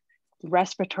clockwork,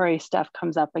 respiratory stuff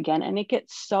comes up again, and it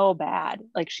gets so bad.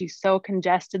 Like she's so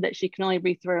congested that she can only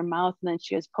breathe through her mouth, and then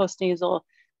she has postnasal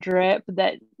drip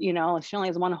that, you know, she only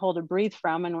has one hole to breathe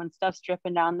from, and when stuff's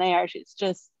dripping down there,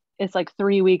 it's like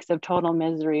 3 weeks of total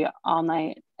misery all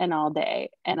night and all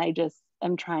day. And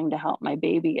I'm trying to help my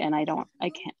baby, and I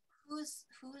can't. Who's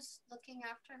looking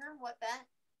after her? What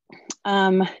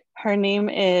vet? Her name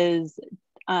is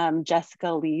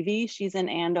Jessica Levy. She's in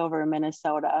Andover,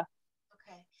 Minnesota.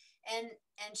 Okay.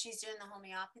 And she's doing the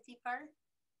homeopathy part?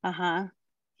 Uh-huh.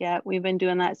 Yeah, we've been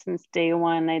doing that since day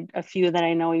one. A few that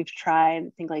I know we've tried,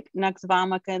 I think like Nux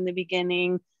vomica in the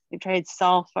beginning. We've tried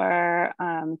sulfur,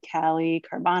 Kali,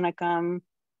 carbonicum.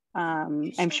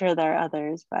 I'm sure there are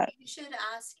others, but you should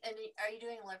ask. And are you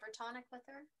doing liver tonic with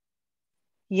her?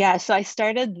 Yeah, so I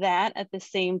started that at the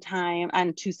same time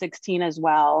on 216 as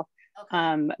well.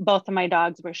 Okay. Both of my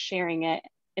dogs were sharing it,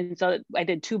 and so I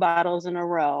did 2 bottles in a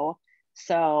row.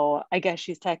 So I guess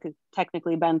she's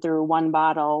technically been through 1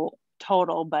 bottle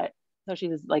total, but so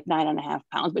she's like 9.5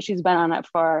 pounds, but she's been on it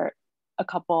for a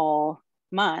couple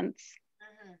months.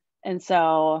 Mm-hmm. And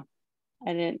so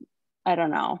I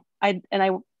don't know.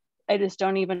 I just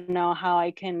don't even know how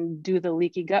I can do the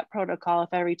leaky gut protocol if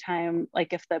every time,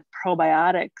 like if the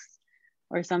probiotics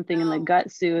or something in the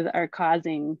gut soothe are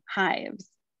causing hives.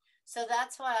 So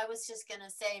that's why I was just going to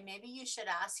say, maybe you should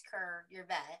ask your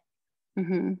vet,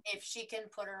 if she can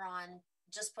put her on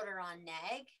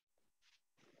NAG.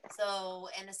 So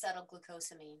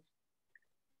N-acetylglucosamine.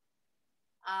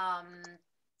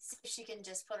 See if she can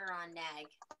just put her on NAG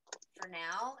for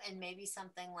now, and maybe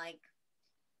something like,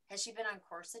 has she been on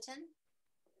quercetin?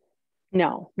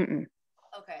 No. Mm-mm.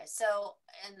 Okay, so,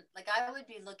 and like I would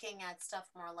be looking at stuff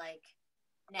more like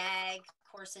NAG,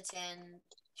 quercetin,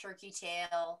 turkey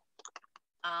tail.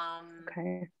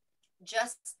 Okay.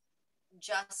 Just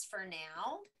for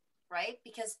now, right?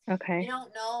 Because you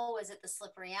don't know, is it the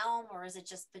slippery elm or is it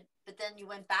just, but then you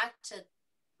went back to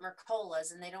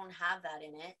Mercolas and they don't have that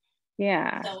in it.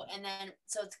 Yeah. So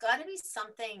it's got to be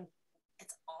something.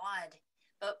 It's odd,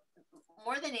 but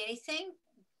more than anything,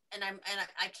 and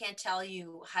I can't tell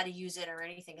you how to use it or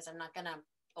anything because I'm not gonna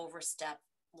overstep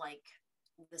like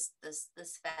this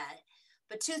vet.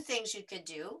 But 2 things you could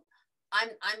do.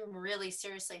 I'm really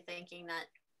seriously thinking that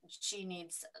she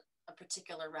needs a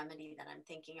particular remedy that I'm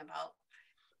thinking about.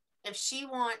 If she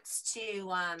wants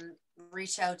to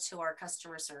reach out to our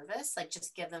customer service, like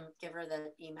just give her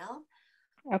the email.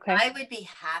 Okay. I would be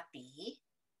happy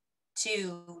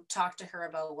to talk to her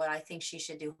about what I think she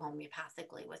should do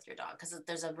homeopathically with your dog, because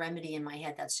there's a remedy in my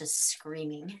head that's just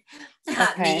screaming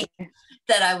at me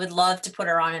that I would love to put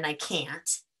her on and I can't.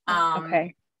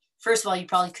 First of all, you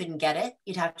probably couldn't get it.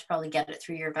 You'd have to probably get it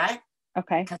through your vet.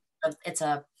 Okay. Because it's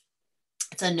a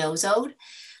nosode.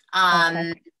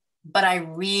 But I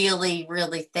really,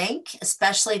 really think,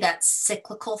 especially that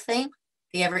cyclical thing,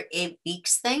 the every 8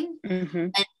 weeks thing,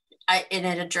 and I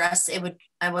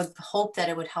would hope that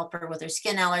it would help her with her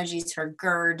skin allergies, her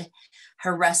GERD,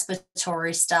 her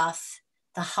respiratory stuff,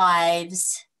 the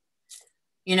hives.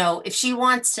 You know, if she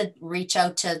wants to reach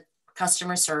out to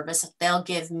customer service, they'll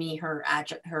give me her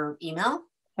email.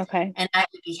 Okay. And I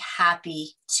would be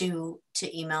happy to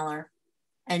email her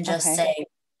and just say,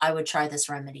 I would try this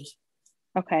remedy.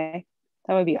 Okay.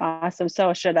 That would be awesome.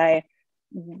 So should I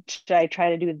try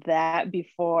to do that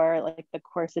before like the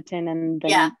quercetin and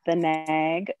the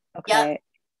nag? Okay.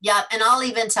 Yeah. And I'll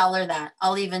even tell her that.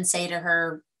 I'll even say to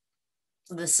her,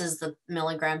 this is the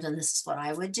milligrams and this is what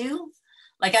I would do.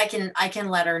 Like I can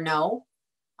let her know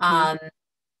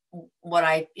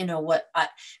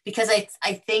because I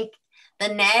think the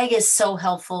nag is so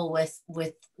helpful with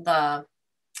the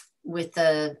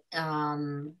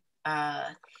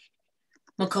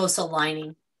mucosal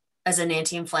lining as an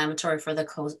anti-inflammatory for the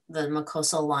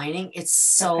mucosal lining. It's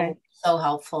so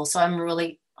helpful. So I'm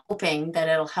really hoping that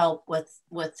it'll help with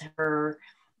her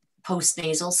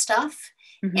postnasal stuff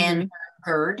and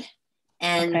her GERD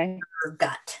and her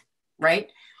gut,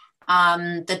 right?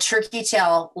 The turkey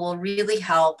tail will really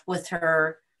help with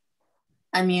her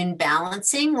immune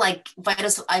balancing, like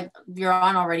you're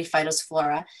on already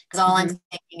Phytosflora, because all I'm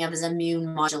thinking of is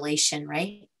immune modulation,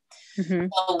 right? So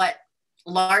what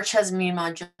Larch has immune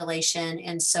modulation,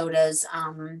 and so does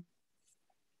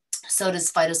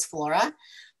Phytosflora,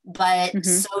 but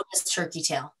so does turkey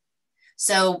tail.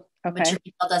 So but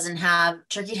turkey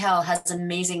tail has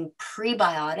amazing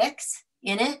prebiotics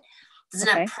in it. Doesn't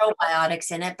have probiotics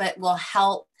in it, but will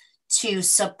help to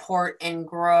support and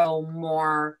grow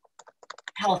more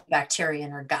healthy bacteria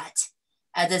in her gut.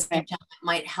 At the same time, it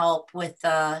might help with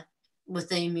the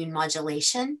immune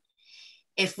modulation.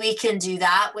 If we can do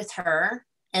that with her,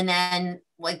 and then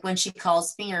like when she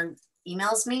calls me or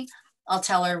emails me, I'll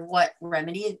tell her what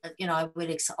remedy,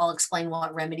 I'll explain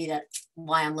what remedy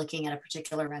why I'm looking at a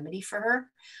particular remedy for her.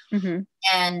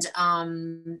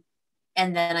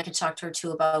 And then I can talk to her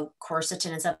too about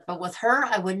quercetin and stuff. But with her,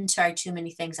 I wouldn't try too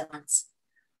many things at once.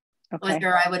 With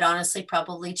her, I would honestly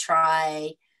probably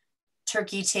try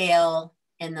turkey tail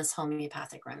and this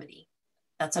homeopathic remedy.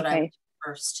 That's what I would do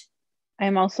first.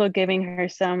 I'm also giving her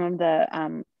some of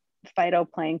the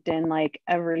phytoplankton like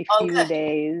every few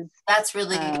days. That's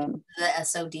really the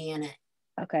SOD in it.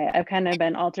 Okay, I've kind of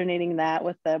been alternating that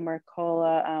with the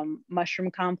Mercola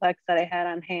mushroom complex that I had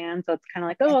on hand. So it's kind of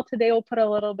like, oh, today we'll put a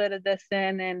little bit of this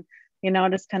in, and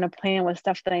just kind of playing with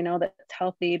stuff that I know that's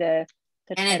healthy to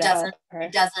and it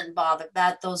doesn't bother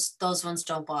that those ones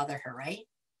don't bother her, right?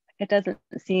 It doesn't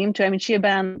seem to. I mean, she'd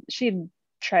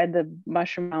tried the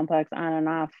mushroom complex on and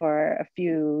off for a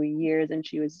few years and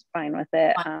she was fine with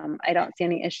it. I don't see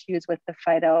any issues with the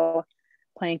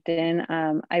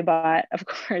phytoplankton. I bought, of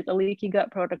course, a leaky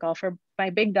gut protocol for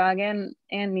my big dog and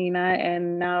Nina,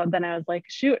 and then I was like,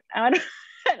 shoot, I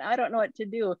don't know what to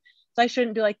do. So I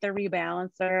shouldn't do like the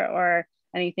rebalancer or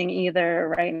anything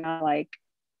either right now. Like,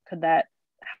 could that?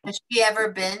 Has she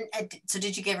ever been? So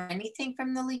did you give her anything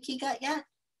from the leaky gut yet?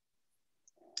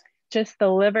 Just the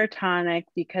liver tonic,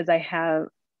 because I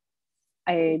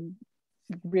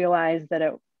realized that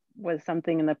it was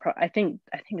something in I think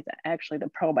it's actually the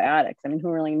probiotics. I mean,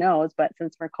 who really knows? But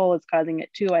since Mercola is causing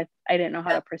it too, I didn't know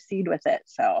how to proceed with it.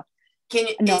 So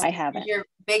I haven't. Your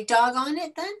big dog on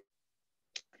it then?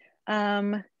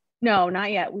 No,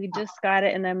 not yet. We just got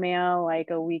it in the mail like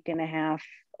a week and a half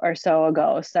or so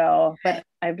ago. So, but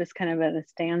I've just kind of at a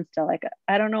standstill. Like,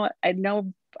 I don't know. I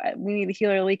know we need to heal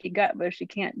her leaky gut, but if she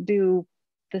can't do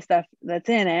the stuff that's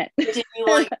in it. Do you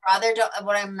want your other dog?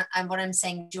 What I'm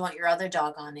saying, do you want your other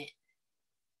dog on it?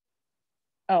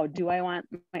 Oh, do I want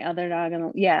my other dog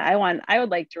on? Yeah, I would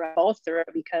like to run both through it,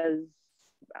 because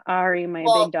Ari, my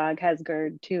big dog, has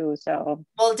GERD too. So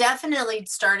definitely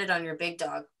start it on your big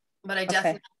dog, but I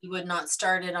definitely would not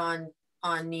start it on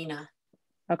Nina.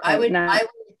 Okay.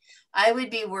 I would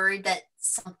be worried that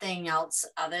something else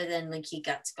other than leaky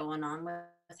gut's going on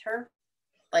with her.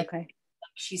 Like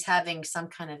she's having some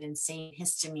kind of insane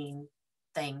histamine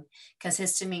thing, because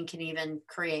histamine can even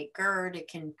create GERD. It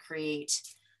can create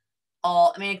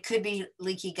it could be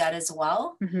leaky gut as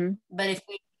well. But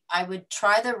I would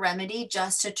try the remedy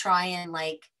just to try and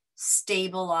like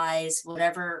stabilize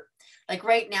whatever. Like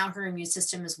right now, her immune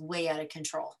system is way out of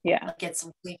control. Yeah. Like it's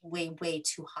way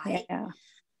too high. Yeah.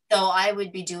 So I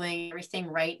would be doing everything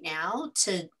right now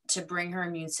to bring her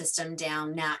immune system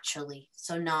down naturally.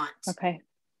 So not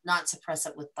suppress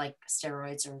it with like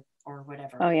steroids or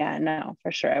whatever. Oh yeah, no,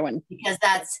 for sure. I wouldn't. Because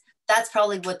that's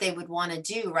probably what they would want to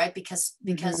do, right? Because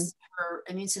her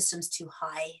immune system's too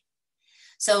high.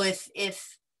 So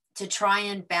if to try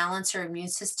and balance her immune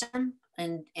system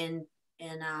and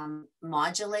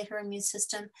modulate her immune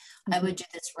system, I would do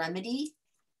this remedy,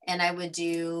 and I would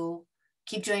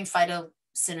keep doing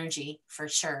phytosynergy for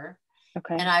sure.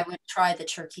 Okay. And I would try the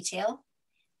turkey tail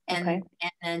and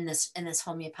then this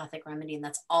homeopathic remedy, and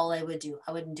that's all I would do.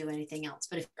 I wouldn't do anything else.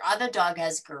 But if your other dog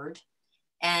has GERD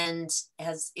and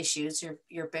has issues,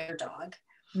 your bear dog,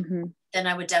 then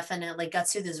I would definitely,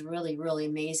 Gutsoothe is really, really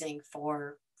amazing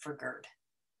for GERD.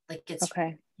 Like it's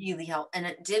really help, and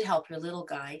it did help your little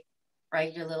guy,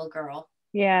 right? Your little girl.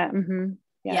 Yeah.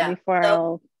 Yeah. Before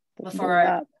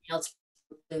it's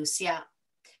loose. Yeah.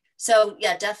 So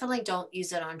yeah, definitely don't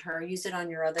use it on her. Use it on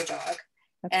your other dog,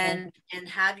 and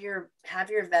have your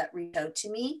vet reach out to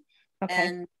me,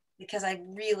 and because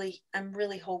I'm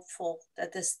really hopeful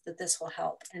that this will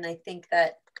help, and I think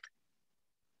that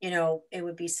it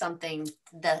would be something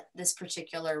that this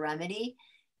particular remedy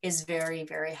is very,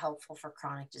 very helpful for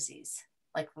chronic disease,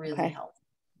 like really helpful.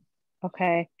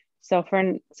 Okay. So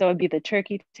it'd be the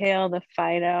turkey tail, the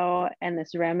phyto, and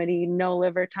this remedy, no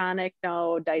liver tonic,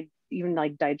 no even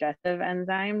like digestive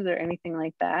enzymes or anything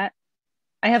like that.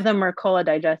 I have the Mercola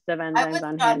digestive enzymes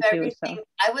on hand too. So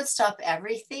I would stop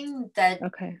everything that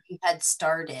you had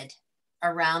started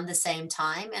around the same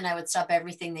time, and I would stop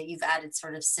everything that you've added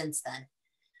sort of since then.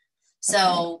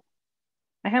 So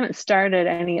I haven't started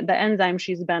the enzyme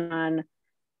she's been on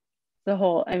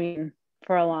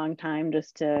for a long time,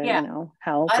 just to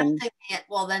help. I don't think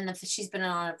then if she's been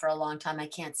on it for a long time, I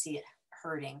can't see it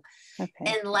hurting.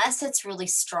 Unless it's really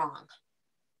strong,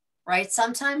 right?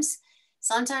 Sometimes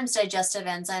digestive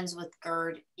enzymes with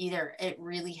GERD, either it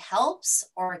really helps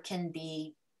or it can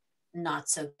be not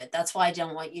so good. That's why I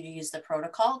don't want you to use the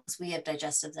protocol, because we have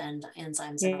digestive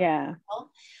enzymes in our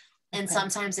protocol. And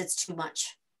sometimes it's too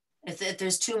much. If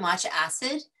there's too much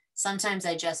acid, sometimes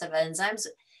digestive enzymes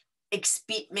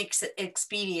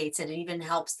expediates it. It even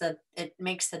helps it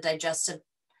makes the digestive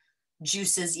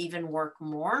juices even work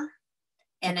more.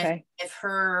 And if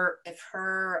her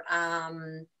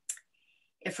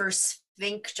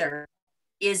sphincter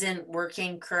isn't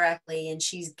working correctly and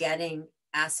she's getting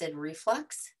acid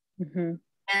reflux, and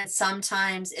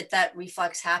sometimes if that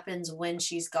reflux happens when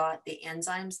she's got the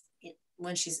enzymes,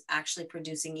 when she's actually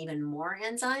producing even more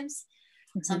enzymes,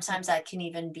 sometimes that can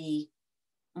even be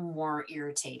more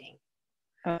irritating.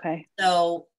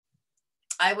 So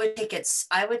I would take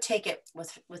it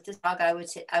with this dog. I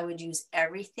would use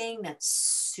everything that's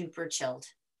super chilled,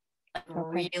 like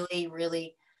really,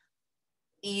 really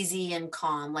easy and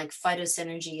calm. Like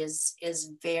phytosynergy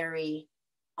is very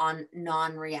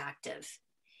non-reactive,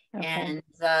 and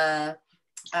the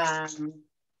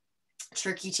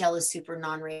turkey tail is super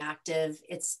non-reactive.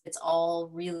 It's all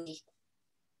really,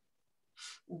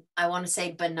 I want to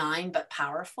say benign but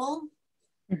powerful,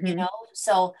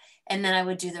 So, and then I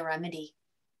would do the remedy.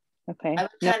 I would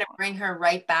kind of bring her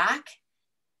right back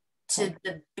to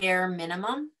the bare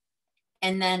minimum,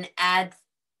 and then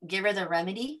give her the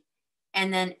remedy,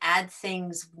 and then add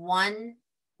things one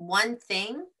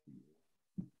thing,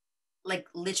 like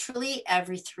literally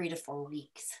every 3 to 4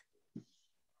 weeks.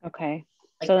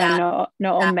 Like so then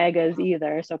no omegas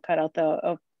either. So cut out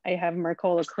I have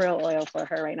Mercola krill oil for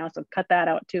her right now, so cut that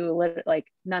out too. Like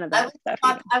none of that stuff.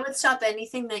 I would stop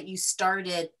anything that you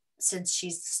started since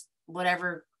she's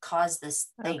whatever caused this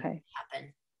thing to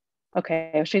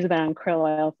happen. She's been on krill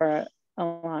oil for a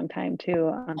long time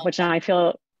too, which now I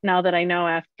feel, now that I know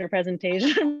after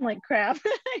presentation, I'm like crap.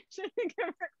 I shouldn't give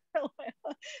her krill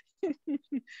oil.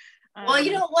 Well,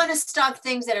 you don't want to stop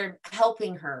things that are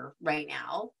helping her right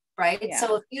now, right?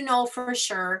 So if you know for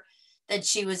sure that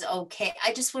she was okay,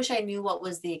 I just wish I knew what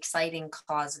was the exciting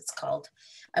cause, it's called.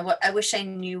 I wish I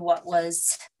knew what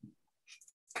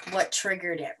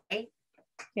triggered it, right?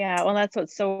 Yeah, well, that's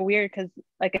what's so weird, because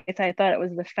like I said, I thought it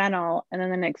was the fennel, and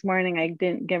then the next morning I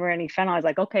didn't give her any fennel. I was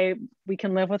like, okay, we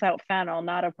can live without fennel,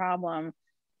 not a problem.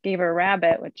 Gave her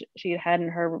rabbit, which she had in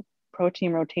her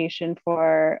protein rotation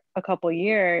for a couple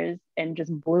years, and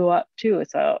just blew up too.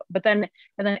 So, and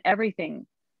then everything,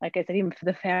 like I said, even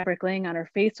the fabric laying on her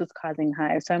face was causing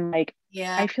hives. So I'm like,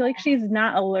 I feel like she's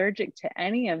not allergic to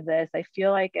any of this. I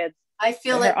feel like her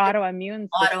autoimmune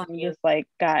system just like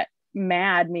got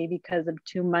mad, maybe because of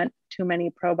too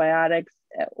many probiotics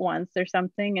at once or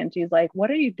something. And she's like,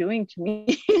 what are you doing to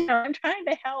me? I'm trying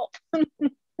to help.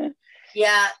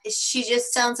 Yeah, she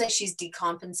just sounds like she's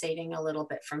decompensating a little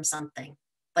bit from something,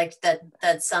 like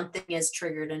that something has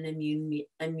triggered an immune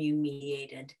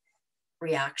mediated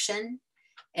reaction,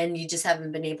 and you just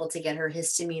haven't been able to get her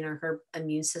histamine or her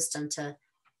immune system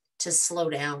to slow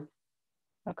down.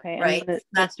 Okay. Right.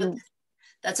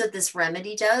 That's what this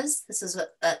remedy does.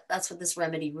 That's what this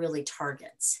remedy really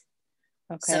targets.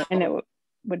 Okay. So, and it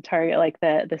would target like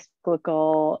the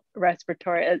cyclical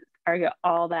respiratory, target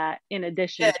all that in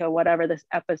addition to whatever this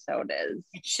episode is.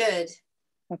 It should.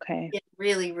 Okay. It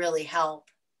really, really help.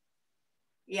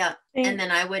 Yeah. And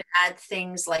then I would add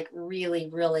things like really,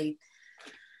 really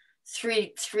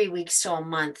 3 weeks to a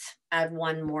month, add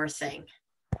one more thing.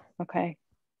 Okay.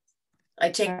 I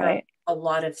take her a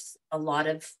lot of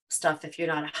stuff. If you're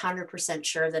not 100%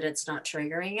 sure that it's not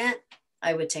triggering it,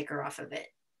 I would take her off of it.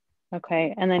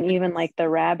 Okay. And then even like the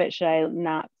rabbit, should I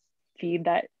not feed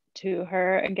that to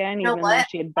her again, even though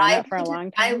she had been up for a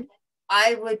long time?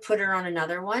 I would put her on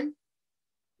another one,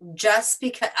 just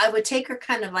because I would take her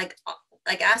kind of like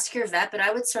ask your vet, but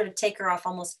I would sort of take her off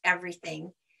almost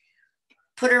everything,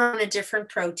 put her on a different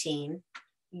protein,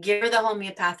 give her the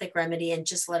homeopathic remedy, and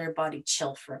just let her body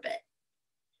chill for a bit.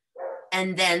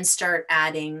 And then start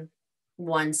adding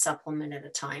one supplement at a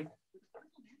time.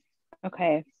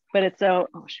 Okay. But it's oh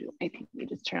shoot, I think we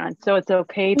just turned on. So it's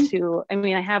okay to, I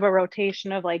mean, I have a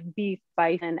rotation of like beef,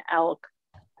 bison, elk,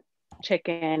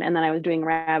 chicken, and then I was doing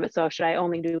rabbit. So should I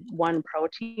only do one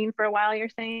protein for a while, you're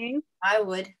saying? I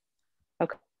would.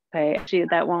 Okay.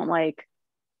 That won't like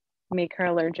make her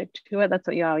allergic to it. That's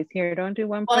what you always hear. Don't do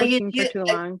one protein for too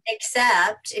long.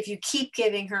 Except if you keep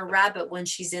giving her rabbit when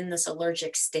she's in this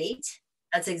allergic state,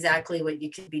 that's exactly what you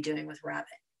could be doing with rabbit.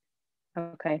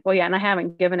 Okay. Well, yeah, and I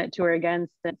haven't given it to her again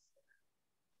since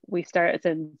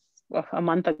a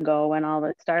month ago when all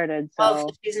this started. So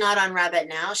she's not on rabbit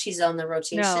now. She's on the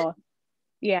rotation. No.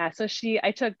 Yeah. So she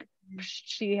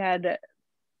had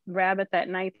rabbit that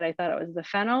night that I thought it was the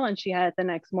fennel, and she had it the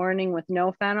next morning with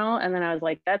no fennel. And then I was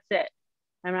like, that's it.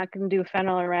 I'm not going to do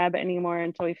fennel or rabbit anymore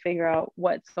until we figure out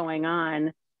what's going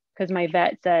on. Because my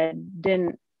vet said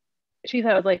she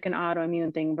thought it was like an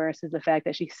autoimmune thing versus the fact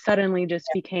that she suddenly just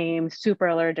became super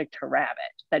allergic to rabbit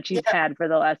that she's had for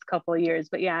the last couple of years.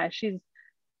 But yeah, I've just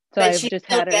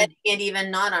had her getting it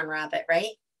even not on rabbit, right?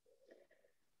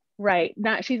 Right.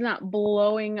 She's not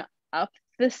blowing up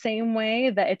the same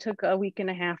way. That it took a week and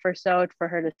a half or so for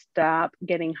her to stop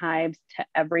getting hives to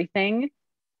everything.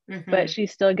 Mm-hmm. But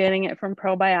she's still getting it from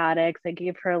probiotics. I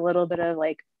gave her a little bit of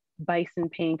like bison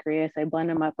pancreas. I blend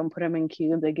them up and put them in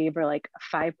cubes. I gave her like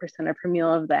 5% per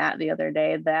meal of that the other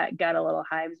day. That got a little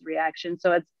hives reaction.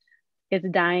 So it's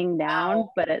dying down,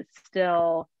 but it's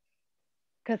still,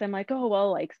 because I'm like, oh,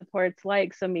 well, like supports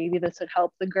like, so maybe this would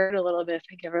help the GERD a little bit if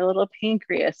I give her a little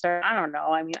pancreas, or I don't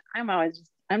know. I mean, I'm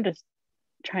just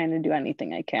trying to do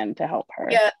anything I can to help her.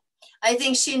 Yeah. I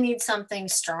think she needs something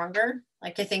stronger.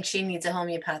 Like I think she needs a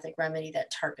homeopathic remedy that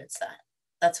targets that.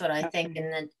 That's what I think.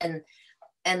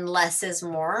 And less is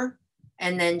more.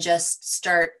 And then just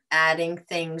start adding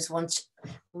things once,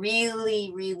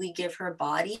 really, really give her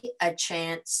body a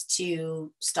chance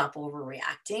to stop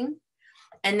overreacting,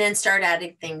 and then start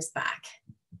adding things back.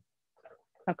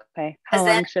 Okay. How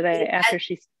long should I, after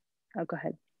she's, go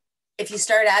ahead. If you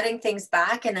start adding things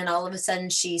back and then all of a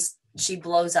sudden she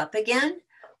blows up again,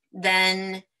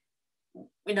 then,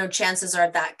 chances are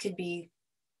that could be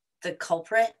the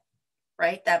culprit,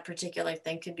 right? That particular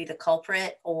thing could be the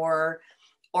culprit, or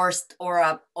and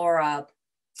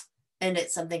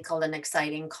it's something called an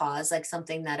exciting cause, like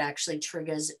something that actually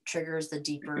triggers the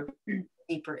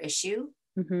deeper issue.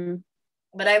 Mm-hmm.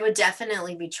 But I would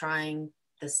definitely be trying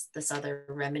this other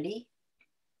remedy.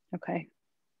 Okay.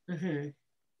 Mm-hmm.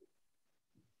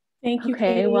 Thank you.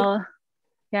 Okay. Katie. Well,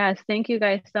 yes. Thank you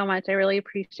guys so much. I really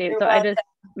appreciate it. So welcome. I just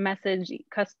messaged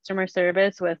customer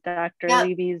service with Dr.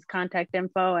 Levy's contact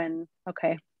info, and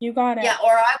okay. You got it. Yeah.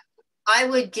 Or I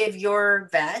would give your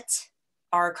vet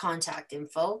our contact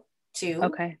info too.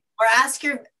 Okay. Or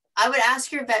I would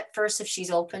ask your vet first if she's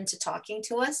open to talking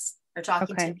to us or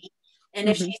talking to me. And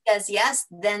if she says yes,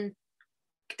 then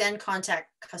contact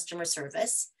customer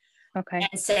service. Okay.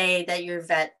 And say that your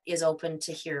vet is open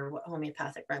to hear what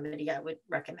homeopathic remedy I would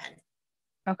recommend.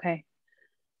 Okay.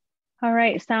 All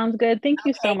right. Sounds good. Thank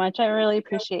you so much. I really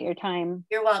appreciate your time.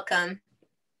 You're welcome.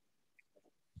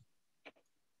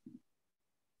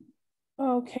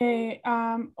 Okay.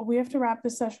 We have to wrap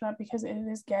this session up because it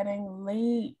is getting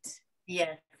late.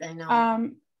 Yes, I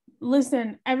know.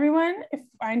 Listen, everyone, if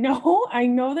I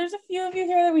know there's a few of you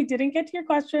here that we didn't get to your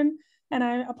question, and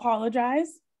I apologize.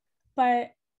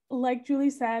 But like Julie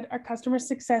said, our customer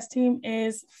success team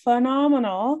is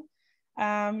phenomenal.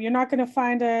 You're not going to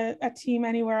find a team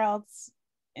anywhere else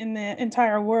in the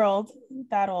entire world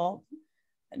that'll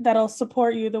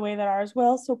support you the way that ours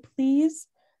will. So please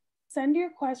send your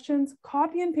questions,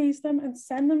 copy and paste them, and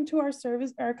send them to our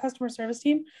customer service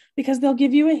team, because they'll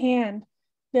give you a hand.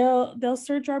 They'll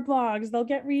search our blogs, they'll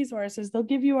get resources, they'll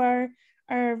give you our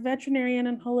veterinarian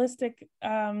and holistic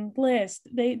list.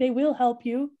 They will help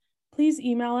you. Please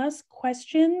email us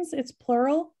questions, it's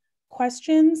plural,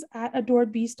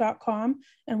 questions@adoredbeast.com,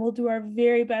 and we'll do our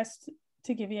very best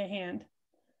to give you a hand.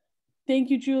 Thank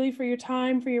you, Julie, for your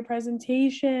time, for your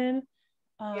presentation.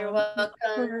 You're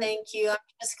welcome. Thank you. I'm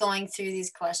just going through these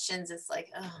questions. It's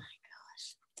like, oh my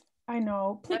gosh. I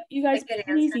know. You guys,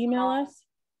 please email us.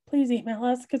 Please email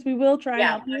us, because we will try and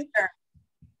help you. Sure.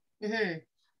 Mm-hmm.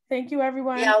 Thank you,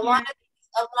 everyone. Yeah, a lot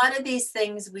of these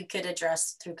things we could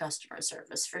address through customer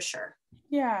service for sure.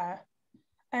 Yeah.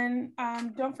 And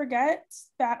don't forget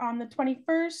that on the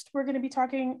 21st, we're going to be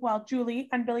talking, well, Julie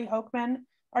and Billy Hoekman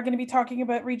are going to be talking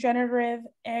about regenerative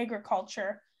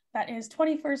agriculture. That is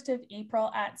 21st of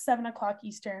April at 7 o'clock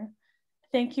Eastern.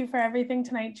 Thank you for everything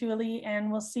tonight, Julie,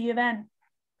 and we'll see you then.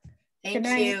 Thank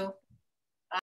you.